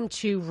freedom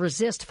to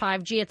resist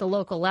 5G at the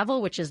local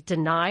level, which is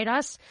denied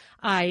us.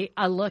 I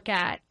look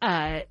at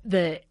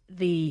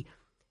the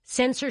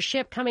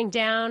censorship coming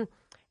down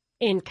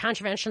in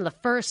contravention of the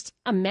First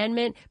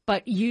Amendment,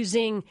 but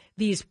using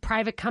these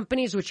private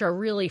companies, which are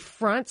really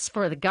fronts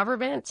for the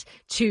government,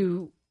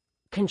 to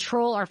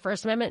control our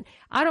First Amendment.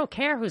 I don't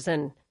care who's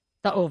in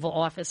the Oval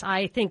Office.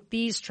 I think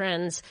these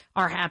trends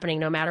are happening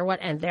no matter what,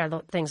 and they're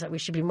the things that we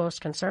should be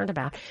most concerned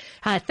about.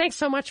 Thanks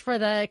so much for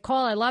the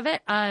call. I love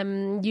it.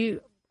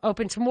 You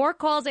open to more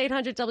calls,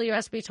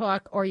 800-WSB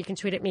Talk, or you can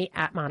tweet at me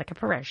at Monica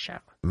Perez Show.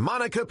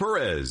 Monica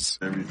Perez.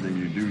 Everything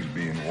you do is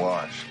being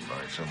watched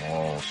by some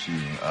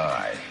all-seeing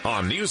eye.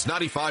 On News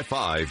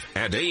 95.5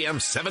 and AM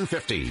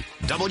 750,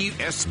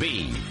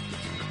 WSB.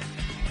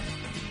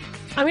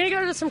 I'm going to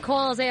go to some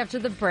calls after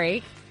the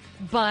break.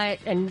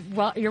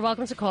 You're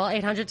welcome to call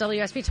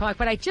 800-WSB Talk,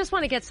 but I just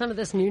want to get some of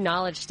this New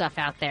Knowledge stuff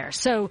out there.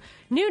 So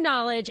New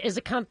Knowledge is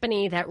a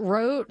company that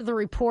wrote the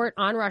report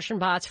on Russian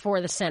bots for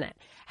the Senate.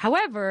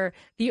 However,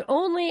 the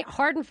only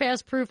hard and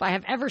fast proof I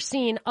have ever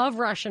seen of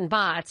Russian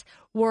bots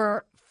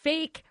were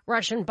fake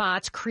Russian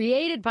bots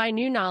created by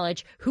New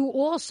Knowledge, who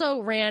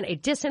also ran a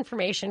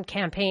disinformation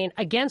campaign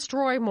against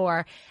Roy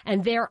Moore,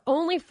 and their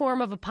only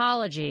form of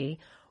apology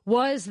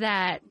was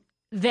that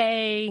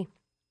they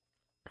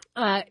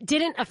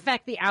didn't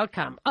affect the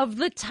outcome of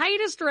the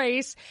tightest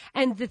race,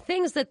 and the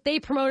things that they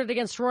promoted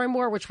against Roy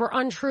Moore, which were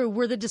untrue,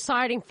 were the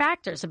deciding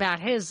factors about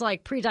his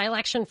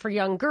predilection for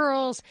young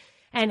girls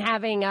and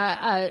having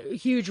a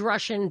huge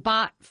Russian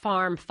bot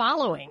farm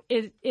following.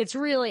 It's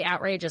really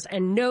outrageous,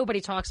 and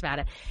nobody talks about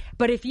it.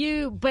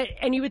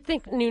 And you would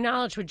think New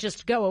Knowledge would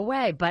just go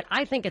away, but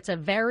I think it's a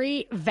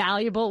very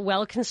valuable,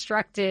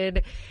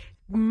 well-constructed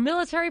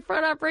military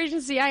front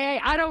operation,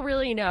 CIA, I don't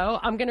really know.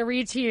 I'm going to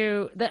read to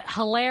you. The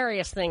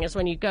hilarious thing is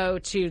when you go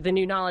to the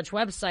New Knowledge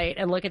website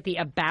and look at the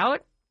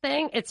About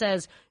thing, it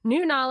says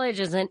New Knowledge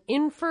is an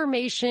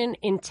information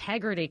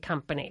integrity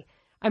company.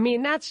 I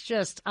mean, that's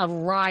just a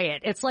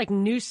riot. It's like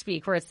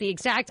Newspeak, where it's the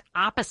exact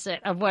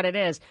opposite of what it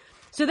is.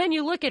 So then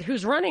you look at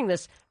who's running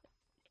this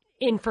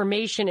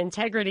information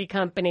integrity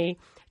company.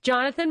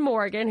 Jonathan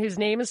Morgan, whose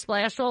name is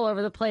splashed all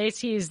over the place.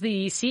 He's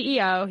the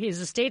CEO. He's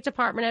a State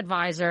Department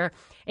advisor,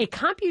 a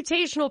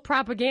computational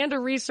propaganda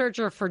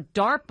researcher for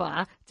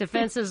DARPA,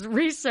 Defense's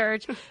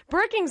Research,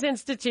 Brookings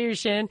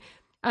Institution.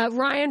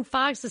 Ryan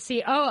Fox, the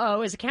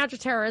COO, is a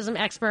counterterrorism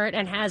expert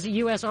and has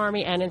U.S.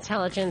 Army and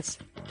intelligence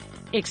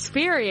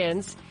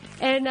experience.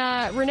 And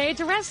Renee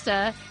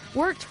DiResta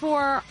worked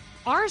for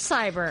our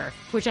cyber,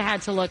 which I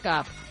had to look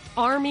up.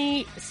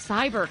 Army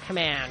Cyber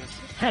Command,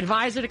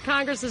 advisor to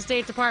Congress and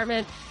State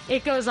Department.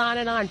 It goes on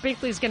and on.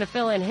 Binkley's going to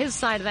fill in his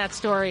side of that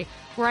story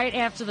right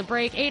after the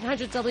break.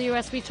 800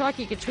 WSB Talk.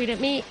 You can tweet at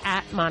me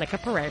at Monica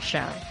Perez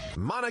Show.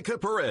 Monica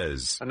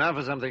Perez. And now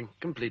for something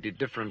completely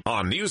different.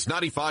 On News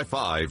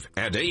 95.5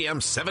 and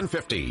AM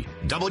 750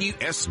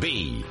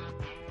 WSB.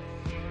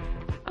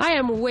 I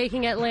am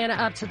waking Atlanta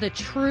up to the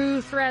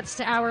true threats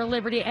to our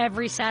liberty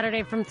every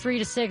Saturday from 3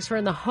 to 6. We're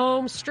in the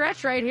home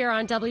stretch right here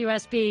on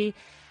WSB.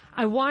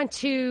 I want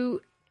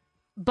to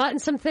button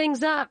some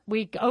things up.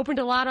 We opened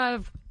a lot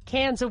of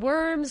cans of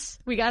worms.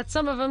 We got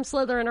some of them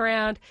slithering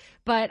around,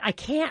 but I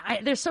can't.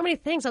 There's so many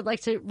things I'd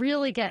like to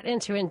really get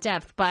into in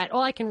depth, but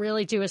all I can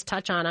really do is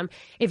touch on them.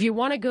 If you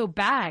want to go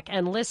back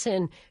and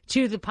listen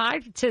to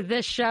to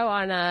this show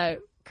on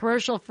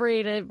commercial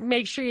free to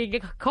make sure you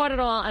get caught it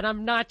all, and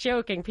I'm not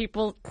joking,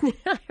 people,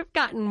 I've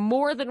gotten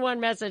more than one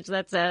message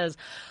that says,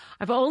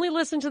 I've only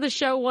listened to the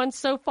show once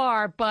so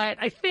far, but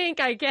I think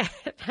I get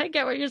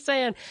what you're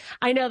saying.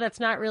 I know that's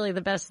not really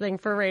the best thing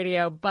for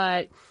radio,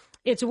 but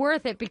it's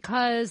worth it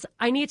because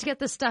I need to get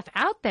this stuff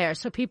out there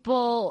so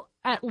people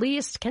at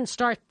least can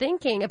start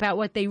thinking about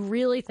what they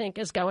really think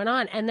is going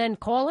on, and then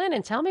call in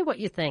and tell me what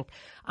you think.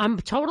 I'm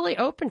totally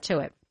open to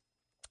it.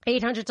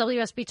 800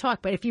 WSB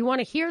Talk. But if you want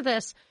to hear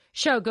this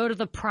show, go to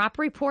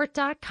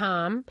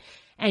thepropreport.com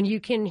and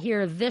you can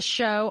hear this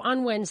show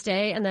on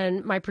Wednesday. And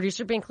then my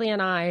producer Binkley and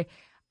I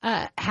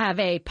have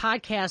a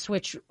podcast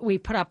which we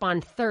put up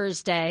on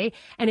Thursday.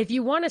 And if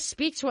you want to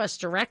speak to us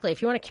directly,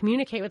 if you want to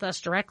communicate with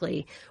us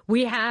directly,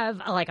 we have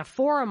like a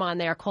forum on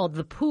there called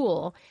The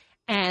Pool,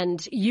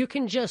 and you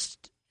can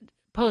just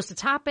post a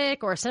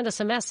topic or send us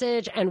a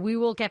message and we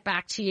will get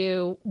back to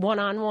you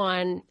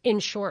one-on-one in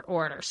short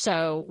order.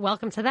 So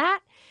welcome to that.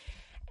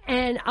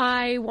 And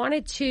I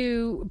wanted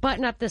to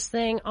button up this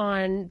thing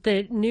on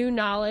the New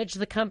Knowledge,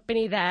 the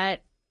company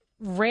that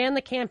ran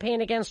the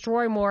campaign against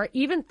Roy Moore,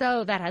 even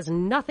though that has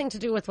nothing to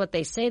do with what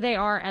they say they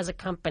are as a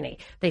company.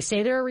 They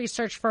say they're a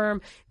research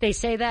firm. They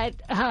say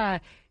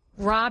that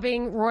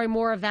robbing Roy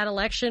Moore of that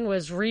election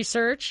was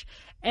research,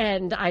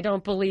 and I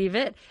don't believe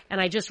it. And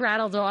I just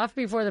rattled off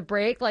before the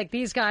break, like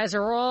these guys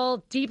are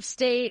all deep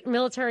state,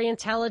 military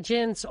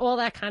intelligence, all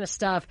that kind of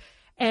stuff.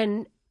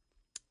 And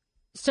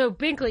so,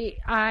 Binkley,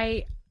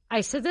 I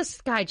said this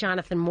guy,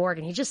 Jonathan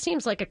Morgan, he just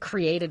seems like a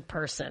created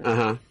person.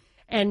 Uh-huh.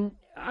 And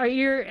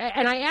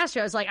I asked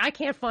you, I was like, I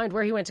can't find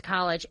where he went to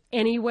college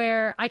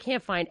anywhere. I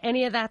can't find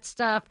any of that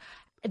stuff.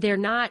 They're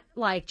not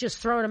like just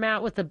throwing him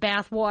out with the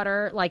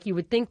bathwater like you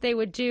would think they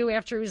would do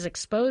after he was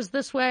exposed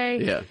this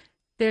way. Yeah.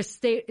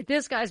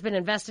 This guy's been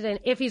invested in.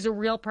 If he's a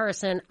real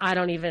person, I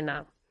don't even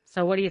know.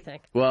 So what do you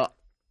think? Well,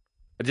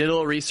 I did a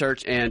little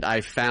research and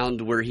I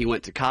found where he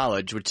went to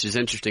college, which is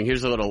interesting.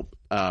 Here's a little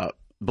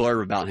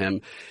blurb about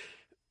him.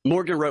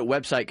 Morgan wrote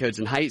website codes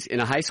in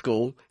a high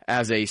school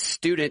as a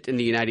student in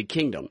the United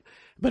Kingdom.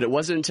 But it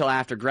wasn't until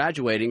after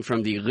graduating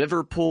from the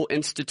Liverpool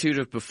Institute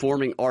of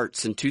Performing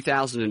Arts in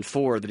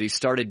 2004 that he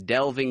started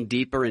delving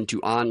deeper into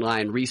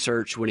online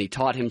research when he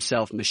taught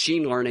himself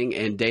machine learning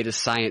and data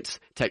science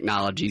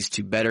technologies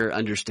to better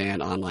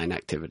understand online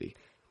activity.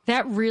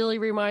 That really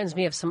reminds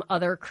me of some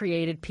other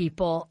created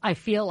people. I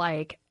feel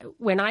like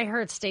when I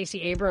heard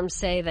Stacey Abrams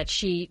say that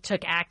she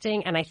took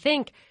acting, and I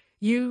think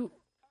you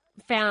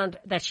found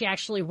that she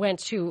actually went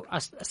to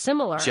a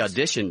similar... She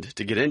auditioned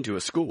to get into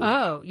a school.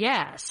 Oh,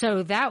 yeah.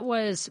 So that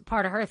was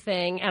part of her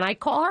thing. And I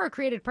call her a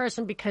created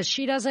person because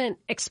she doesn't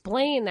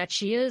explain that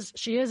she is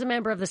a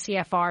member of the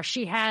CFR.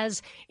 She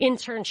has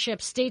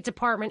internships, State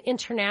Department,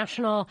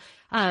 international,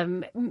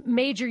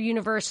 major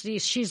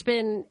universities. She's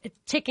been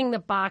ticking the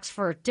box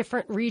for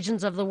different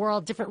regions of the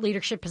world, different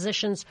leadership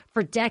positions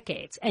for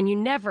decades. And you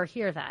never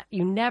hear that.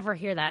 You never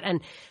hear that.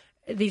 And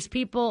these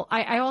people,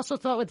 I also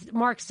thought with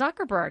Mark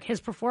Zuckerberg, his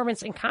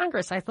performance in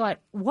Congress, I thought,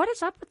 what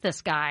is up with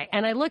this guy?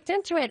 And I looked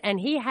into it, and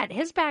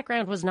his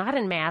background was not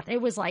in math. It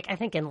was like, I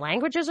think in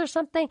languages or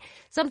something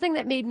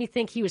that made me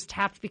think he was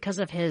tapped because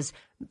of his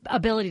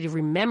ability to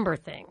remember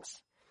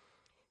things.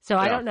 So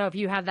yeah. I don't know if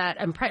you have that,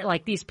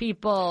 like these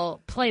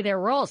people play their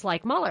roles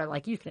like Mueller,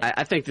 like you think.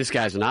 I think this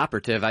guy's an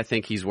operative. I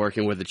think he's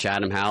working with the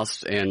Chatham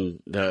House and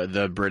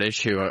the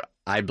British, who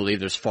I believe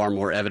there's far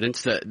more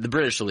evidence that the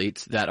British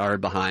elites that are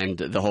behind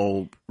the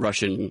whole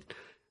Russian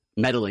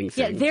meddling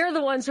thing. Yeah, they're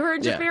the ones who are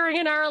interfering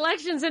in our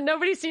elections, and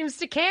nobody seems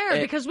to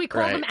care because we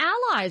call them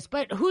allies.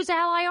 But whose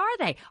ally are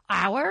they?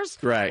 Ours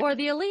or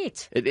the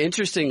elite?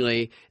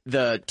 Interestingly,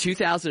 the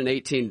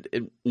 2018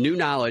 New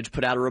Knowledge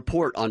put out a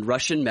report on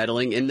Russian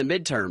meddling in the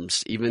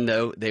midterms, even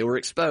though they were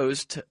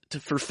exposed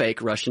for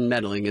fake Russian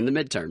meddling in the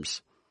midterms.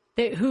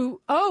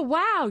 Oh,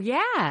 wow,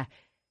 yeah.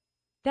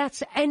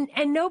 And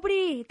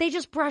nobody, they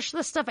just brush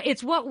this stuff.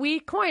 It's what we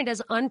coined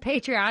as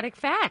unpatriotic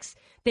facts.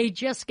 They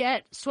just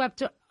get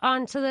swept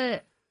onto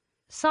the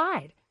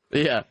side.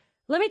 Yeah.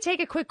 Let me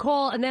take a quick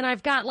call, and then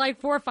I've got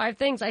like 4 or 5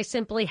 things I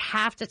simply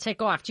have to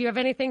tick off. Do you have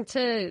anything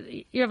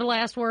you have a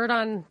last word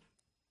on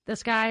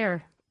this guy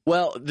or?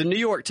 Well, the New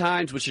York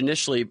Times, which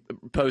initially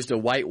posed a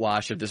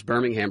whitewash of this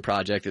Birmingham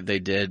project that they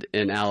did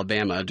in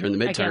Alabama during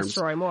the midterms. Against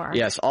Roy Moore.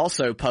 Yes,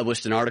 also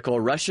published an article,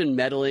 Russian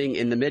meddling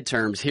in the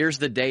midterms. Here's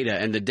the data,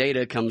 and the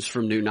data comes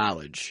from New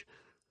Knowledge.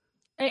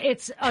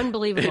 It's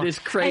unbelievable. It is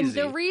crazy.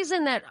 And the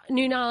reason that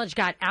New Knowledge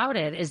got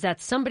outed is that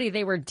somebody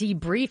they were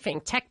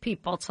debriefing, tech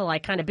people, to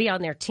like kind of be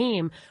on their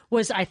team,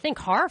 was, I think,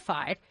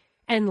 horrified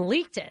and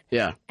leaked it.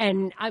 Yeah.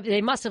 And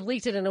they must have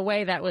leaked it in a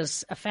way that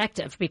was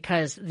effective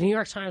because the New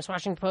York Times,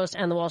 Washington Post,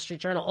 and the Wall Street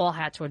Journal all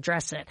had to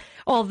address it.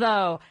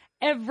 Although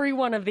every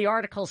one of the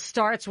articles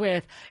starts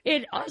with,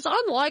 it is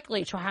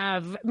unlikely to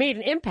have made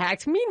an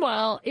impact.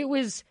 Meanwhile, it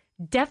was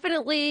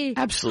definitely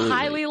absolutely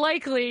highly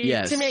likely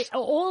to make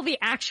all the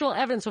actual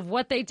evidence of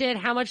what they did,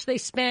 how much they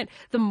spent,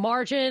 the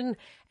margin,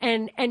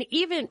 and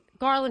even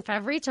Garland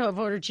Favorito of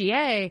Voter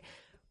GA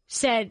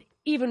said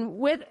even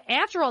with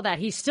after all that,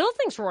 he still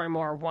thinks Roy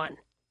Moore won.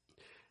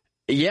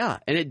 Yeah,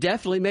 and it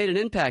definitely made an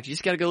impact. You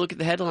just got to go look at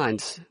the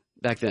headlines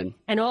back then.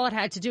 And all it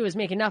had to do is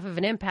make enough of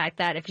an impact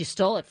that if you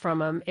stole it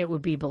from him, it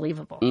would be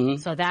believable. Mm-hmm.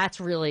 So that's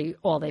really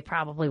all they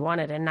probably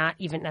wanted, and not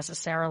even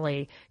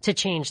necessarily to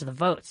change the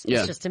votes.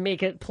 It's just to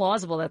make it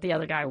plausible that the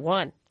other guy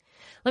won.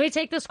 Let me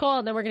take this call,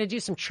 and then we're going to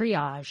do some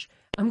triage.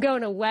 I'm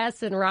going to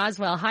Wes in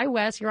Roswell. Hi,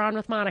 Wes. You're on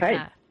with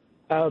Monica.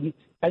 Hi.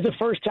 As a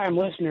first-time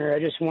listener, I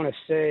just want to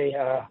say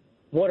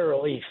what a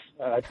relief.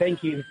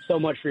 Thank you so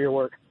much for your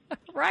work.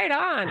 Right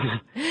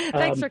on.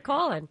 Thanks for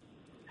calling.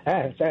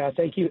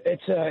 Thank you.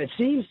 It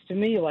seems to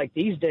me like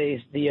these days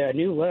the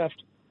new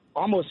left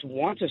almost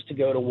wants us to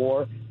go to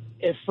war,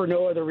 if for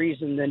no other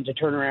reason than to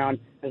turn around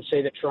and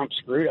say that Trump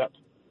screwed up.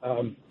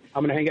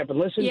 I'm going to hang up and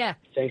listen. Yeah.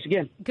 Thanks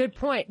again. Good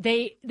point.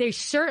 They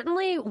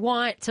certainly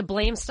want to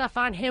blame stuff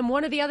on him.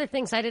 One of the other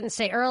things I didn't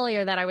say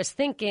earlier that I was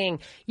thinking,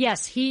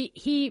 yes,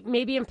 he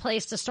may be in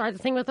place to start the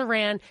thing with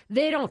Iran.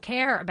 They don't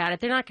care about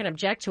it. They're not going to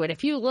object to it.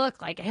 If you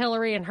look, like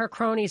Hillary and her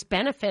cronies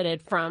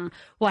benefited from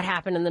what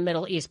happened in the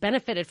Middle East,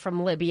 benefited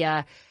from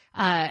Libya,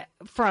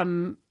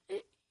 from...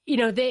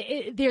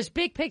 there's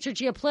big picture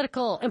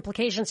geopolitical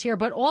implications here,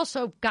 but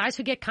also guys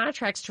who get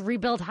contracts to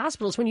rebuild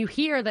hospitals. When you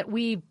hear that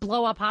we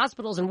blow up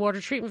hospitals and water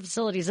treatment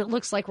facilities, it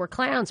looks like we're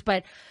clowns.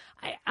 But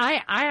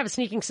I have a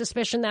sneaking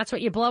suspicion that's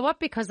what you blow up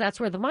because that's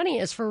where the money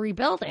is for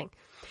rebuilding.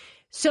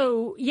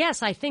 So,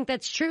 yes, I think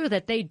that's true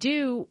that they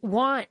do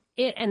want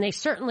it, and they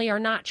certainly are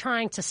not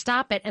trying to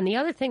stop it. And the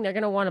other thing they're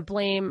going to want to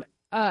blame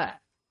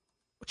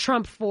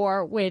Trump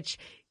for, which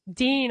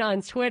Dean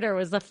on Twitter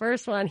was the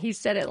first one. He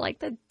said it like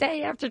the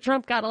day after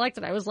Trump got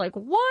elected. I was like,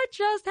 what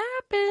just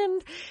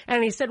happened?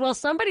 And he said, well,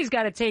 somebody's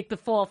got to take the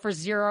fall for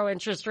zero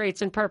interest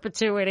rates in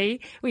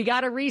perpetuity. We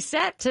got to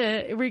reset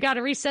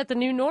the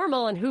new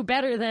normal. And who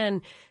better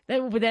than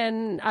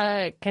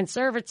a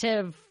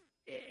conservative,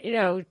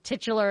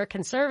 titular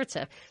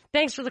conservative.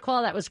 Thanks for the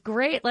call. That was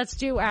great. Let's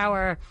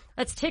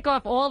tick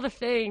off all the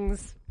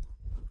things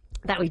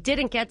that we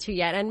didn't get to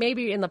yet. And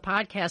maybe in the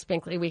podcast,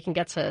 Binkley, we can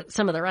get to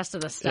some of the rest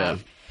of the stuff.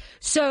 Yeah.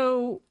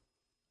 So,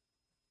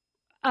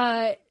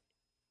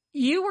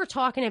 you were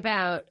talking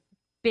about,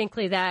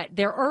 Binkley, that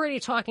they're already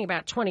talking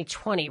about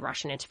 2020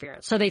 Russian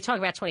interference. So they talk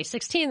about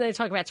 2016, then they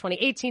talk about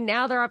 2018,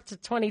 now they're up to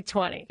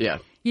 2020. Yeah.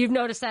 You've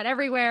noticed that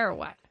everywhere or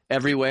what?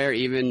 Everywhere,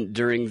 even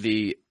during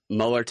the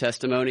Mueller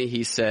testimony,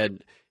 he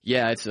said,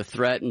 yeah, it's a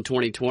threat in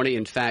 2020.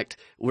 In fact,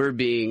 we're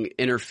being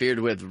interfered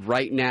with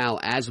right now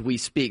as we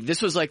speak.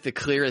 This was like the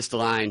clearest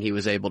line he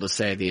was able to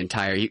say the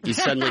entire. He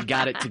suddenly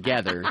got it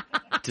together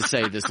to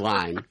say this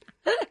line.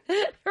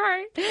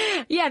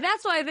 Right. Yeah,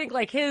 that's why I think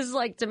like his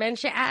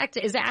dementia act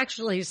is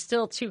actually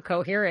still too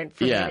coherent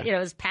for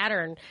his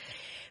pattern.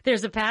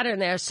 There's a pattern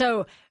there.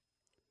 So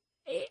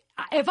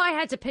if I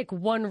had to pick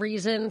one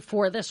reason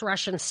for this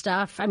Russian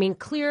stuff, I mean,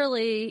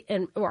 clearly,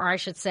 or I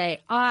should say,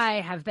 I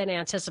have been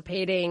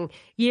anticipating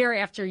year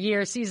after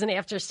year, season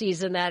after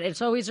season, that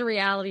it's always a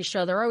reality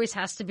show. There always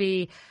has to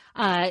be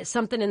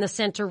something in the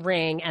center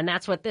ring, and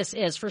that's what this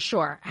is for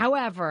sure.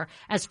 However,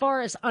 as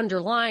far as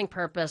underlying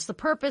purpose, the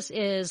purpose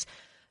is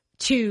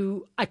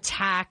to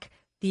attack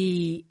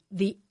even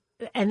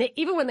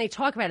when they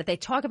talk about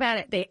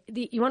it,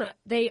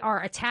 they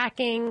are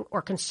attacking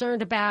or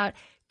concerned about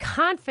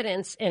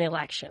confidence in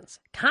elections.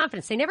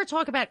 Confidence. They never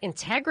talk about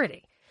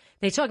integrity.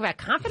 They talk about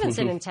confidence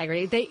and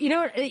integrity.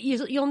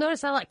 You'll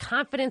notice that, like,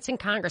 confidence in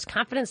Congress,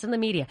 confidence in the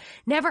media,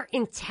 never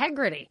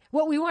integrity.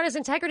 What we want is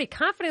integrity.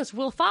 Confidence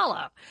will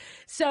follow.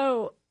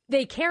 So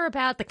they care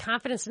about the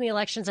confidence in the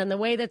elections, and the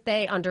way that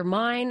they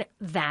undermine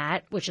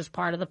that, which is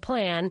part of the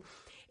plan,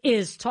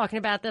 is talking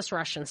about this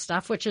Russian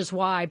stuff, which is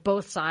why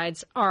both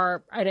sides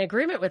are in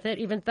agreement with it,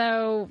 even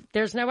though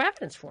there's no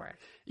evidence for it.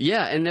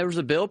 Yeah, and there was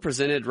a bill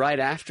presented right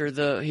after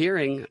the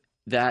hearing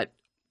that,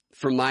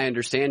 from my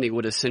understanding,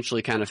 would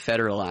essentially kind of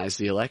federalize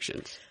the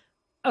elections.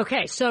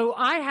 Okay, so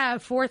I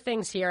have 4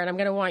 things here, and I'm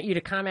going to want you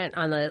to comment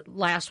on the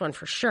last one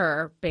for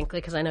sure, Binkley,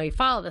 because I know you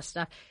follow this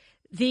stuff.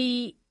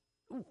 The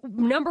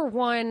number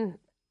one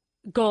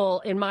goal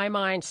in my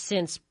mind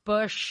since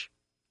Bush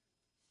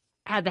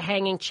had the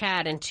hanging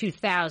Chad in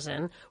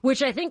 2000,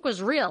 which I think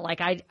was real.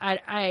 Like,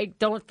 I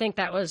don't think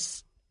that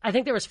was I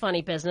think there was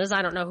funny business.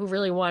 I don't know who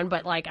really won,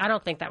 but I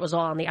don't think that was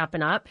all on the up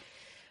and up.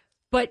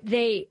 But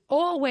the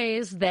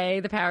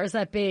powers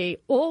that be,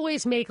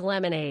 always make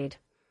lemonade.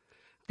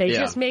 They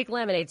just make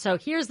lemonade. So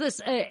here's this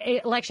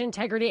election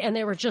integrity, and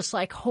they were just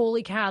like,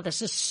 holy cow,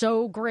 this is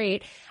so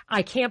great.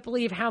 I can't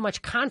believe how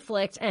much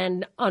conflict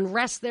and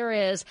unrest there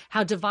is,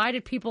 how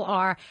divided people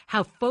are,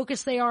 how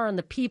focused they are on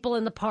the people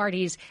and the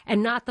parties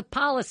and not the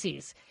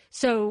policies.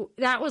 So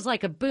that was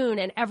like a boon.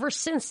 And ever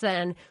since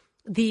then,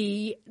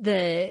 the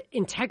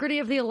integrity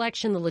of the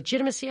election, the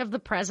legitimacy of the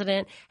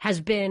president has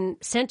been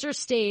center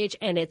stage,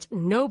 and it's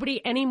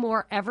nobody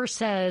anymore ever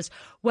says,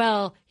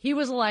 well, he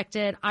was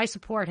elected, I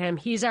support him,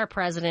 he's our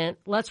president,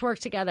 let's work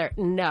together.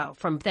 No.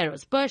 Then it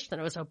was Bush, then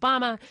it was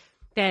Obama,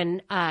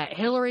 then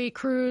Hillary,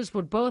 Cruz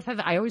would both have.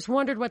 I always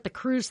wondered what the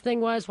Cruz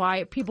thing was,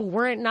 why people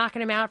weren't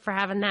knocking him out for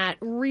having that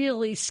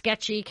really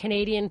sketchy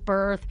Canadian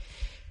birth.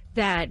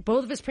 That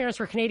both of his parents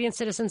were Canadian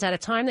citizens at a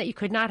time that you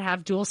could not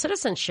have dual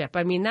citizenship.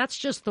 I mean, that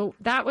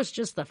was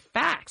just the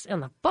facts and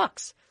the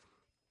books.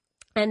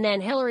 And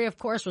then Hillary, of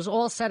course, was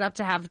all set up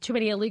to have too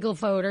many illegal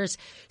voters.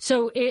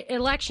 So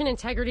election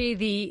integrity,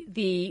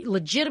 the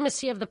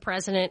legitimacy of the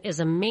president is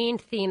a main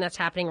theme that's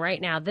happening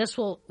right now. This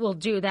will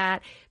do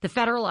that. The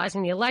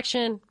federalizing the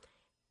election.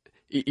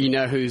 You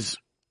know who's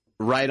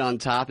right on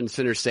top and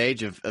center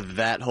stage of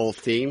that whole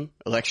theme,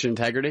 election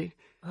integrity?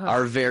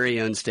 Our very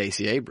own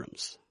Stacey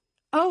Abrams.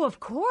 Oh, of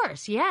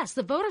course. Yes,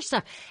 the voter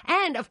stuff.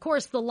 And, of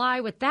course, the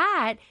lie with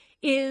that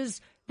is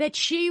that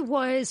she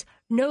was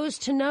nose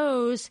to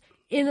nose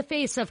in the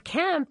face of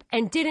Kemp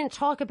and didn't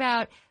talk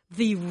about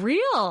the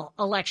real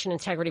election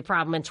integrity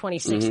problem in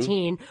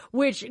 2016,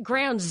 which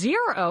ground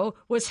zero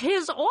was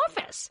his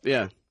office.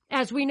 Yeah.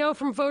 As we know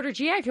from Voter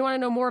GA, if you want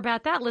to know more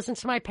about that, listen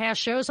to my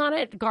past shows on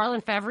it.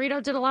 Garland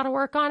Favorito did a lot of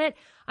work on it.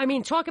 I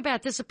mean, talk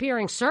about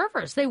disappearing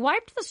servers. They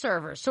wiped the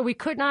servers, so we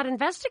could not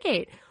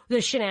investigate the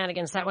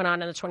shenanigans that went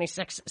on in the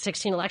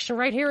 2016 election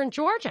right here in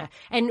Georgia.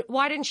 And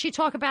why didn't she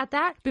talk about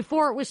that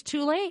before it was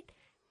too late?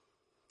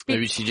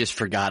 Maybe she just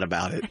forgot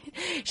about it.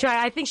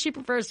 I think she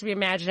prefers to be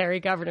imaginary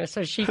governor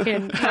so she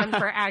can run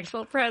for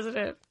actual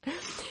president.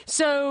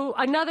 So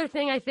another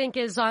thing I think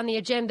is on the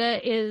agenda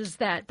is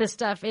that this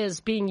stuff is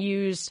being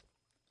used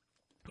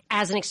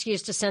as an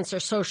excuse to censor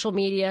social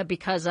media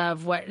because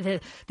of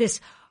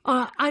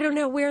I don't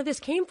know where this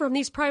came from.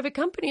 These private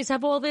companies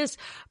have all this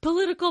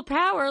political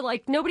power.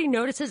 Like, nobody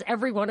notices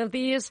every one of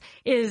these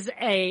is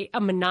a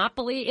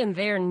monopoly in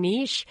their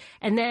niche.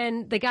 And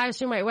then the guy who's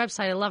doing my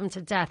website, I love him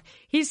to death.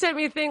 He sent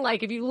me a thing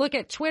like, if you look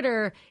at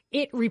Twitter,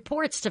 it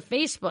reports to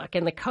Facebook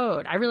in the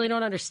code. I really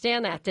don't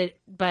understand that.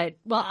 But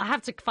I'll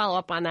have to follow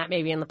up on that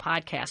maybe in the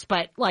podcast.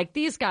 But like,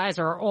 these guys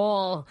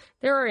are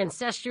there are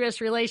incestuous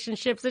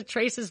relationships that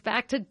traces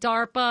back to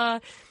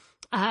DARPA.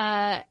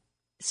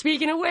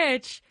 Speaking of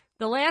which,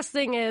 the last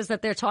thing is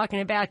that they're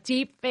talking about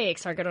deep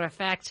fakes are going to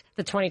affect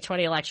the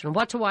 2020 election.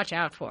 What to watch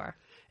out for.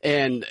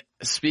 And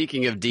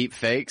speaking of deep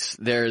fakes,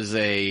 there's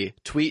a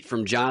tweet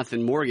from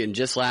Jonathan Morgan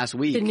just last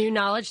week. The New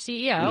Knowledge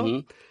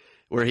CEO.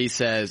 Where he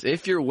says,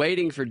 if you're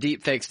waiting for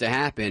deep fakes to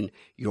happen,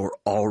 you're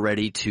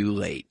already too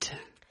late.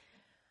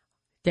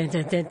 Dun,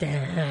 dun, dun,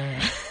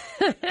 dun.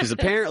 Because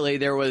apparently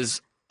there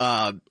was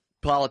a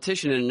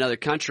politician in another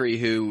country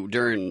who,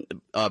 during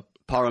a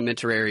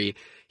parliamentary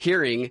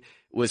hearing,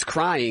 was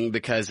crying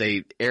because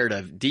they aired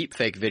a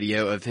deepfake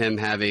video of him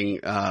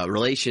having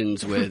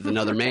relations with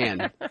another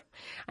man.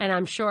 And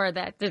I'm sure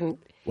that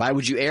didn't... Why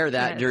would you air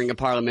that during a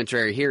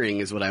parliamentary hearing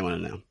is what I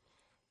want to know.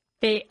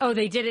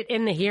 They did it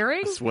in the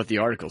hearing? That's what the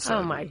article said.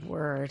 Oh, my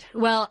word.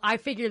 Well, I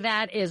figure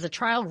that is a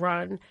trial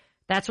run.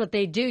 That's what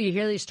they do. You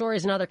hear these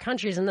stories in other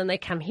countries, and then they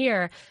come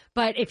here.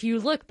 But if you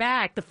look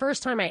back, the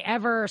first time I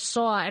ever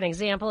saw an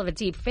example of a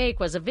deep fake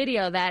was a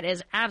video that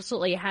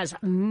has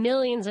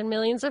millions and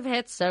millions of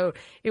hits. So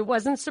it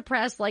wasn't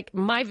suppressed like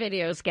my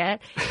videos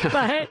get.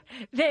 But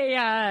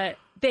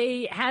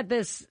they had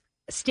this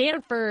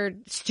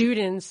Stanford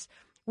students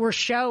were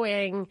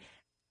showing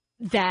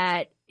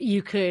that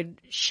you could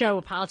show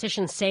a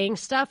politician saying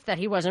stuff that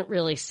he wasn't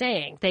really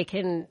saying. They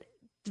can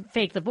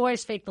fake the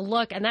voice, fake the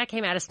look, and that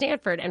came out of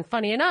Stanford. And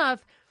funny enough,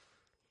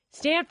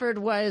 Stanford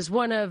was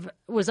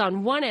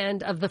on one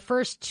end of the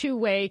first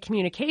two-way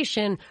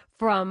communication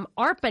from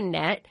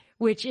ARPANET,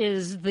 which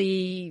is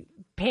the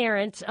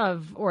parent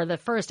of, or the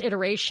first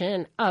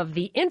iteration of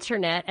the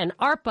internet, and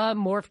ARPA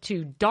morphed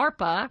to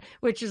DARPA,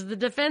 which is the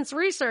defense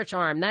research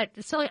arm. I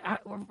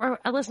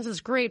listened to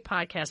this great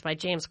podcast by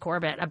James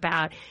Corbett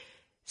about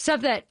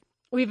stuff that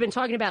we've been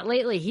talking about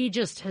lately. He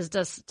just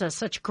does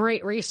such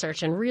great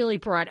research and really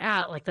brought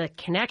out like the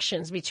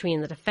connections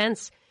between the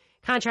defense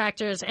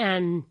contractors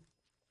and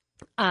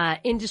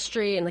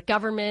industry and the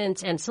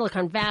government and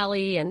Silicon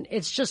Valley, and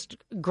it's just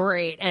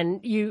great.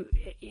 And you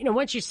know,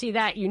 once you see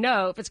that,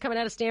 if it's coming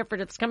out of Stanford,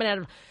 it's coming out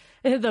of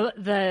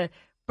the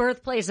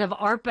birthplace of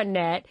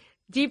ARPANET.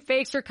 Deep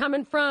fakes are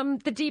coming from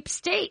the deep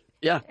state.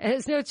 Yeah,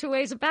 there's no two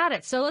ways about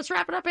it. So let's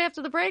wrap it up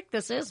after the break.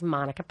 This is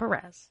Monica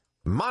Perez.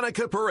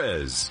 Monica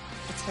Perez.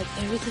 It's like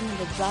everything I've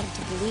been brought up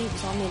to believe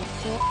is all made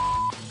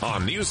up.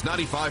 on News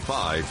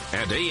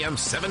 95.5 and AM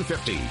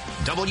 750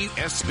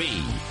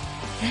 WSB.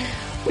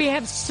 We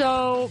have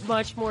so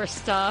much more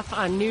stuff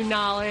on new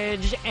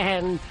knowledge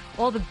and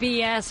all the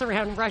BS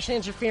around Russian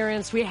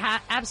interference. We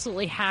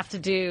absolutely have to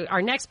do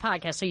our next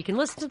podcast. So you can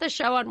listen to the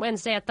show on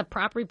Wednesday at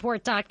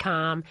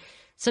thepropreport.com.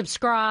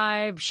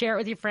 Subscribe, share it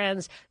with your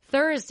friends.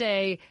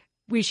 Thursday,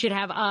 we should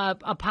have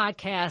a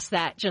podcast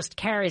that just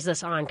carries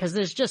this on because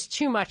there's just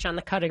too much on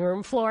the cutting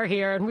room floor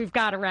here, and we've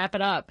got to wrap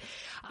it up.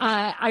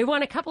 I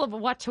want a couple of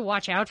what to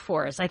watch out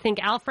for. I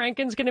think Al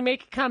Franken's going to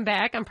make a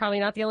comeback. I'm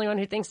probably not the only one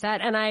who thinks that.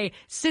 And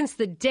since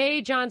the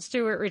day Jon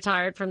Stewart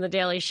retired from The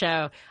Daily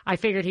Show, I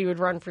figured he would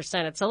run for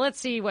Senate. So let's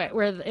see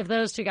if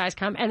those two guys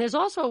come. And there's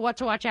also a what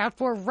to watch out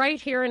for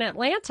right here in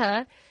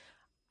Atlanta.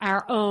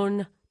 Our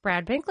own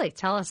Brad Binkley.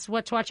 Tell us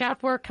what to watch out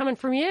for coming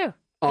from you.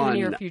 In the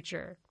near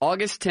future.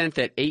 August 10th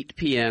at 8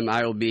 p.m.,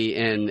 I will be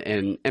in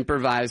an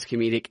improvised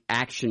comedic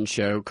action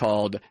show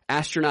called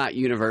Astronaut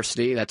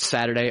University. That's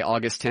Saturday,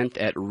 August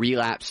 10th at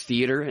Relapse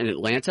Theater in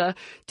Atlanta.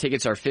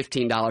 Tickets are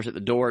 $15 at the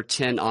door,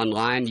 $10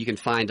 online. You can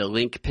find a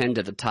link pinned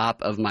at the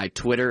top of my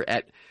Twitter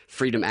at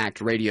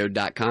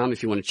freedomactradio.com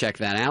if you want to check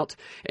that out.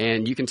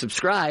 And you can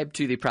subscribe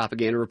to the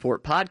Propaganda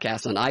Report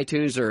podcast on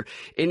iTunes or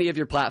any of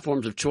your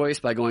platforms of choice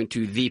by going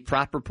to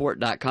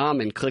thepropreport.com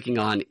and clicking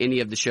on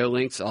any of the show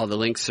links. All the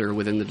links are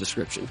within the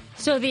description.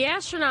 So the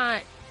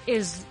astronaut,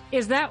 is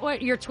that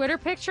what your Twitter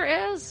picture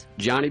is?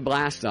 Johnny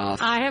Blastoff.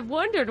 I have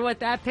wondered what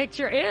that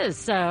picture is.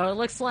 So it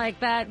looks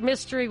like that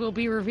mystery will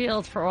be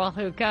revealed for all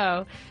who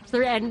go.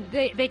 So, and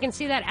they can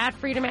see that at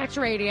Freedom Act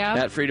Radio.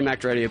 At Freedom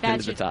Act Radio,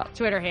 pinned to the top.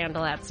 Twitter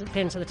handle, that's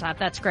pinned to the top.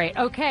 That's great.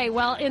 Okay,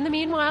 well, in the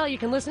meanwhile, you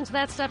can listen to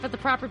that stuff at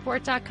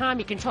thepropreport.com.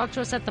 You can talk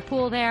to us at the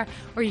pool there,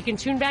 or you can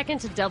tune back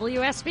into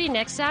WSB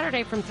next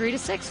Saturday from 3 to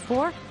 6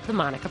 for The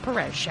Monica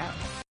Perez Show.